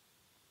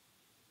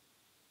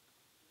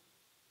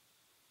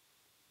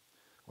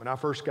 When I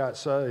first got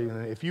saved,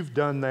 and if you've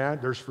done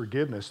that, there's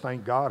forgiveness,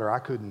 thank God, or I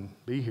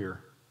couldn't be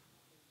here.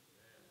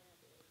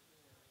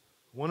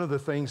 One of the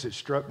things that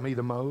struck me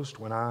the most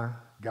when I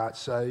got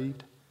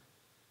saved,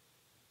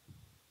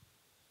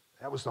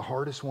 that was the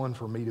hardest one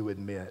for me to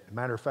admit.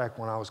 Matter of fact,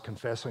 when I was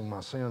confessing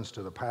my sins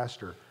to the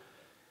pastor,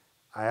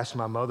 I asked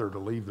my mother to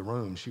leave the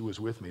room. She was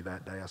with me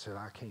that day. I said,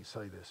 I can't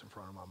say this in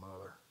front of my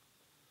mother.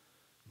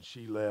 And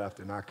she left,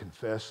 and I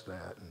confessed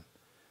that. And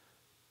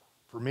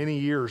for many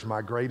years,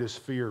 my greatest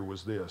fear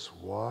was this: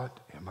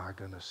 what am I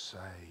going to say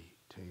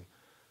to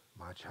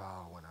my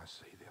child when I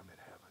see them in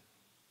heaven?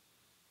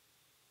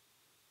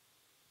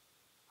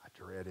 I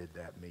dreaded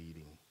that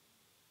meeting.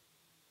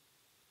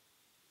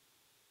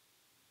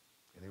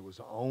 And it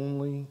was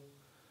only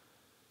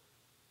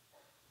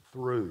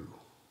through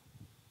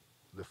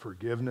the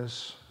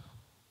forgiveness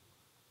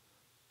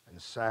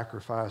and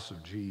sacrifice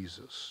of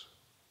Jesus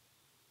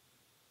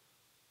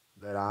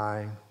that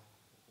I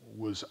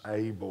was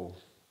able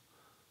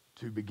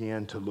to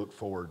begin to look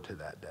forward to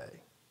that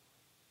day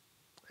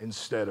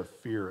instead of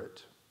fear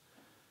it.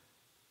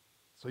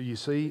 So you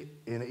see,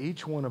 in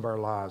each one of our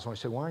lives, when I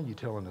say, why are you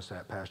telling us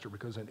that, Pastor?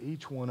 Because in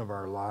each one of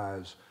our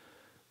lives,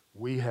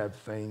 we have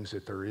things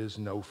that there is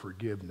no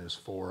forgiveness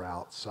for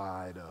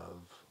outside of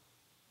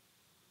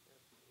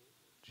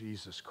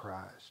Jesus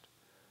Christ.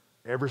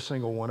 Every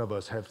single one of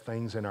us have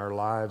things in our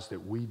lives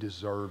that we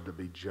deserve to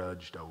be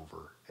judged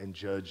over and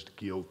judged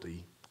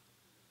guilty.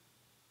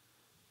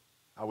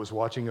 I was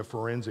watching a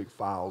forensic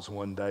files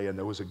one day, and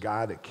there was a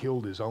guy that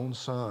killed his own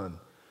son,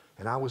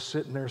 and I was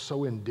sitting there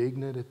so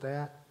indignant at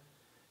that,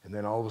 and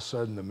then all of a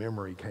sudden the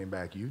memory came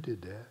back, you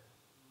did that.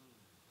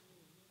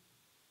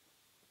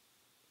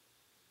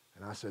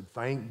 And I said,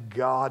 thank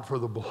God for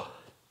the blood.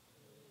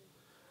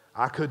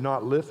 I could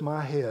not lift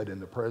my head in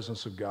the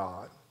presence of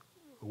God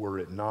were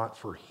it not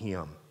for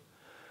Him.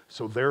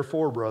 So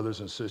therefore, brothers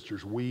and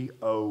sisters, we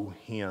owe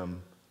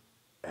Him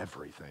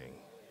everything.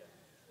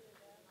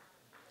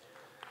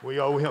 We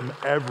owe Him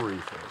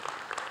everything.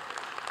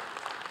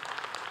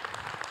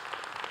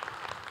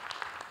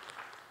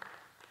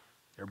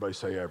 Everybody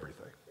say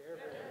everything.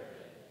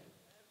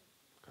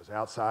 Because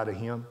outside of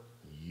Him,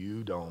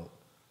 you don't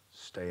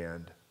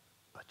stand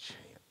a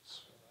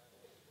chance.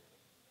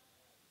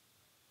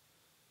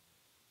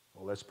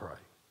 Well, let's pray.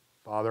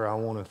 Father, I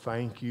want to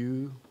thank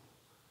you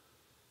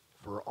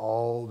for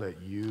all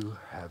that you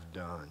have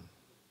done.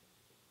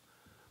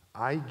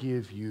 I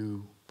give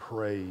you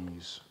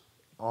praise,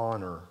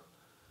 honor,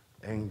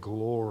 and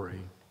glory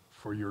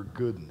for your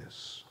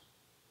goodness.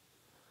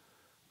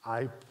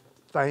 I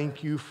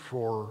thank you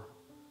for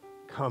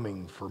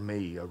coming for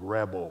me, a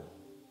rebel.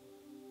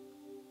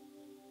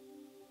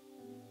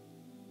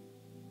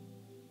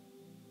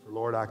 For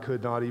Lord, I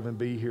could not even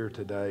be here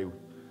today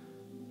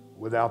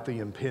without the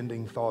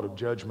impending thought of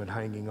judgment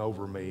hanging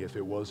over me if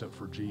it wasn't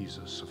for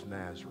Jesus of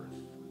Nazareth.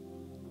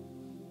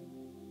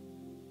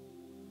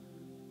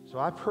 So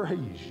I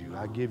praise you.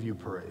 I give you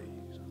praise.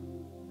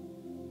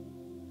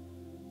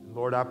 And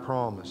Lord, I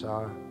promise,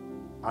 I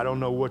don't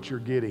know what you're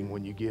getting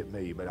when you get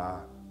me, but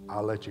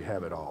I'll let you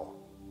have it all.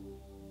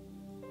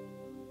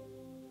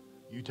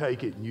 You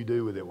take it and you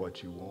do with it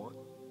what you want.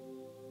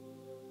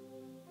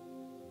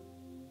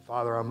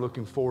 Father, I'm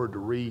looking forward to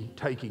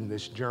retaking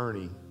this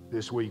journey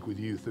this week with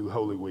you through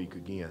Holy Week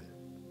again.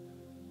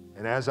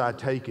 And as I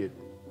take it,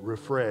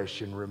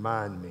 refresh and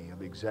remind me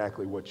of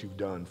exactly what you've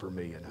done for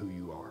me and who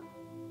you are.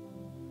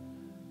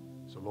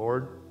 So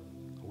Lord,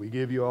 we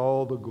give you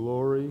all the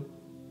glory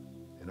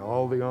and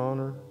all the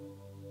honor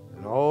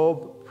and all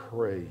the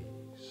praise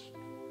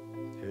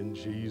in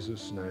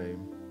Jesus'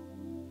 name.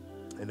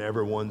 And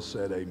everyone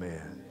said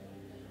amen.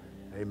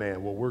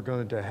 Amen. Well, we're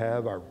going to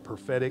have our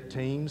prophetic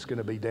teams going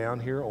to be down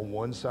here on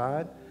one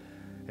side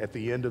at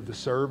the end of the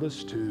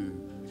service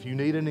if you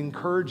need an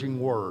encouraging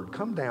word,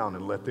 come down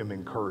and let them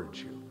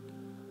encourage you.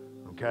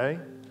 Okay?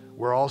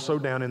 We're also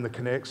down in the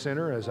Connect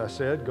Center, as I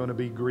said, going to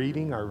be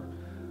greeting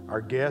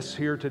our guests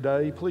here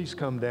today. Please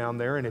come down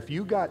there. And if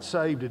you got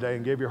saved today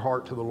and gave your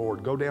heart to the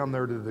Lord, go down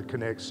there to the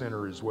Connect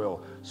Center as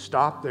well.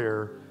 Stop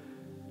there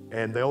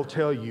and they'll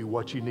tell you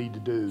what you need to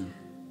do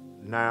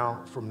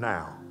from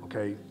now.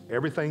 Okay?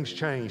 Everything's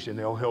changed and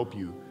they'll help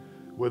you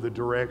with a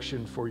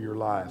direction for your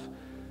life.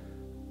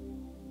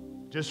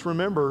 Just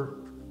remember,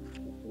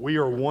 we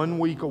are 1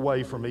 week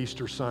away from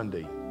Easter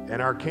Sunday,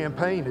 and our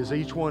campaign is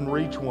each one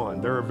reach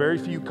one. There are very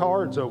few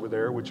cards over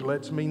there, which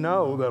lets me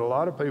know that a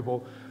lot of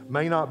people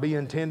may not be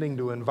intending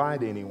to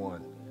invite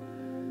anyone.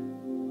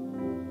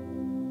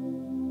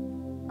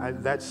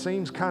 That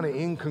seems kind of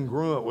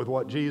incongruent with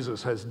what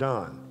Jesus has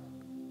done.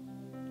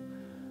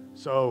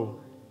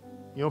 So,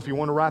 if you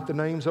want to write the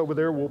names over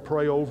there, we'll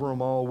pray over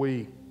them all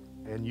week,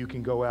 and you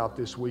can go out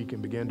this week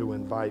and begin to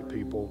invite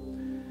people.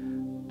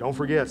 Don't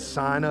forget,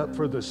 sign up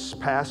for the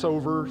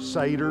Passover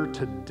Seder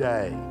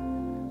today.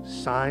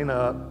 Sign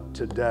up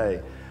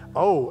today.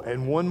 Oh,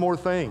 and one more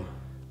thing.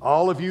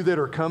 All of you that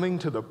are coming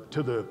to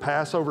the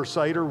Passover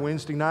Seder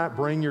Wednesday night,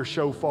 bring your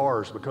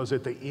shofars, because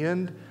at the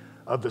end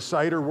of the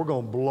Seder, we're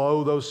going to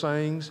blow those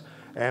things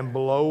and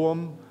blow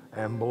them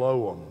and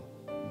blow them.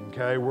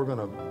 Okay? We're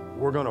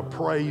going to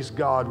praise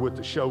God with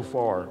the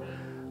shofar.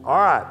 All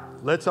right,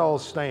 let's all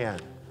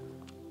stand.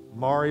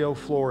 Mario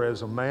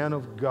Flores, a man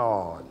of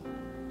God,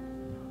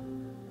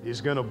 is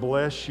going to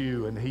bless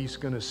you, and he's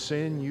going to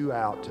send you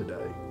out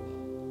today.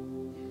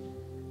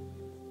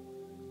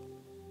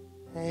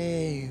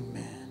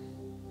 Amen.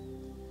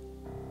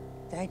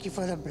 Thank you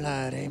for the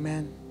blood.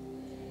 Amen.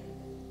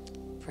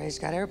 Praise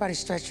God. Everybody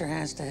stretch your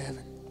hands to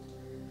heaven.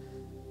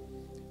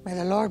 May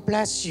the Lord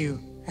bless you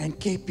and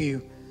keep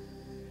you.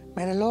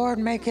 May the Lord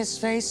make his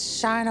face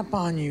shine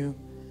upon you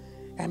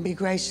and be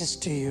gracious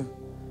to you.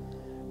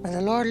 May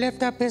the Lord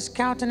lift up his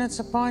countenance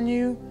upon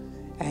you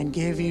and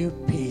give you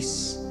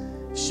peace.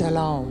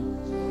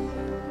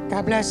 Shalom.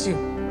 God bless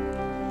you.